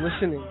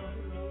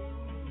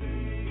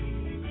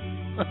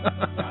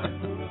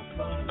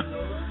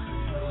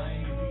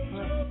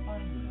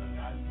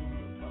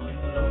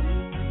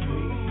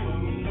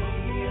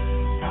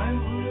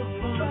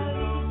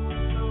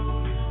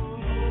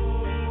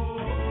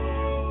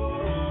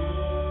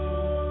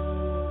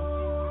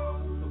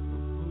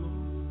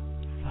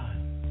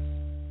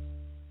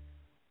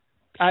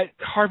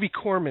 Harvey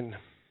Korman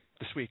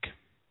this week.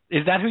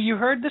 Is that who you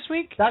heard this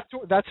week? That's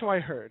who I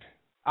heard.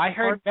 I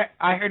heard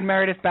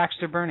Meredith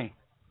Baxter Burney.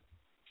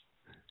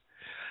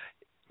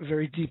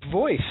 Very deep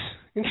voice.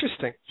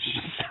 Interesting.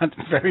 Sounds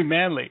very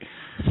manly.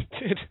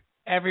 Dude.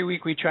 Every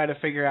week we try to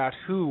figure out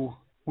who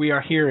we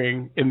are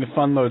hearing in the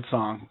Fun Load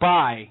song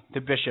by the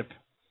Bishop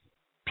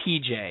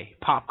PJ,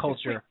 pop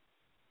culture.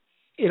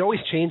 It always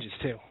changes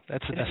too.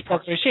 That's the best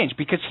part. It's changed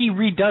because he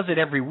redoes it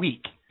every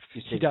week.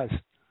 He does.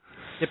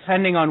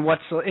 Depending on what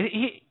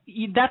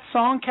that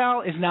song,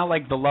 Cal, is now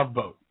like the Love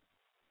Boat.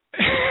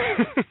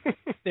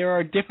 There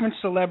are different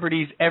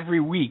celebrities every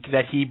week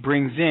that he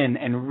brings in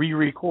and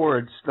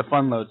re-records the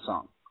Fun Load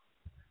song.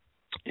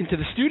 Into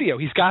the studio.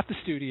 He's got the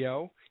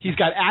studio. He's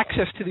got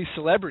access to these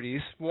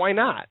celebrities. Why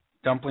not?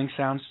 Dumpling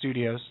Sound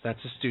Studios.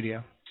 That's a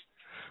studio.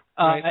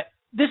 Right.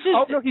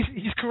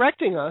 He's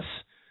correcting us.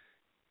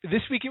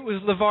 This week it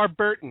was LeVar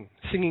Burton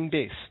singing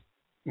bass.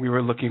 We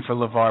were looking for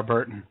LeVar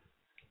Burton.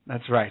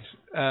 That's right.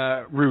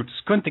 Roots.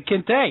 Kunta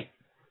Kinte.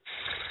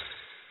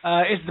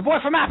 It's the boy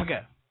from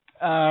Africa.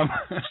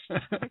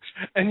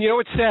 And you know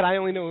what's sad? I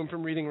only know him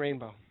from Reading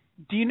Rainbow.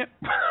 Do you know?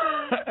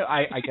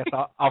 I guess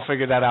I'll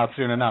figure that out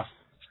soon enough.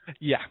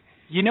 Yeah.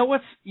 You know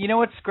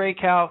what's great,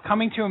 Cal?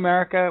 Coming to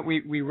America,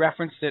 we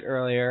referenced it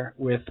earlier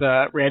with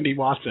Randy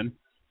Watson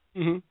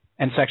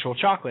and Sexual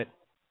Chocolate.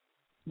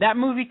 That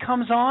movie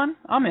comes on,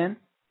 I'm in.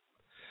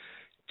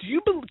 Do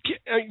you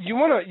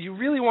you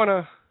really want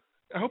to?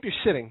 I hope you're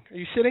sitting. Are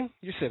you sitting?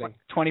 You're sitting.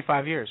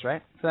 25 years,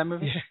 right, for that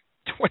movie? Yeah.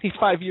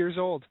 25 years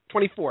old.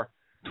 24.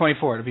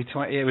 24 to be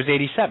 20. It was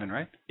 87,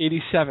 right?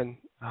 87.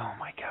 Oh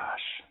my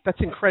gosh, that's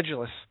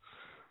incredulous.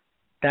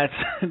 That's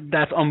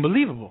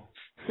unbelievable.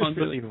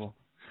 Unbelievable.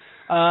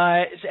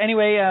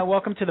 Anyway,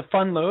 welcome to the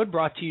Fun Load,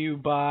 brought to you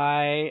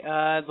by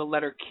the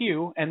letter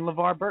Q and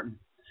LeVar Burton.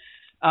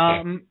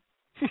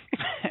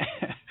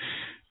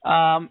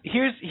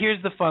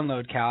 Here's the Fun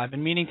Load, Cal. I've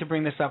been meaning to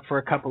bring this up for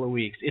a couple of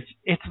weeks.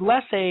 It's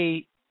less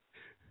a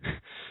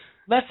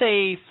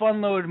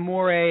Fun Load,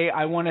 more a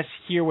I want to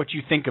hear what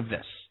you think of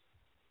this.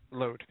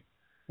 Load.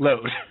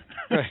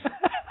 Right.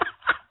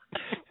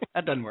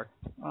 That doesn't work.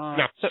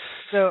 No.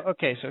 So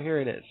here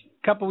it is.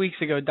 A couple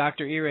weeks ago,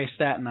 Dr. Ire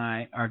Stat and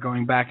I are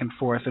going back and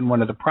forth in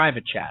one of the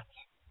private chats.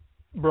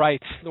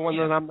 Right, the one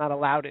that I'm not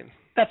allowed in.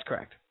 That's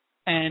correct.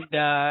 And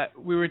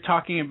we were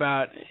talking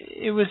about,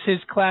 it was his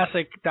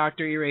classic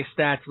Dr. Ire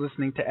Stats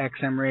listening to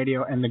XM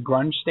radio and the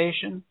grunge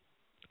station.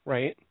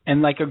 Right.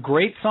 And like a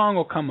great song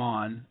will come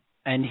on,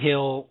 and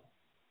he'll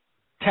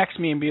text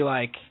me and be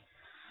like,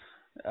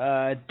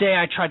 Day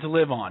I Tried to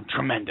Live On,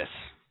 tremendous.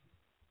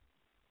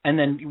 And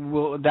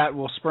then that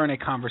will spur a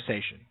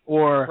conversation.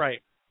 Or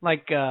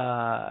like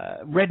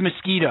Red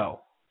Mosquito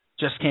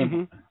just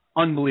came,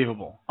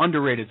 unbelievable,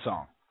 underrated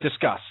song,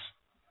 discuss.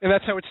 And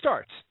that's how it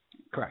starts.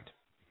 Correct.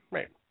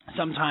 Right.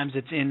 Sometimes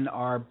it's in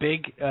our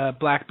big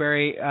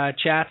BlackBerry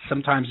chats.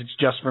 Sometimes it's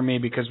just for me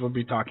because we'll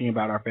be talking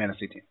about our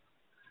fantasy team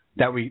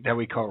that we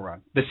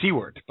co-run. The C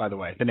Word, by the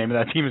way. The name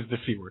of that team is the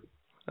C Word.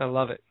 I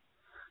love it.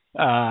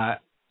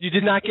 You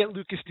did not get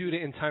Lucas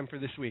Duda in time for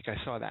this week. I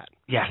saw that.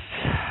 Yes.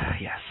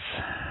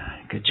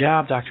 Good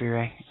job, Dr.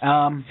 Ray.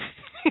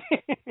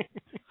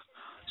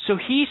 So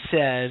he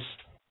says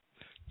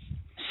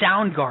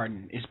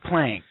Soundgarden is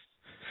playing.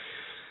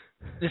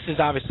 This is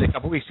obviously a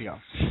couple weeks ago.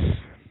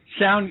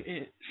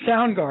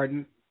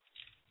 Soundgarden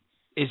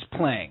is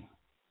playing.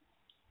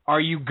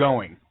 Are you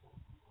going?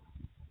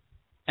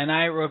 And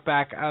I wrote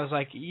back, I was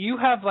like, you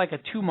have like a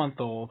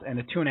 2-month-old and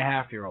a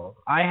 2.5-year-old.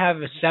 I have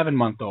a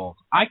 7-month-old.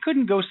 I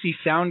couldn't go see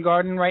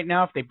Soundgarden right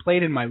now if they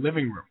played in my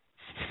living room.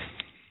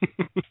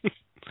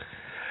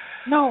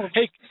 No.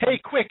 Hey,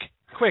 quick.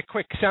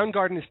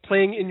 Soundgarden is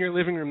playing in your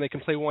living room. They can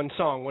play one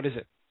song. What is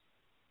it?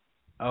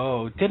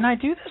 Oh, didn't I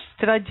do this?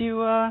 Did I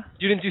do?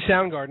 You didn't do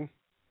Soundgarden.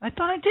 I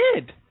thought I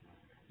did.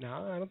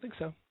 No, I don't think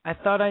so. I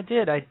thought I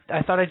did. I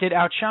thought I did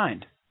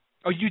Outshined.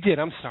 Oh, you did.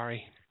 I'm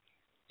sorry.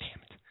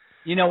 Damn it.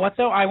 You know what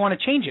though? I want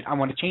to change it.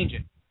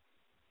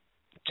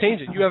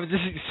 Change it. This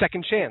is your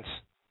second chance.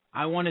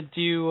 I want to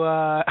do.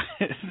 I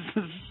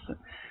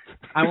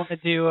want to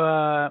do.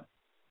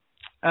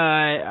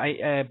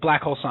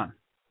 Black Hole Sun.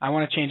 I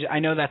want to change it. I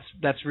know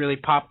that's really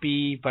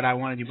poppy, but I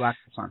want to do Black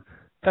Hole Sun.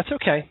 That's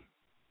okay.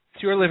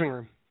 It's your living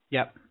room.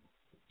 Yep.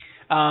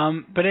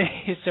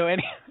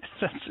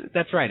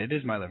 That's right. It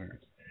is my living room.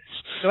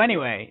 So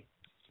anyway.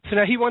 So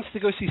now he wants to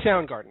go see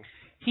Soundgarden.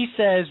 He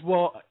says,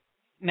 well,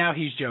 now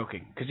he's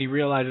joking because he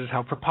realizes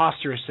how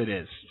preposterous it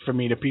is for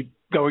me to be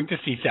going to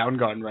see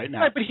Soundgarden right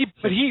now. Right,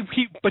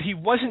 but he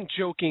wasn't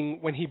joking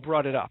when he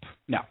brought it up.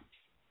 No.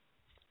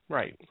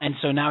 Right. And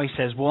so now he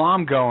says, well,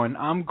 I'm going.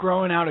 I'm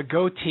growing out a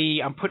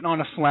goatee. I'm putting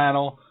on a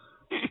flannel.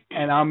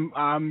 And I'm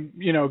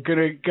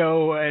gonna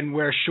go and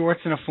wear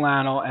shorts and a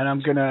flannel, and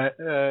I'm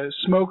gonna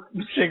smoke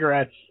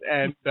cigarettes,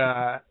 and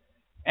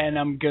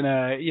I'm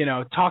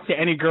gonna talk to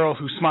any girl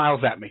who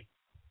smiles at me,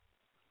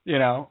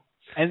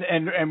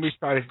 and we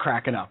started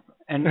cracking up,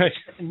 and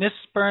this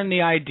spurned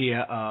the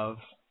idea of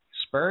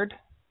spurned.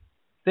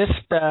 This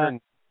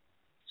spurned.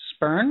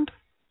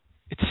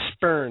 It's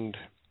spurned.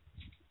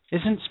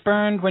 Isn't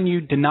spurned when you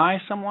deny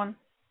someone?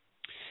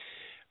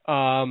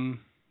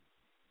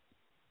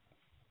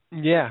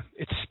 Yeah,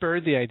 it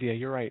spurred the idea.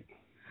 You're right.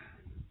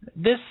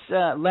 This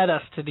led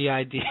us to the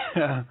idea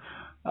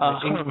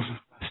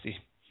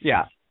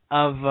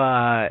of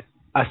a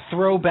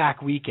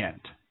throwback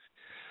weekend.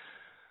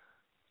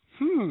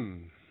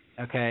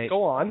 Okay.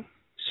 Go on.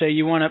 So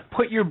you want to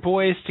put your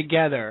boys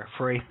together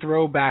for a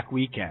throwback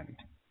weekend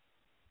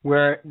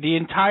where the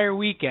entire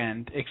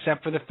weekend,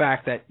 except for the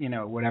fact that,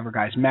 whatever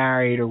guy's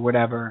married or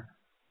whatever,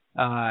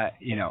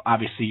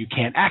 obviously you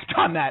can't act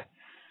on that,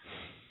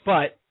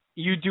 but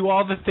you do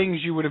all the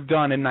things you would have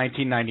done in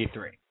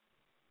 1993,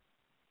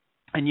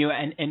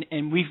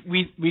 and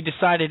we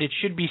decided it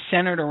should be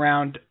centered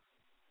around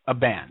a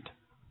band.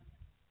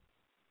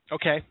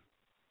 Okay.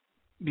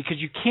 Because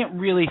you can't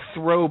really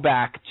throw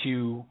back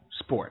to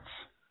sports.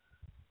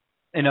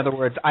 In other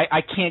words,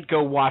 I can't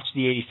go watch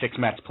the '86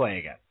 Mets play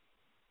again.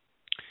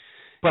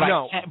 But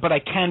no. I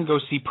can go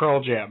see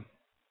Pearl Jam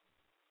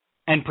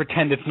and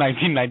pretend it's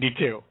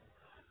 1992.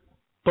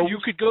 But you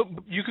could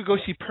go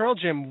see Pearl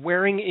Jam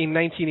wearing a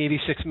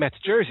 1986 Mets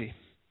jersey.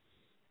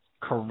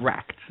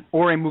 Correct.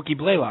 Or a Mookie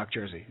Blaylock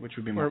jersey, which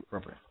would be more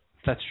appropriate.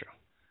 That's true.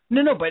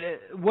 No, but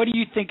what do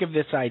you think of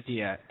this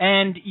idea?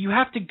 And you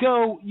have to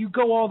go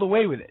all the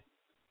way with it.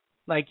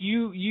 Like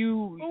you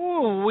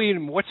Oh, wait a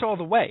minute. What's all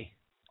the way?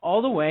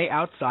 All the way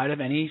outside of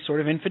any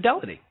sort of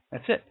infidelity.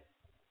 That's it.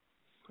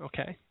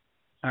 Okay.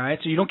 All right,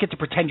 so you don't get to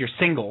pretend you're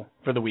single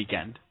for the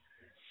weekend.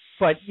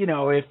 But,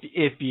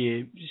 if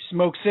you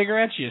smoke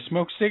cigarettes, you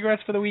smoke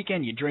cigarettes for the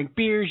weekend. You drink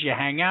beers, you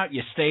hang out,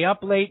 you stay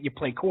up late, you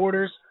play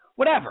quarters,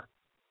 whatever.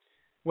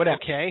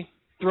 Okay.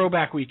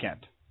 Throwback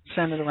weekend.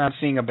 Centered around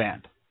seeing a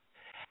band.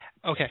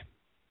 Okay.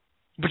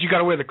 But you got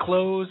to wear the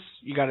clothes.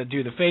 You got to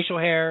do the facial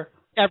hair.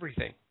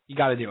 Everything. You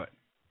got to do it.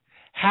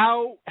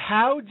 How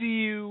do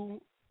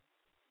you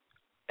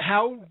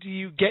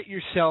get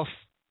yourself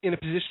in a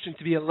position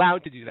to be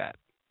allowed to do that?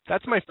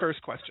 That's my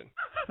first question.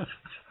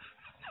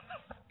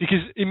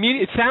 Because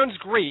it sounds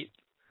great,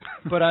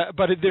 but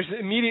there's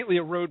immediately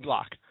a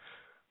roadblock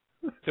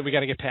that we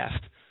got to get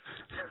past.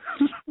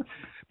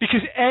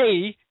 Because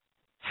A,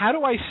 how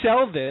do I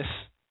sell this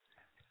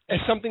as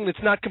something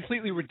that's not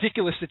completely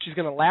ridiculous that she's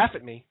going to laugh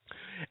at me,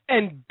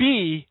 and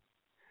B,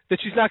 that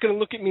she's not going to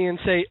look at me and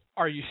say,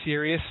 "Are you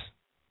serious?"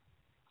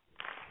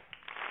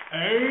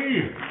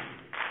 A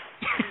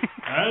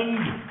and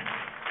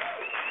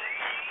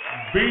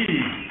B.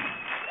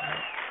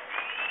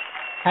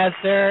 Has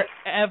there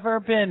ever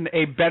been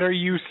a better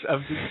use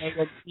of the A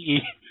and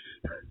B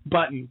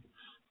button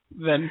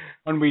than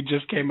one we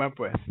just came up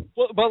with?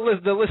 Well, but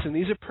listen,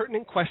 these are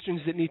pertinent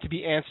questions that need to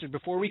be answered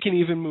before we can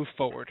even move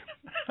forward.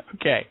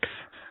 Okay.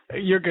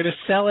 You're going to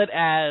sell it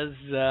as,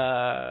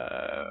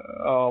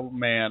 oh,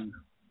 man.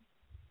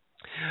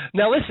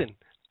 Now, listen,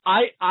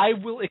 I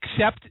will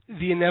accept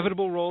the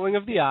inevitable rolling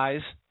of the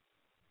eyes.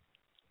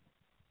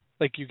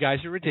 Like, you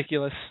guys are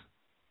ridiculous.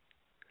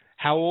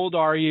 How old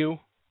are you?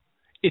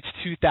 It's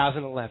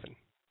 2011.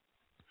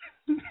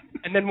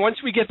 And then once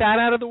we get that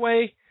out of the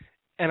way,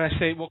 and I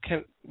say, well,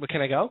 can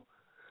I go?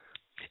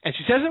 And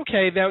she says,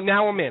 okay,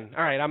 now I'm in.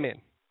 All right, I'm in.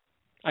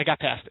 I got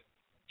past it.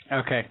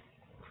 Okay.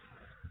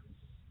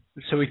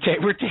 So we're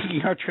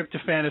taking our trip to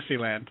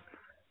Fantasyland.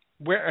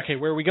 Where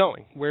are we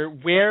going?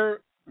 Where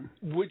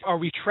are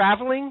we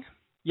traveling?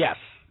 Yes,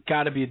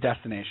 got to be a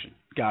destination.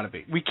 Got to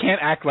be. We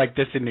can't act like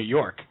this in New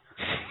York.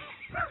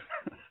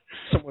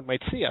 Someone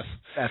might see us.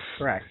 That's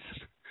correct.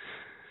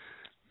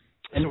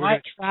 And so we're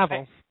going to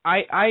travel.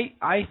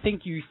 I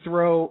think you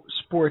throw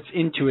sports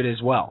into it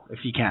as well, if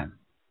you can.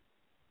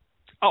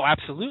 Oh,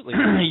 absolutely.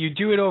 You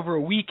do it over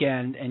a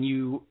weekend, and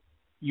you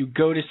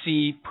go to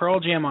see Pearl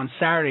Jam on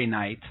Saturday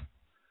night,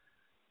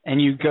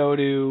 and you go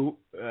to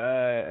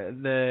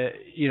the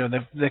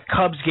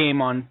Cubs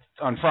game on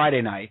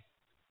Friday night,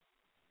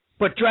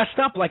 but dressed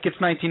up like it's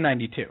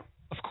 1992.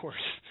 Of course.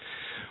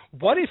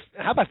 What if?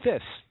 How about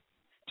this?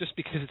 Just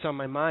because it's on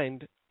my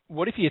mind,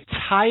 what if you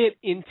tie it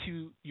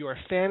into your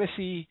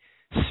fantasy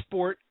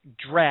sport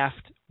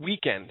draft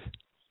weekend?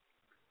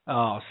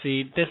 Oh,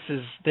 see, this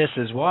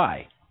is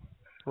why.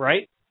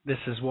 Right? This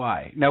is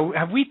why. Now,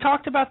 have we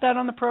talked about that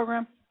on the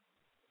program?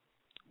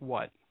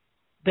 What?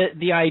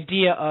 The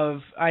idea of,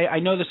 I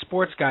know the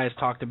sports guys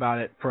talked about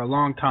it for a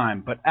long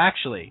time, but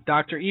actually,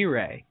 Dr.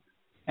 E-Ray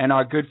and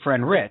our good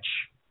friend Rich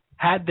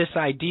had this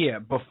idea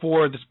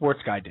before the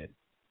sports guy did.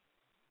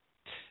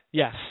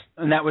 Yes.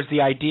 And that was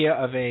the idea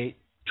of a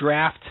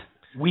draft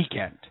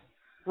weekend.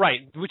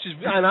 Right, which is,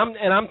 and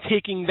I'm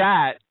taking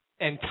that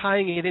and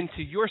tying it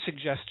into your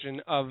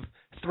suggestion of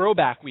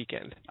throwback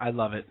weekend. I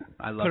love it.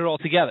 Put it all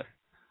together.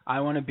 I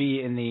want to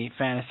be in the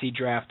fantasy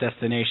draft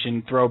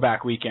destination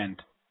throwback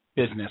weekend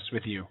business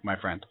with you, my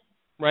friend.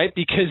 Right,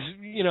 because,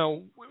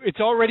 it's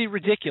already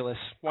ridiculous.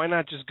 Why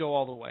not just go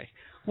all the way?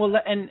 Well,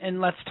 and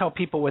let's tell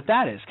people what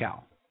that is,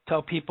 Cal.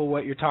 Tell people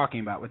what you're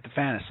talking about with the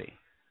fantasy.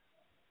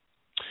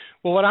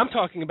 Well, what I'm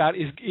talking about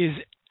is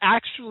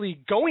actually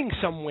going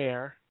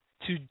somewhere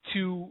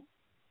to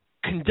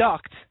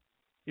conduct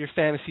your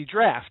fantasy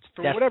draft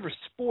for whatever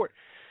sport.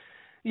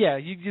 Yeah,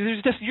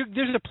 there's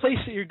a place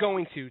that you're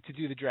going to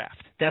do the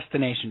draft.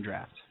 Destination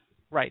draft.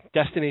 Right,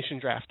 destination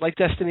draft, like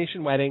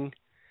destination wedding.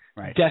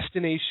 Right.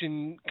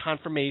 Destination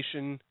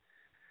confirmation.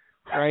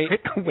 Right.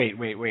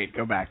 Wait.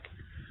 Go back.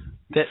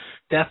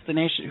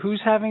 Destination.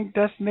 Who's having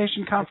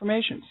destination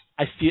confirmations?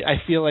 I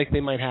feel like they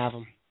might have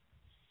them.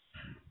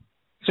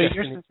 So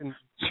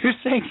you're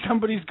saying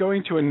somebody's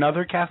going to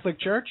another Catholic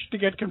church to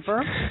get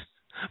confirmed?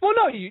 Well,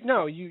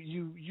 no,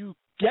 you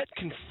get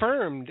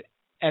confirmed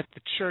at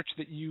the church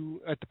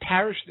at the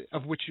parish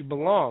of which you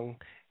belong,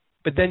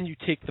 but then you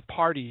take the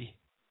party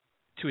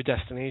to a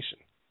destination.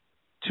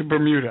 To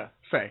Bermuda,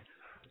 say.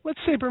 Let's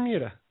say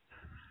Bermuda.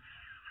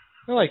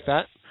 I like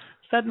that.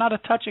 Is that not a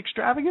touch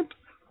extravagant?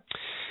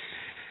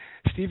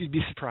 Steve, you'd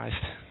be surprised.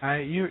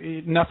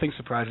 Nothing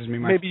surprises me.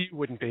 Maybe you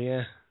wouldn't be,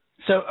 yeah.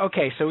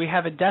 So we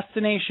have a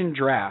destination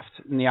draft,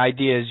 and the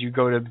idea is you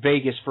go to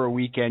Vegas for a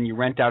weekend, you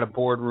rent out a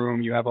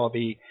boardroom, you have all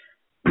the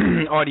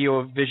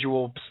audio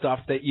visual stuff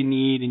that you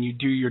need, and you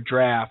do your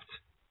draft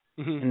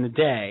in the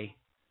day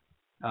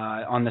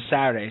on the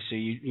Saturday. So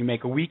you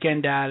make a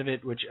weekend out of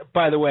it, which,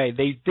 by the way,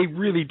 they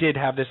really did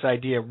have this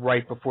idea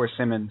right before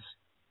Simmons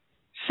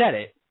said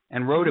it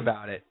and wrote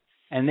about it,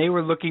 and they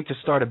were looking to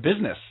start a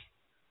business.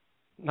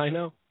 I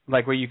know.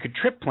 Like where you could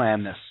trip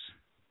plan this.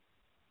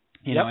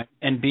 You know,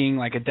 and being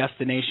like a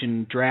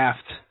destination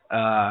draft,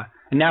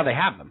 and now they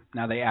have them.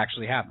 Now they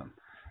actually have them.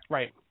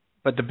 Right.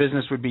 But the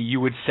business would be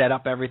you would set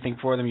up everything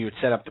for them. You would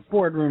set up the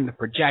boardroom, the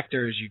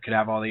projectors. You could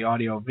have all the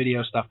audio,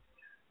 video stuff.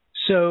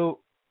 So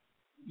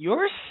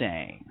you're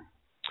saying...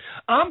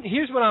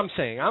 here's what I'm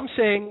saying. I'm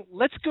saying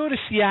let's go to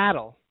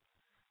Seattle.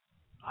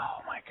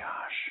 Oh, my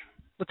gosh.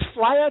 Let's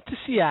fly out to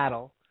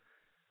Seattle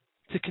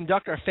to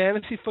conduct our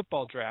fantasy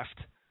football draft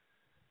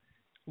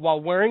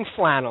while wearing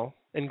flannel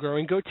and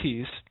growing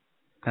goatees.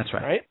 That's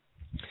right. Right?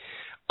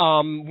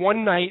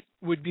 One night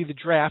would be the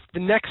draft. The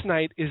next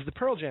night is the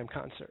Pearl Jam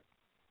concert.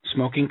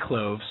 Smoking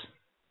cloves.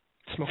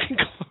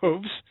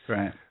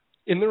 Right.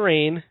 In the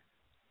rain.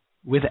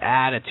 With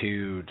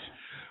attitude.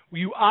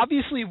 You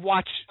obviously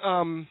watch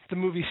the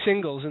movie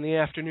Singles in the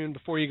afternoon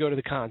before you go to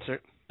the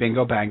concert.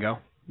 Bingo bango.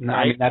 No,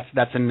 right. I mean,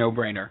 that's a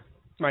no-brainer.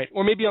 Right.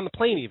 Or maybe on the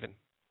plane even.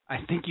 I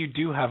think you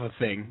do have a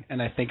thing,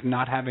 and I think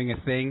not having a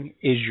thing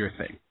is your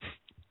thing.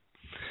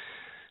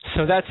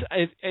 So that's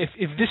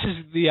if this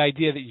is the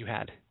idea that you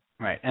had,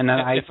 right? And then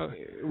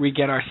we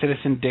get our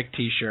Citizen Dick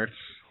T-shirts,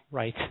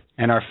 right?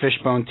 And our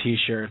Fishbone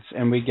T-shirts,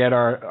 and we get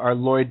our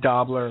Lloyd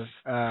Dobler.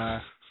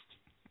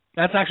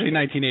 That's actually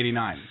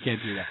 1989. You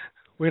can't do that.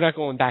 We're not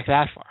going back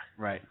that far,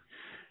 right?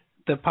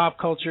 The Pop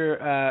Culture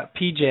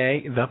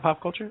PJ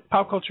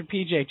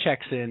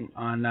checks in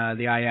on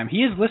the IM.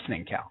 He is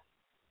listening, Cal.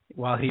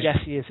 Yes,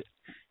 he is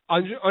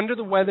under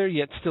the weather,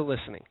 yet still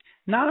listening.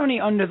 Not only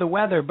under the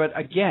weather, but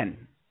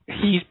again.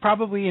 He's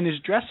probably in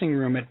his dressing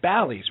room at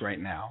Bally's right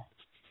now,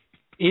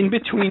 in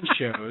between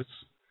shows.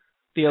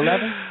 The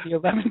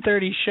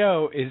 11:30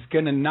 show is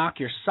going to knock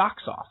your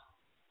socks off.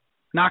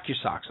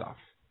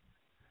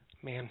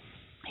 Man.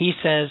 He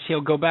says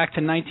he'll go back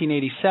to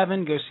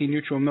 1987, go see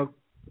Neutral Milk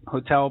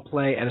Hotel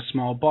play at a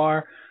small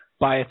bar,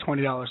 buy a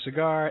 $20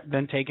 cigar,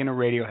 then take in a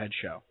Radiohead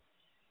show.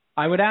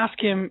 I would ask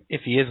him,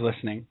 if he is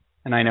listening,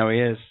 and I know he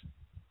is,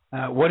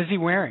 what is he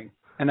wearing?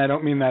 And I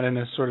don't mean that in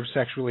a sort of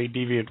sexually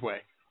deviant way.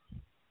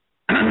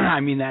 I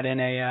mean that in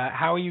a,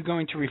 how are you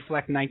going to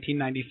reflect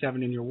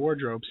 1997 in your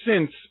wardrobe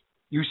since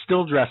you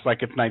still dress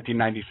like it's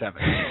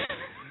 1997?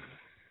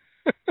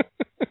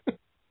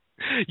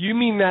 You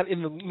mean that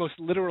in the most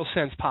literal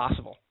sense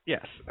possible?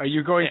 Yes. Are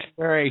you going to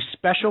wear a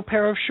special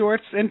pair of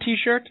shorts and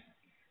T-shirt?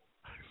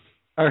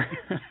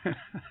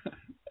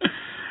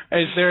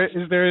 Is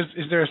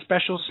there a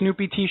special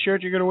Snoopy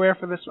T-shirt you're gonna wear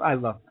for this? I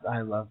love.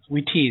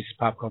 We tease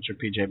Pop Culture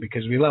PJ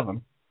because we love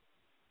him.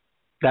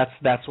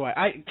 That's why.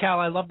 Cal,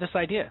 I love this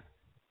idea.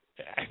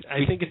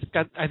 I think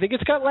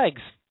it's got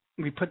legs.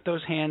 We put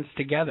those hands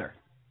together.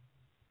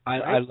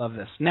 I love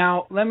this.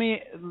 Now let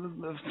me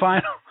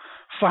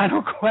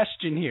final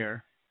question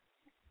here.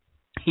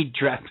 He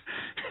dressed,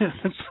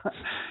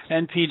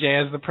 and PJ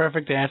has the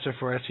perfect answer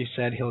for us. He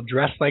said he'll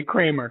dress like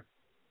Kramer,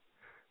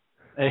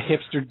 a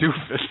hipster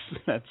doofus.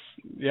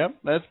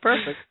 That's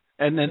perfect,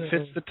 and then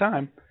fits the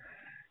time.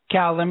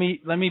 Cal, let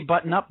me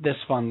button up this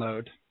fun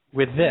load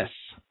with this.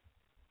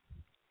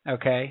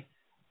 Okay,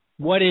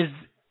 what is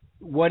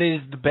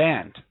the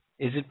band?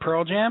 Is it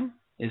Pearl Jam?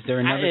 Is there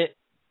another?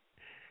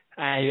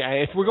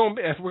 If we're going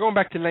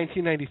back to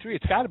 1993,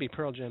 it's got to be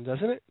Pearl Jam,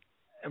 doesn't it?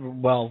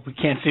 Well, we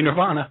can't see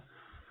Nirvana.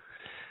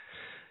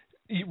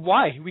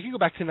 Why? We can go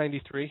back to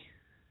 93.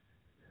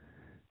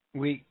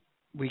 We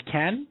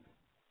can?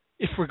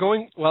 If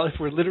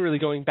we're literally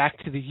going back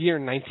to the year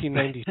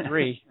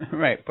 1993.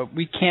 Right, but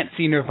we can't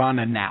see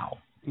Nirvana now.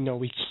 No,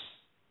 we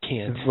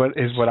can't.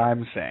 Is what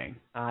I'm saying.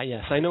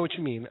 Yes, I know what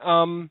you mean.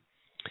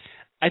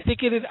 I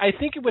think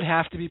it would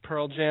have to be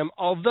Pearl Jam,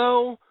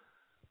 although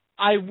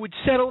I would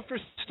settle for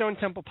Stone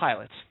Temple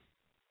Pilots.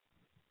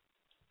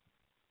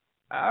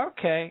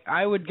 Okay,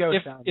 I would go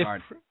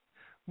Soundgarden.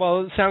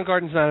 Well,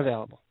 Soundgarden's not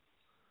available.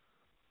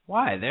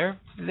 Why? They're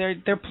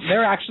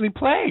actually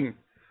playing.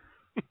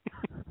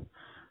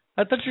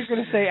 I thought you were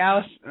going to say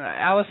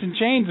Alice in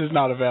Chains is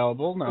not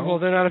available. No. Well,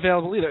 they're not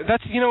available either.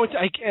 That's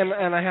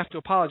and I have to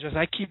apologize.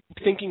 I keep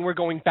thinking we're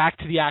going back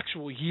to the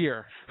actual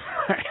year,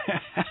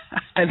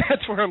 and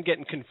that's where I'm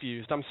getting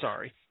confused. I'm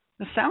sorry.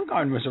 The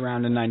Soundgarden was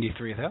around in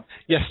 '93, though.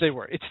 Yes, they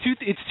were. It's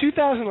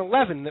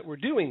 2011 that we're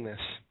doing this.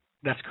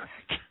 That's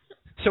correct.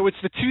 So it's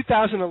the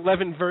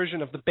 2011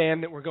 version of the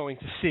band that we're going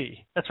to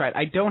see. That's right.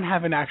 I don't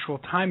have an actual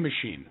time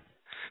machine.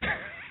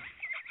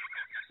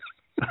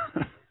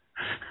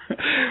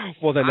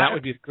 Well, then that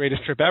would be the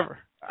greatest trip ever.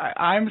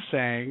 I'm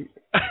saying,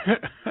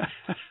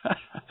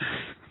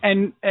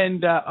 and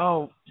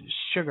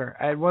sugar.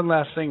 I had one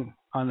last thing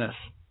on this.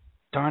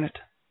 Darn it.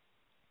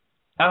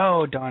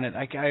 Oh, darn it.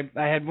 I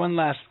had one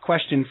last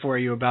question for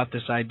you about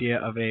this idea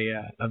of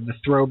the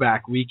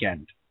throwback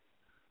weekend.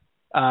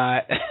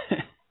 Darn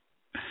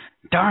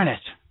it.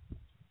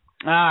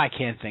 I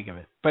can't think of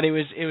it. But it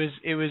was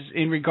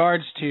in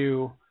regards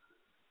to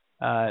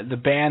the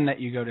band that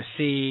you go to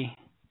see.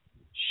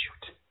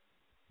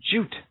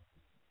 Shoot.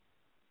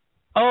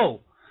 Oh,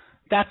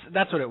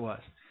 that's what it was.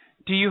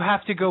 Do you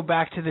have to go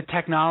back to the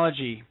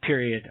technology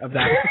period of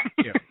that?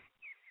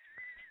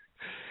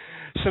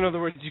 So in other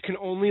words, you can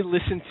only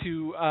listen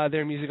to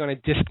their music on a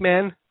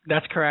Discman?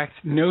 That's correct.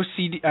 No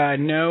CD,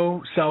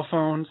 no cell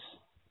phones.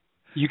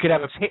 You could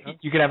have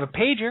a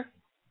pager.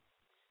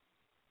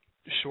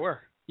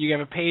 Sure. You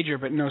have a pager,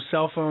 but no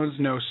cell phones,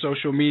 no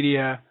social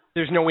media.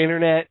 There's no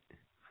internet.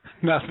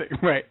 Nothing.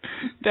 Right.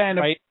 Then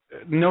right.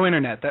 No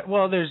internet.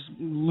 There's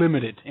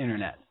limited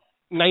internet.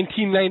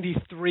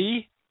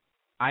 1993.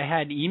 I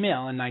had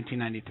email in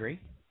 1993.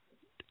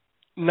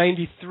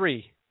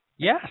 93.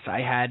 Yes, I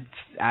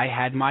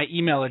had my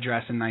email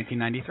address in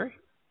 1993.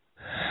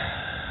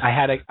 I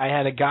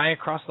had a guy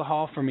across the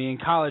hall from me in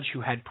college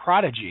who had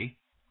Prodigy,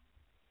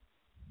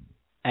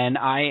 and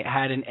I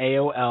had an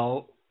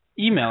AOL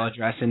email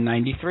address in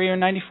 93 or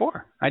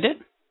 94. I did.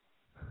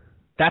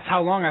 That's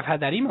how long I've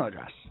had that email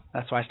address.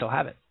 That's why I still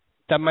have it.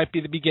 That might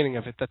be the beginning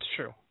of it. That's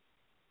true.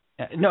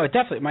 No,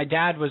 definitely. My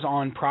dad was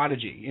on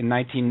Prodigy when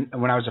I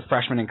was a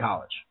freshman in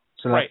college.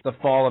 So that's right. The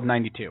fall of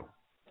 92.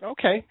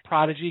 Okay.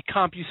 Prodigy,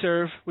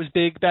 CompuServe was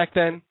big back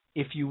then,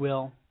 if you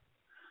will.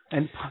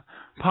 And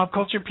Pop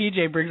Culture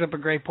PJ brings up a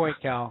great point,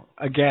 Cal.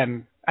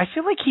 Again, I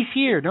feel like he's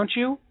here, don't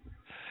you?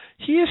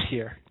 He is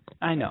here.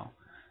 I know.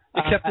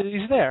 Except that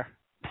he's there.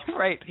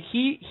 Right.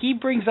 He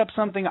brings up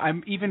something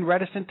I'm even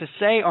reticent to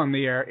say on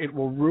the air. It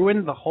will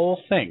ruin the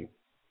whole thing.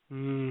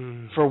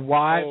 For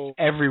wives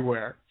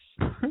everywhere.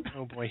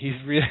 Oh boy, he's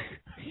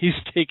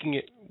taking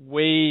it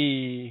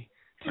way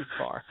too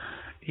far.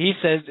 He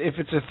says, if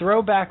it's a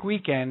throwback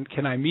weekend,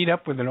 can I meet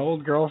up with an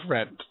old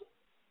girlfriend?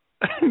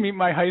 Meet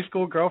my high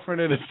school girlfriend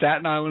at a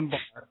Staten Island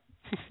bar.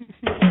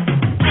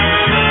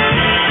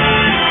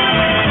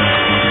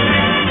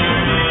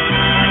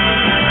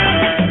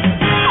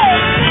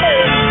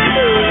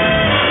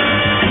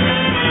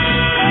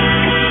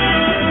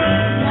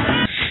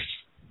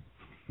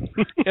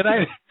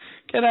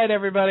 Good night,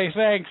 everybody.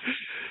 Thanks.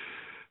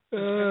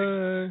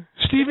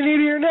 Stephen E.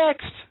 here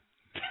next.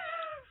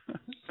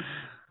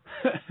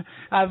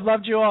 I've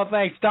loved you all.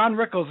 Thanks. Don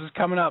Rickles is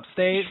coming up.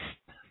 Stay.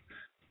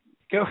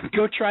 Go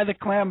try the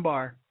clam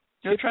bar.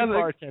 Go try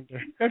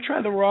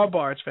the raw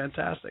bar. It's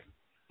fantastic.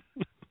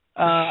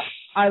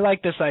 I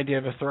like this idea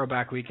of a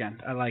throwback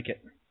weekend. I like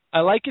it. I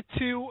like it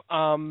too.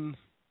 No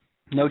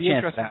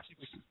chance it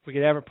happens. We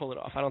could ever pull it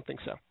off. I don't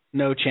think so.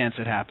 No chance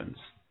it happens.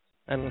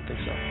 I don't think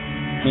so.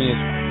 Me as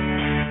well.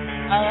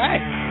 All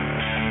right.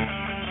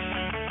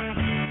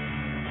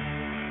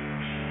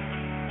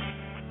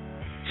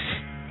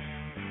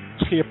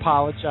 He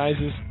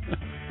apologizes.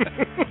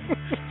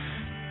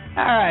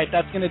 All right,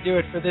 that's going to do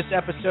it for this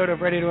episode of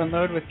Ready to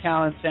Unload with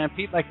Cal and Sam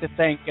Pete. I'd like to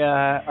thank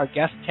our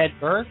guest, Ted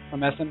Berg from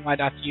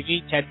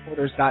SNY.TV,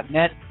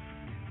 TedPorters.net,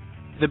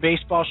 The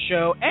Baseball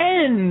Show,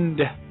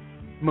 and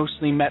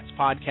Mostly Mets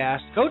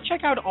podcast. Go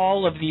check out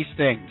all of these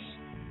things.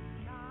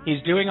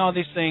 He's doing all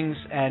these things,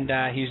 and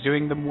he's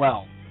doing them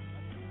well.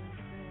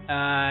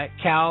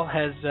 Cal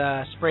has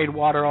sprayed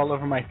water all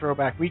over my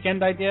throwback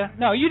weekend idea.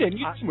 No, you didn't.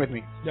 You came with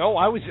me. No,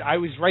 I was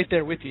right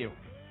there with you.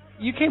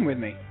 You came with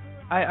me.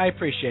 I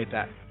appreciate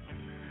that.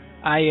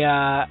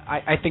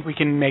 I think we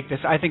can make this.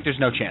 I think there's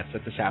no chance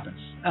that this happens.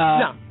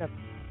 No.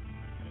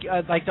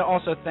 I'd like to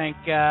also thank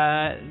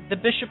the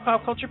Bishop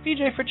Pop Culture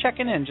PJ for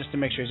checking in just to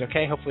make sure he's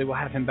okay. Hopefully we'll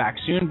have him back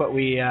soon, but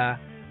we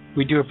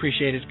do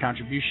appreciate his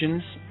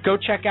contributions. Go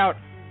check out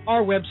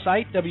our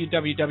website,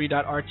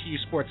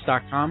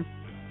 www.rtusports.com.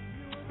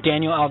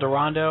 Daniel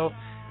Alderondo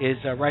is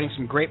writing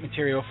some great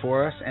material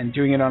for us and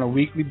doing it on a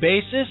weekly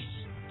basis.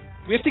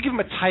 We have to give him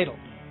a title.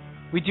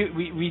 We do.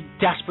 We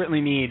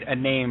desperately need a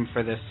name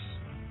for this,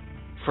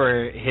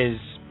 for his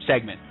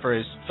segment, for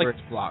his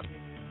blog.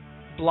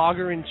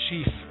 Blogger in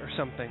Chief or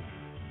something.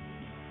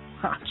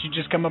 Did you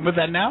just come up with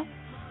that now?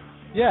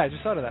 Yeah, I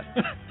just thought of that.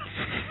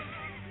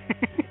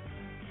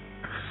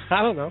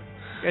 I don't know.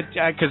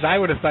 Because I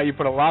would have thought you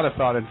put a lot of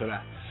thought into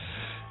that.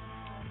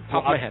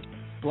 Top of my head.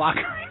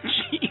 Blogger in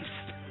Chief.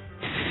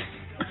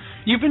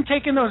 You've been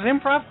taking those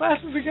improv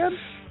classes again?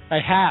 I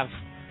have.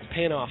 It's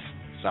paying off.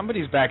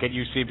 Somebody's back at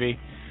UCB.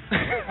 All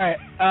right.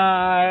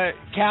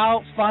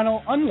 Cal,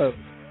 final unload.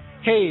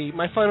 Hey,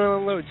 my final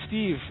unload,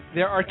 Steve.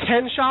 There are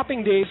 10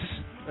 shopping days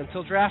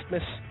until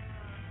Draftmas.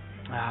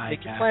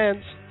 Make your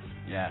plans.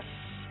 Yes.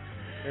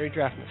 Merry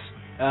Draftmas.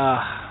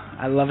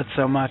 I love it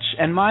so much.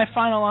 And my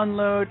final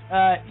unload,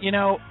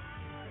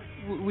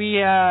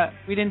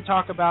 we didn't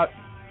talk about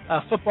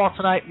football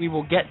tonight. We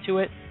will get to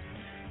it.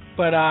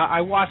 But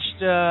I watched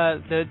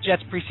the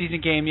Jets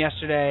preseason game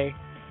yesterday,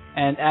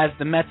 and as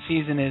the Mets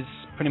season is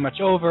pretty much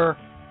over,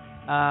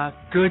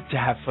 good to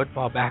have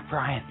football back,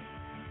 Brian.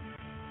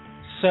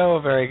 So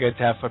very good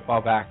to have football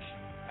back.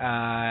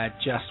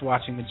 Just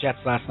watching the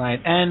Jets last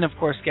night, and of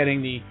course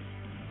getting the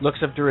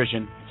looks of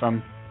derision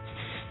from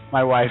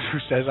my wife, who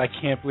says, "I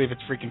can't believe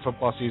it's freaking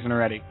football season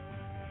already."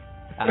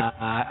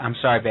 I'm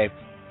sorry, babe.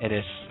 It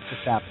is.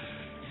 It's happening.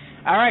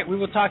 All right, we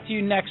will talk to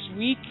you next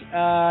week.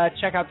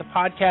 Check out the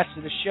podcast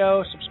of the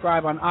show.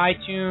 Subscribe on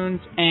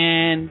iTunes,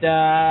 and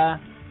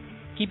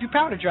keep your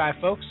powder dry,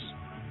 folks.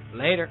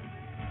 Later.